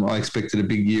 I expected a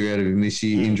big year out of him this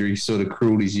year. Injury sort of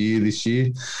cruelled his year this year.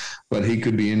 But he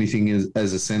could be anything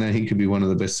as a centre. He could be one of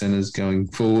the best centres going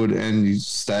forward. And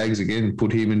Staggs, again,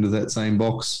 put him into that same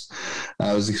box.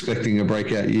 I was expecting a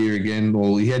breakout year again.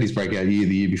 Well, he had his breakout year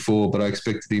the year before, but I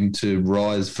expected him to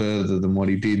rise further than what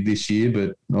he did this year.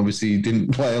 But obviously he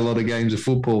didn't play a lot of games of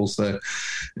football, so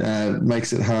it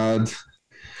makes it hard.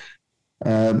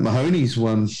 Mahoney's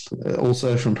one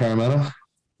also from Parramatta.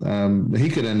 He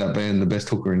could end up being the best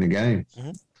hooker in the game.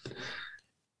 Mm-hmm.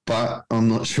 But I'm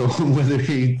not sure whether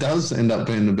he does end up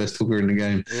being the best hooker in the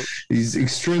game. He's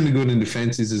extremely good in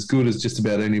defence. He's as good as just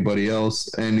about anybody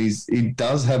else. And he seems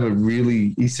to have a really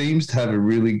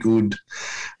good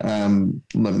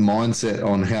mindset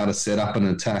on how to set up an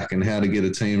attack and how to get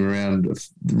a team around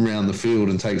the field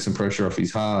and take some pressure off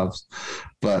his halves.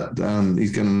 But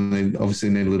he's going to obviously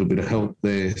need a little bit of help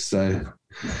there. So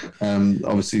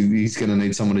obviously he's going to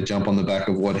need someone to jump on the back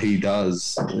of what he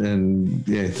does, and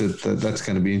that's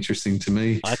going to be interesting to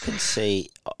me. I can see.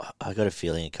 I got a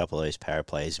feeling a couple of those para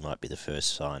players might be the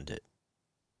first signed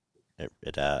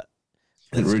let's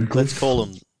call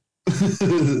them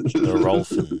the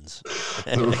Rolfins.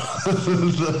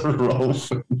 The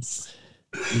Rolfins.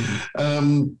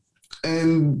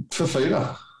 And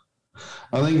Fafita,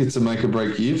 I think it's a make or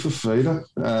break year for Fafita.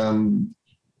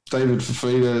 David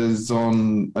Fafita is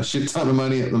on a shit ton of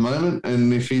money at the moment,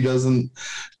 and if he doesn't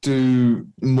do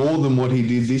more than what he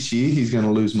did this year, he's going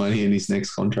to lose money in his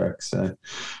next contract. So,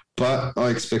 but I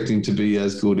expect him to be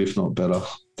as good, if not better,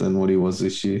 than what he was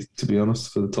this year, to be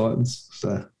honest, for the Titans.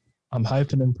 So, I'm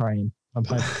hoping and praying. I'm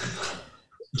hoping.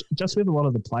 Just with a lot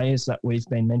of the players that we've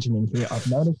been mentioning here,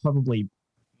 I've noticed probably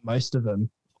most of them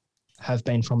have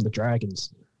been from the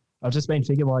Dragons. I've just been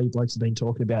thinking while you blokes have been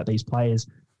talking about these players.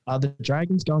 Are the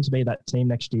Dragons going to be that team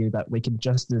next year that we can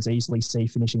just as easily see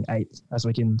finishing 8th as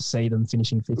we can see them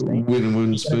finishing 15th?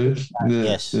 Win spur.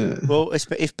 Yes. Yeah. Well,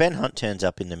 if Ben Hunt turns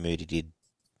up in the mood he did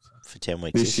for 10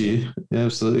 weeks this year. Yeah,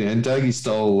 absolutely. And Daggy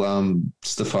stole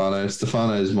Stefano.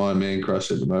 Stefano is my man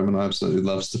crush at the moment. I absolutely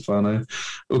love Stefano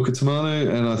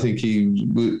Ukatamanu, and I think he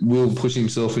will push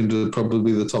himself into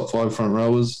probably the top 5 front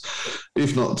rowers,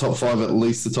 if not top 5, at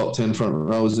least the top 10 front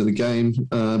rowers in the game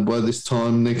by this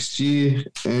time next year.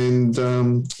 And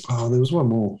there was one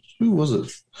more. Who was it?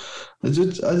 I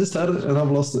just had it and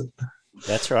I've lost it.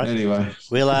 That's right. Anyway,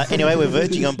 we're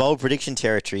verging on bold prediction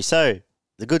territory. So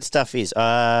the good stuff is, do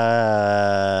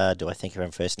I think of him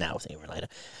first? No, I'll think of him later.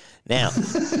 Now,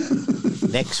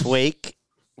 next week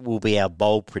will be our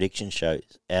bold prediction shows.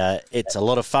 It's a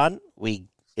lot of fun.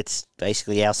 It's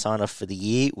basically our sign-off for the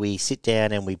year. We sit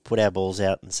down and we put our balls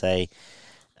out and say,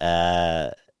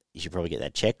 you should probably get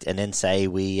that checked, and then say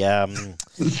we... and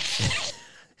then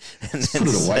put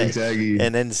it away, Taggy.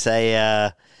 And then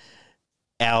say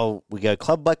we go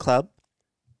club by club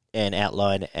and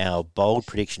outline our bold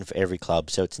prediction for every club.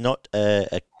 So it's not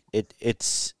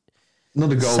it's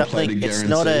not a gold-plated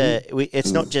guarantee.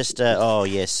 It's not just we know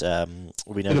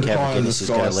Cameron Guinness is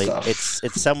going to lead.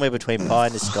 It's somewhere between pie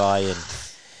in the sky and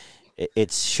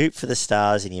it's shoot for the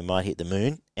stars, and you might hit the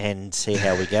moon and see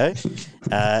how we go.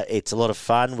 It's a lot of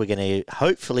fun. We're going to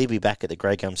hopefully be back at the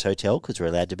Grey Gums Hotel because we're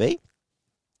allowed to be.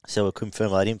 So we'll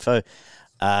confirm all that info.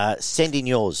 Send in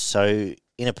yours. So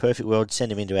in a perfect world,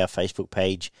 send them into our Facebook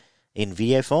page in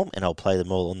video form, and I'll play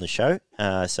them all on the show.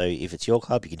 So if it's your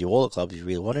club, you can do all the clubs if you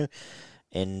really want to,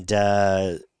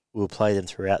 and we'll play them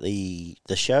throughout the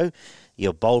show.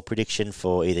 Your bold prediction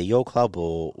for either your club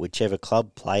or whichever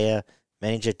club, player,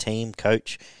 manager, team,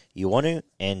 coach you want to,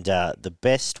 and the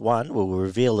best one, we'll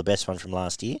reveal the best one from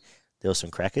last year. There were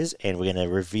some crackers, and we're going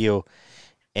to reveal,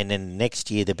 and then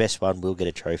next year the best one will get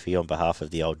a trophy on behalf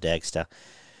of the old Dagster.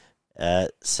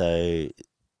 So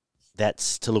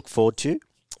that's to look forward to.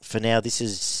 For now, this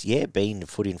has been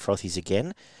Footy and Frothies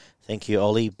again. Thank you,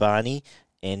 Ollie, Barney,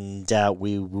 and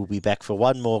we will be back for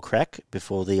one more crack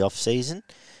before the off-season.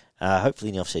 Hopefully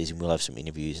in the off-season we'll have some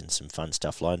interviews and some fun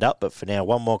stuff lined up. But for now,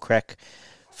 one more crack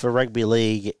for Rugby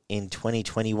League in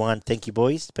 2021. Thank you,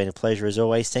 boys. It's been a pleasure as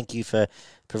always. Thank you for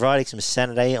providing some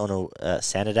sanity on a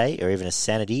Saturday, or even a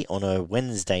sanity on a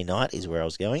Wednesday night is where I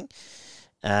was going.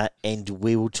 And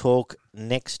we will talk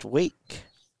next week.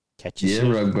 Catch you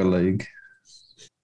soon. Rugby League.